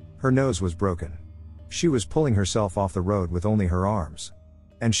 Her nose was broken. She was pulling herself off the road with only her arms.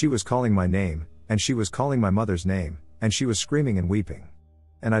 And she was calling my name, and she was calling my mother's name, and she was screaming and weeping.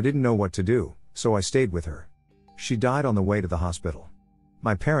 And I didn't know what to do, so I stayed with her. She died on the way to the hospital.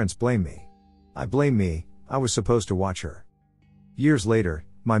 My parents blame me. I blame me, I was supposed to watch her. Years later,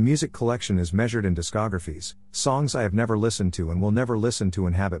 my music collection is measured in discographies, songs I have never listened to and will never listen to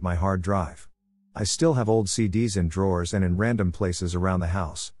inhabit my hard drive. I still have old CDs in drawers and in random places around the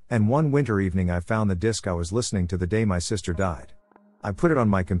house, and one winter evening I found the disc I was listening to the day my sister died. I put it on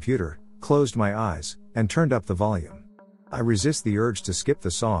my computer, closed my eyes, and turned up the volume. I resist the urge to skip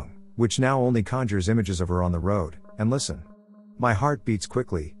the song, which now only conjures images of her on the road, and listen. My heart beats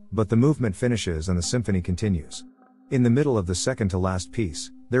quickly, but the movement finishes and the symphony continues. In the middle of the second to last piece,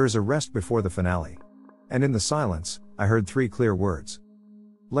 there is a rest before the finale. And in the silence, I heard 3 clear words.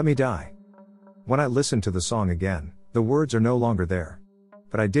 Let me die. When I listened to the song again, the words are no longer there.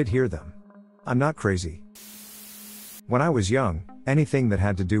 But I did hear them. I'm not crazy. When I was young, anything that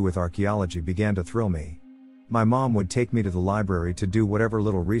had to do with archaeology began to thrill me. My mom would take me to the library to do whatever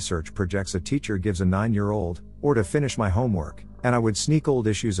little research projects a teacher gives a 9-year-old, or to finish my homework, and I would sneak old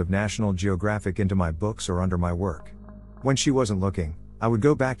issues of National Geographic into my books or under my work. When she wasn't looking, I would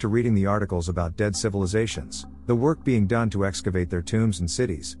go back to reading the articles about dead civilizations, the work being done to excavate their tombs and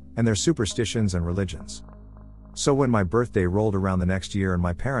cities, and their superstitions and religions. So when my birthday rolled around the next year and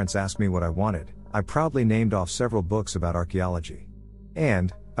my parents asked me what I wanted, I proudly named off several books about archaeology.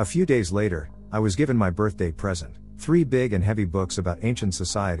 And, a few days later, I was given my birthday present, 3 big and heavy books about ancient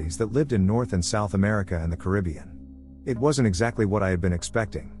societies that lived in North and South America and the Caribbean. It wasn't exactly what I had been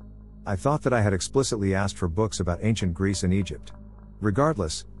expecting. I thought that I had explicitly asked for books about ancient Greece and Egypt.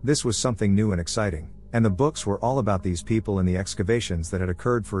 Regardless, this was something new and exciting, and the books were all about these people and the excavations that had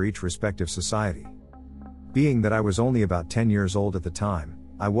occurred for each respective society. Being that I was only about 10 years old at the time,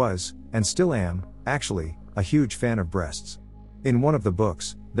 I was, and still am, actually, a huge fan of breasts. In one of the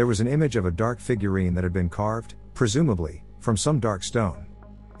books, there was an image of a dark figurine that had been carved, presumably, from some dark stone.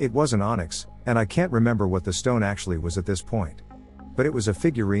 It wasn't onyx, and I can't remember what the stone actually was at this point. But it was a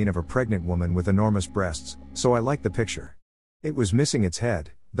figurine of a pregnant woman with enormous breasts, so I liked the picture. It was missing its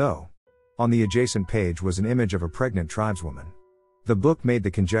head, though. On the adjacent page was an image of a pregnant tribeswoman. The book made the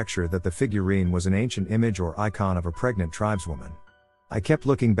conjecture that the figurine was an ancient image or icon of a pregnant tribeswoman. I kept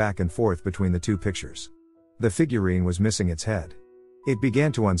looking back and forth between the 2 pictures. The figurine was missing its head. It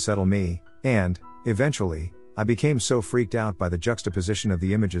began to unsettle me, and, eventually, I became so freaked out by the juxtaposition of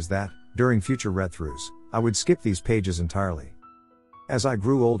the images that, during future read-throughs, I would skip these pages entirely. As I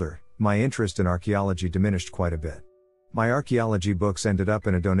grew older, my interest in archaeology diminished quite a bit. My archaeology books ended up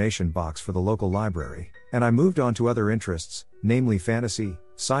in a donation box for the local library, and I moved on to other interests, namely fantasy,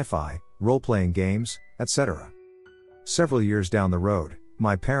 sci-fi, role-playing games, etc. Several years down the road,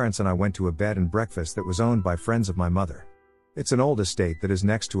 my parents and I went to a bed and breakfast that was owned by friends of my mother. It's an old estate that is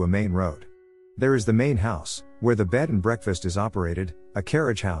next to a main road. There is the main house, where the bed and breakfast is operated, a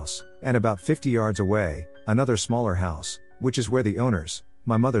carriage house, and about 50 yards away, another smaller house, which is where the owners,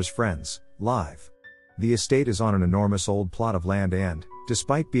 my mother's friends, live. The estate is on an enormous old plot of land and,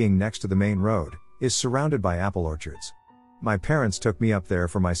 despite being next to the main road, is surrounded by apple orchards. My parents took me up there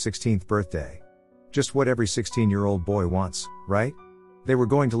for my 16th birthday. Just what every 16-year-old boy wants, right? They were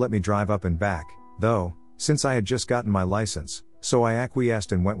going to let me drive up and back, though, since I had just gotten my license, so I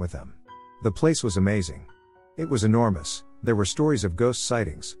acquiesced and went with them. The place was amazing. It was enormous, there were stories of ghost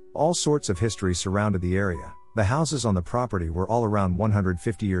sightings, all sorts of history surrounded the area. The houses on the property were all around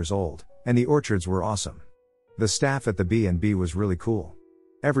 150 years old, and the orchards were awesome. The staff at the B&B was really cool.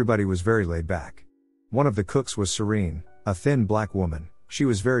 Everybody was very laid back. One of the cooks was Serene, a thin black woman. She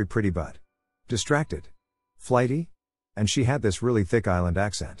was very pretty but distracted. Flighty? And she had this really thick island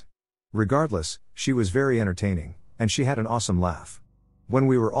accent. Regardless, she was very entertaining, and she had an awesome laugh. When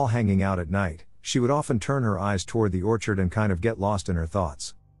we were all hanging out at night, she would often turn her eyes toward the orchard and kind of get lost in her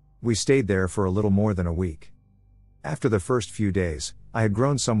thoughts. We stayed there for a little more than a week. After the first few days, I had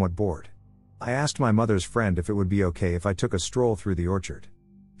grown somewhat bored. I asked my mother's friend if it would be okay if I took a stroll through the orchard.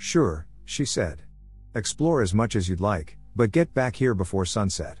 Sure, she said. Explore as much as you'd like, but get back here before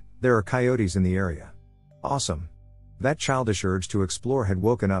sunset. There are coyotes in the area. Awesome. That childish urge to explore had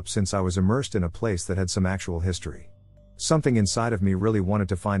woken up since I was immersed in a place that had some actual history. Something inside of me really wanted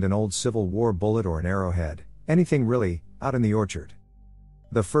to find an old Civil War bullet or an arrowhead, anything really, out in the orchard.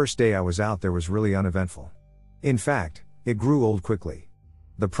 The first day I was out there was really uneventful. In fact, it grew old quickly.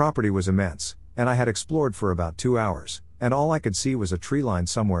 The property was immense, and I had explored for about 2 hours, and all I could see was a tree line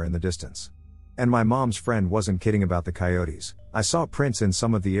somewhere in the distance. And my mom's friend wasn't kidding about the coyotes. I saw prints in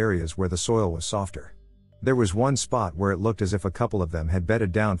some of the areas where the soil was softer. There was one spot where it looked as if a couple of them had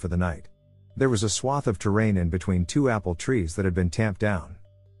bedded down for the night. There was a swath of terrain in between two apple trees that had been tamped down.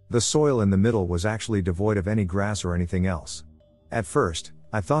 The soil in the middle was actually devoid of any grass or anything else. At first,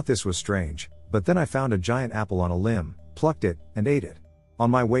 I thought this was strange, but then I found a giant apple on a limb, plucked it, and ate it. On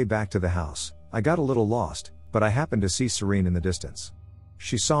my way back to the house, I got a little lost, but I happened to see Serene in the distance.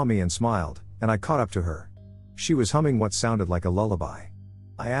 She saw me and smiled, and I caught up to her. She was humming what sounded like a lullaby.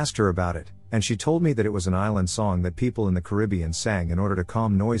 I asked her about it, and she told me that it was an island song that people in the Caribbean sang in order to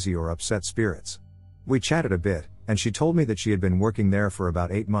calm noisy or upset spirits. We chatted a bit, and she told me that she had been working there for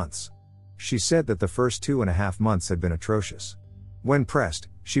about 8 months. She said that the first 2.5 months had been atrocious. When pressed,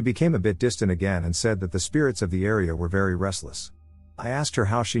 she became a bit distant again and said that the spirits of the area were very restless. I asked her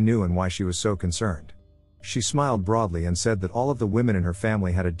how she knew and why she was so concerned. She smiled broadly and said that all of the women in her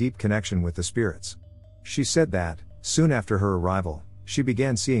family had a deep connection with the spirits. She said that, soon after her arrival, she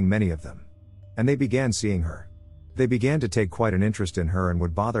began seeing many of them. And they began seeing her. They began to take quite an interest in her and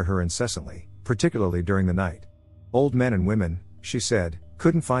would bother her incessantly, particularly during the night. Old men and women, she said,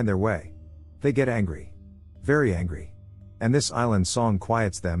 couldn't find their way. They get angry. Very angry. And this island song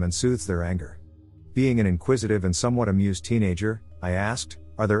quiets them and soothes their anger. Being an inquisitive and somewhat amused teenager, I asked,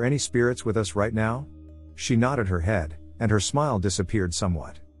 "Are there any spirits with us right now?" She nodded her head, and her smile disappeared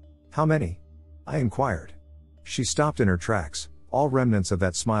somewhat. "How many?" I inquired. She stopped in her tracks, all remnants of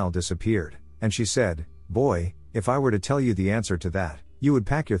that smile disappeared, and she said, "Boy, if I were to tell you the answer to that, you would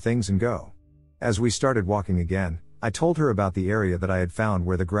pack your things and go." As we started walking again, I told her about the area that I had found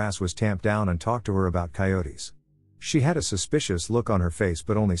where the grass was tamped down and talked to her about coyotes. She had a suspicious look on her face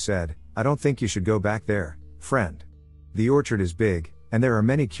but only said, "I don't think you should go back there, friend. The orchard is big, and there are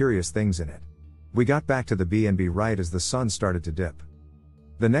many curious things in it." We got back to the B&B right as the sun started to dip.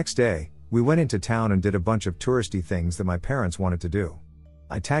 The next day, we went into town and did a bunch of touristy things that my parents wanted to do.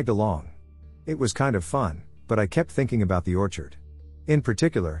 I tagged along. It was kind of fun, but I kept thinking about the orchard. In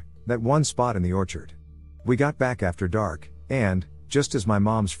particular, that one spot in the orchard. We got back after dark, and, just as my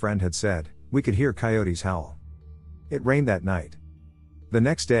mom's friend had said, we could hear coyotes howl. It rained that night. The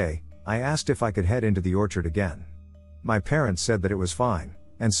next day, I asked if I could head into the orchard again. My parents said that it was fine,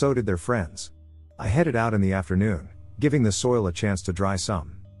 and so did their friends. I headed out in the afternoon, giving the soil a chance to dry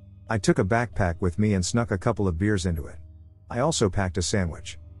some. I took a backpack with me and snuck a couple of beers into it. I also packed a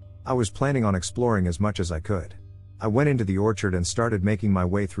sandwich. I was planning on exploring as much as I could. I went into the orchard and started making my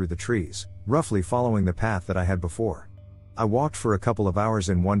way through the trees, roughly following the path that I had before. I walked for a couple of hours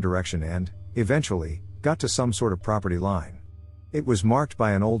in one direction and, eventually, got to some sort of property line. It was marked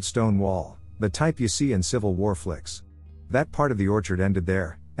by an old stone wall, the type you see in Civil War flicks. That part of the orchard ended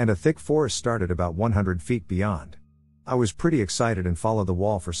there, and a thick forest started about 100 feet beyond. I was pretty excited and followed the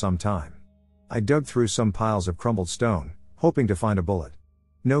wall for some time. I dug through some piles of crumbled stone, hoping to find a bullet.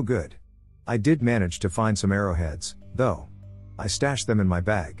 No good. I did manage to find some arrowheads, though. I stashed them in my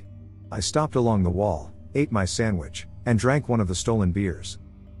bag. I stopped along the wall, ate my sandwich, and drank one of the stolen beers.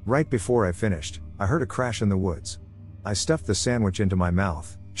 Right before I finished, I heard a crash in the woods. I stuffed the sandwich into my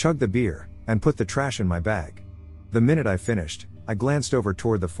mouth, chugged the beer, and put the trash in my bag. The minute I finished, I glanced over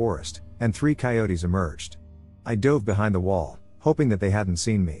toward the forest, and 3 coyotes emerged. I dove behind the wall, hoping that they hadn't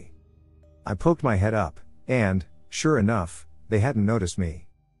seen me. I poked my head up, and, sure enough, they hadn't noticed me.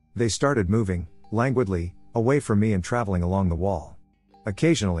 They started moving, languidly, away from me and traveling along the wall.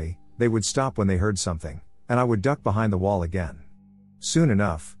 Occasionally, they would stop when they heard something, and I would duck behind the wall again. Soon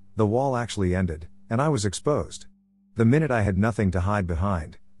enough, the wall actually ended, and I was exposed. The minute I had nothing to hide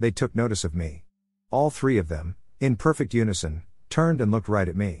behind, they took notice of me. All 3 of them, in perfect unison, turned and looked right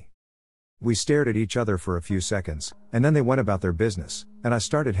at me. We stared at each other for a few seconds, and then they went about their business, and I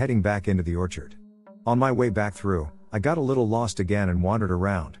started heading back into the orchard. On my way back through, I got a little lost again and wandered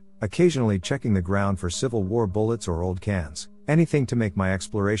around, occasionally checking the ground for Civil War bullets or old cans, anything to make my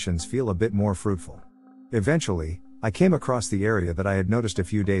explorations feel a bit more fruitful. Eventually, I came across the area that I had noticed a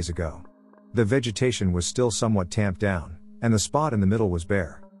few days ago. The vegetation was still somewhat tamped down, and the spot in the middle was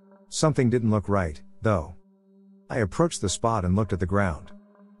bare. Something didn't look right, though. I approached the spot and looked at the ground.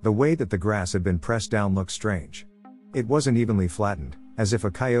 The way that the grass had been pressed down looked strange. It wasn't evenly flattened, as if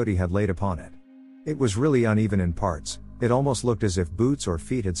a coyote had laid upon it. It was really uneven in parts, it almost looked as if boots or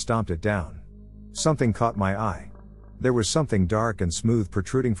feet had stomped it down. Something caught my eye. There was something dark and smooth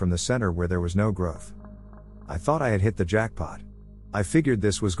protruding from the center where there was no growth. I thought I had hit the jackpot. I figured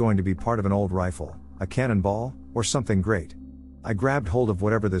this was going to be part of an old rifle, a cannonball, or something great. I grabbed hold of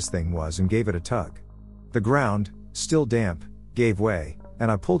whatever this thing was and gave it a tug. The ground, still damp, gave way,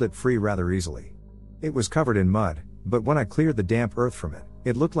 and I pulled it free rather easily. It was covered in mud, but when I cleared the damp earth from it,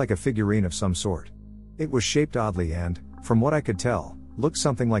 It looked like a figurine of some sort. It was shaped oddly and, from what I could tell, looked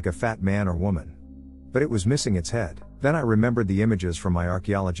something like a fat man or woman. But it was missing its head. Then I remembered the images from my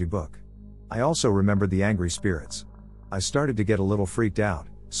archaeology book. I also remembered the angry spirits. I started to get a little freaked out,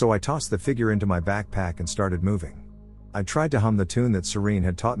 so I tossed the figure into my backpack and started moving. I tried to hum the tune that Serene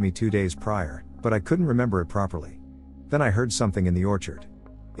had taught me 2 days prior, but I couldn't remember it properly. Then I heard something in the orchard.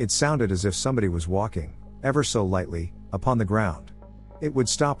 It sounded as if somebody was walking, ever so lightly, upon the ground. It would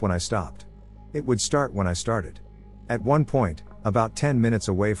stop when I stopped. It would start when I started. At one point, about 10 minutes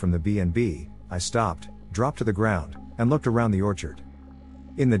away from the B&B, I stopped, dropped to the ground, and looked around the orchard.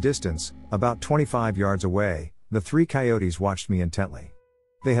 In the distance, about 25 yards away, the 3 coyotes watched me intently.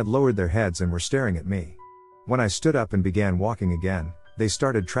 They had lowered their heads and were staring at me. When I stood up and began walking again, they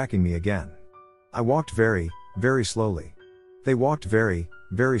started tracking me again. I walked very, very slowly. They walked very,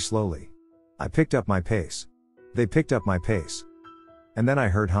 very slowly. I picked up my pace. They picked up my pace. And then I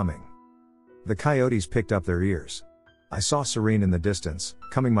heard humming. The coyotes picked up their ears. I saw Serene in the distance,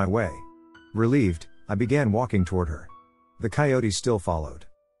 coming my way. Relieved, I began walking toward her. The coyotes still followed.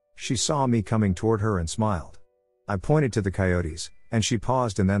 She saw me coming toward her and smiled. I pointed to the coyotes, and she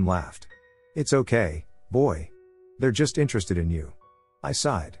paused and then laughed. "It's okay, boy. They're just interested in you." I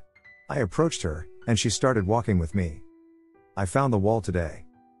sighed. I approached her, and she started walking with me. "I found the wall today,"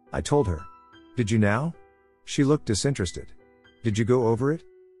 I told her. "Did you now?" She looked disinterested. "Did you go over it?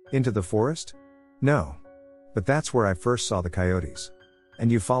 Into the forest?" "No. But that's where I first saw the coyotes."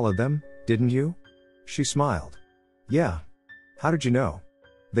 "And you followed them, didn't you?" She smiled. "Yeah. How did you know?"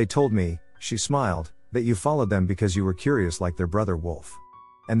 "They told me," she smiled, "that you followed them because you were curious like their brother Wolf.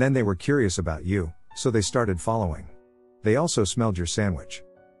 And then they were curious about you, so they started following. They also smelled your sandwich.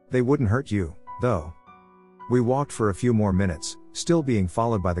 They wouldn't hurt you, though." We walked for a few more minutes, still being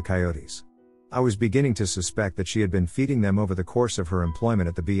followed by the coyotes. I was beginning to suspect that she had been feeding them over the course of her employment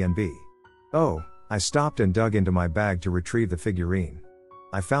at the B&B. "Oh," I stopped and dug into my bag to retrieve the figurine.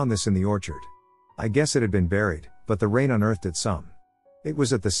 "I found this in the orchard. I guess it had been buried, but the rain unearthed it some. It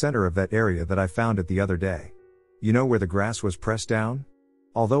was at the center of that area that I found it the other day. You know where the grass was pressed down?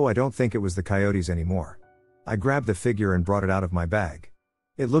 Although I don't think it was the coyotes anymore." I grabbed the figure and brought it out of my bag.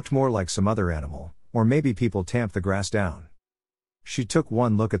 It looked more like some other animal, or maybe people tamped the grass down. She took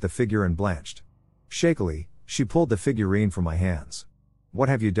one look at the figure and blanched. Shakily, she pulled the figurine from my hands. "What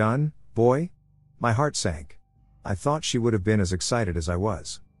have you done, boy?" My heart sank. I thought she would have been as excited as I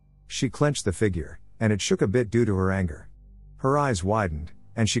was. She clenched the figure, and it shook a bit due to her anger. Her eyes widened,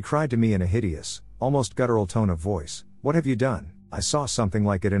 and she cried to me in a hideous, almost guttural tone of voice, "What have you done? I saw something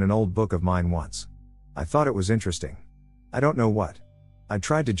like it in an old book of mine once. I thought it was interesting. I don't know what." I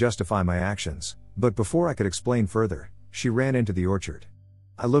tried to justify my actions, but before I could explain further, she ran into the orchard.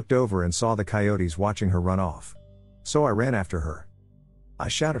 I looked over and saw the coyotes watching her run off. So I ran after her. I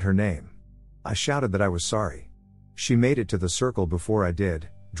shouted her name. I shouted that I was sorry. She made it to the circle before I did,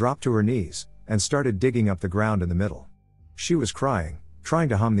 dropped to her knees, and started digging up the ground in the middle. She was crying, trying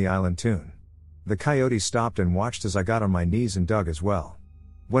to hum the island tune. The coyotes stopped and watched as I got on my knees and dug as well.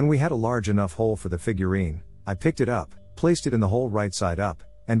 When we had a large enough hole for the figurine, I picked it up, placed it in the hole right side up,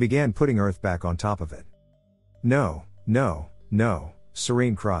 and began putting earth back on top of it. "No, no, no,"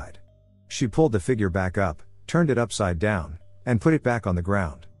 Serene cried. She pulled the figure back up, turned it upside down, and put it back on the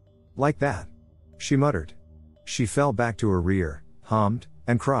ground. "Like that," she muttered. She fell back to her rear, hummed,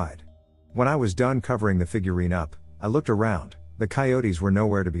 and cried. When I was done covering the figurine up, I looked around. The coyotes were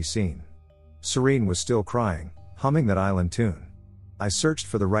nowhere to be seen. Serene was still crying, humming that island tune. I searched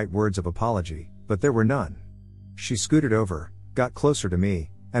for the right words of apology, but there were none. She scooted over, got closer to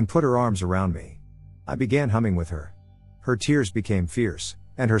me, and put her arms around me. I began humming with her. Her tears became fierce,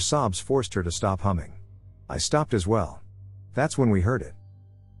 and her sobs forced her to stop humming. I stopped as well. That's when we heard it.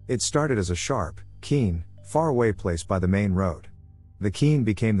 It started as a sharp, keen, faraway place by the main road. The keen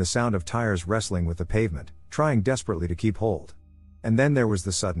became the sound of tires wrestling with the pavement, trying desperately to keep hold. And then there was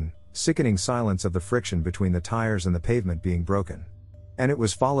the sudden, sickening silence of the friction between the tires and the pavement being broken. And it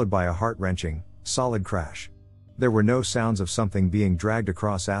was followed by a heart-wrenching, solid crash. There were no sounds of something being dragged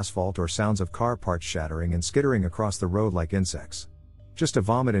across asphalt or sounds of car parts shattering and skittering across the road like insects. Just a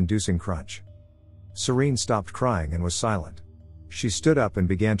vomit-inducing crunch. Serene stopped crying and was silent. She stood up and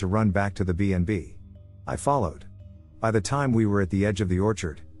began to run back to the B&B. I followed. By the time we were at the edge of the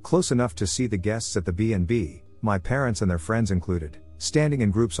orchard, close enough to see the guests at the B&B, my parents and their friends included, standing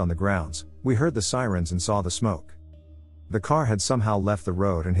in groups on the grounds, we heard the sirens and saw the smoke. The car had somehow left the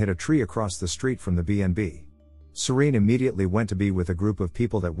road and hit a tree across the street from the B&B. Serene immediately went to be with a group of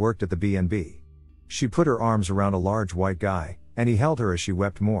people that worked at the B&B. She put her arms around a large white guy, and he held her as she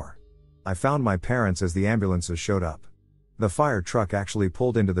wept more. I found my parents as the ambulances showed up. The fire truck actually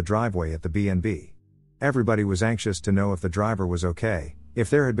pulled into the driveway at the B&B. Everybody was anxious to know if the driver was okay, if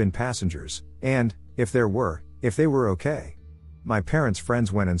there had been passengers, and, if there were, if they were okay. My parents'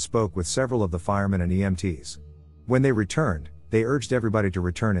 friends went and spoke with several of the firemen and EMTs. When they returned, they urged everybody to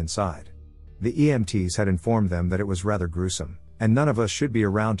return inside. The EMTs had informed them that it was rather gruesome, and none of us should be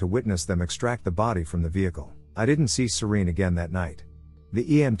around to witness them extract the body from the vehicle. I didn't see Serene again that night. The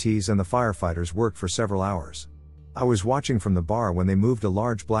EMTs and the firefighters worked for several hours. I was watching from the bar when they moved a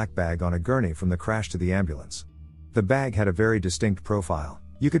large black bag on a gurney from the crash to the ambulance. The bag had a very distinct profile,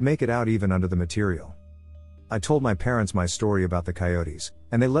 you could make it out even under the material. I told my parents my story about the coyotes,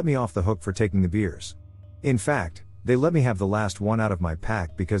 and they let me off the hook for taking the beers. In fact, they let me have the last one out of my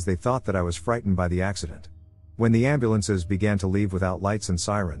pack because they thought that I was frightened by the accident. When the ambulances began to leave without lights and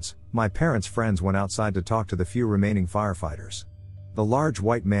sirens, my parents' friends went outside to talk to the few remaining firefighters. The large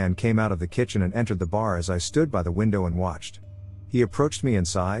white man came out of the kitchen and entered the bar as I stood by the window and watched. He approached me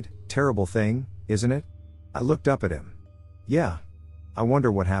inside. Terrible thing, isn't it? I looked up at him. Yeah. I wonder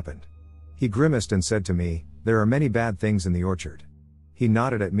what happened. He grimaced and said to me, there are many bad things in the orchard. He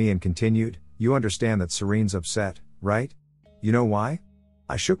nodded at me and continued, you understand that Serene's upset, right? You know why?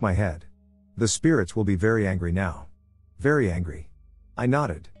 I shook my head. The spirits will be very angry now. Very angry. I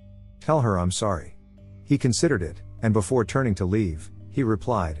nodded. Tell her I'm sorry. He considered it, and before turning to leave, he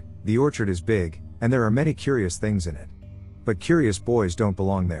replied, the orchard is big, and there are many curious things in it. But curious boys don't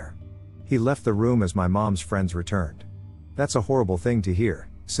belong there. He left the room as my mom's friends returned. That's a horrible thing to hear,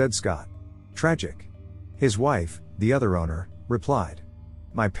 said Scott. Tragic. His wife, the other owner, replied.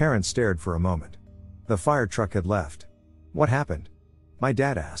 My parents stared for a moment. The fire truck had left. What happened? My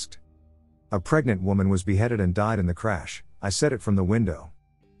dad asked. A pregnant woman was beheaded and died in the crash, I said it from the window.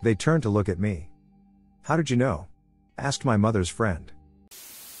 They turned to look at me. How did you know? Asked my mother's friend.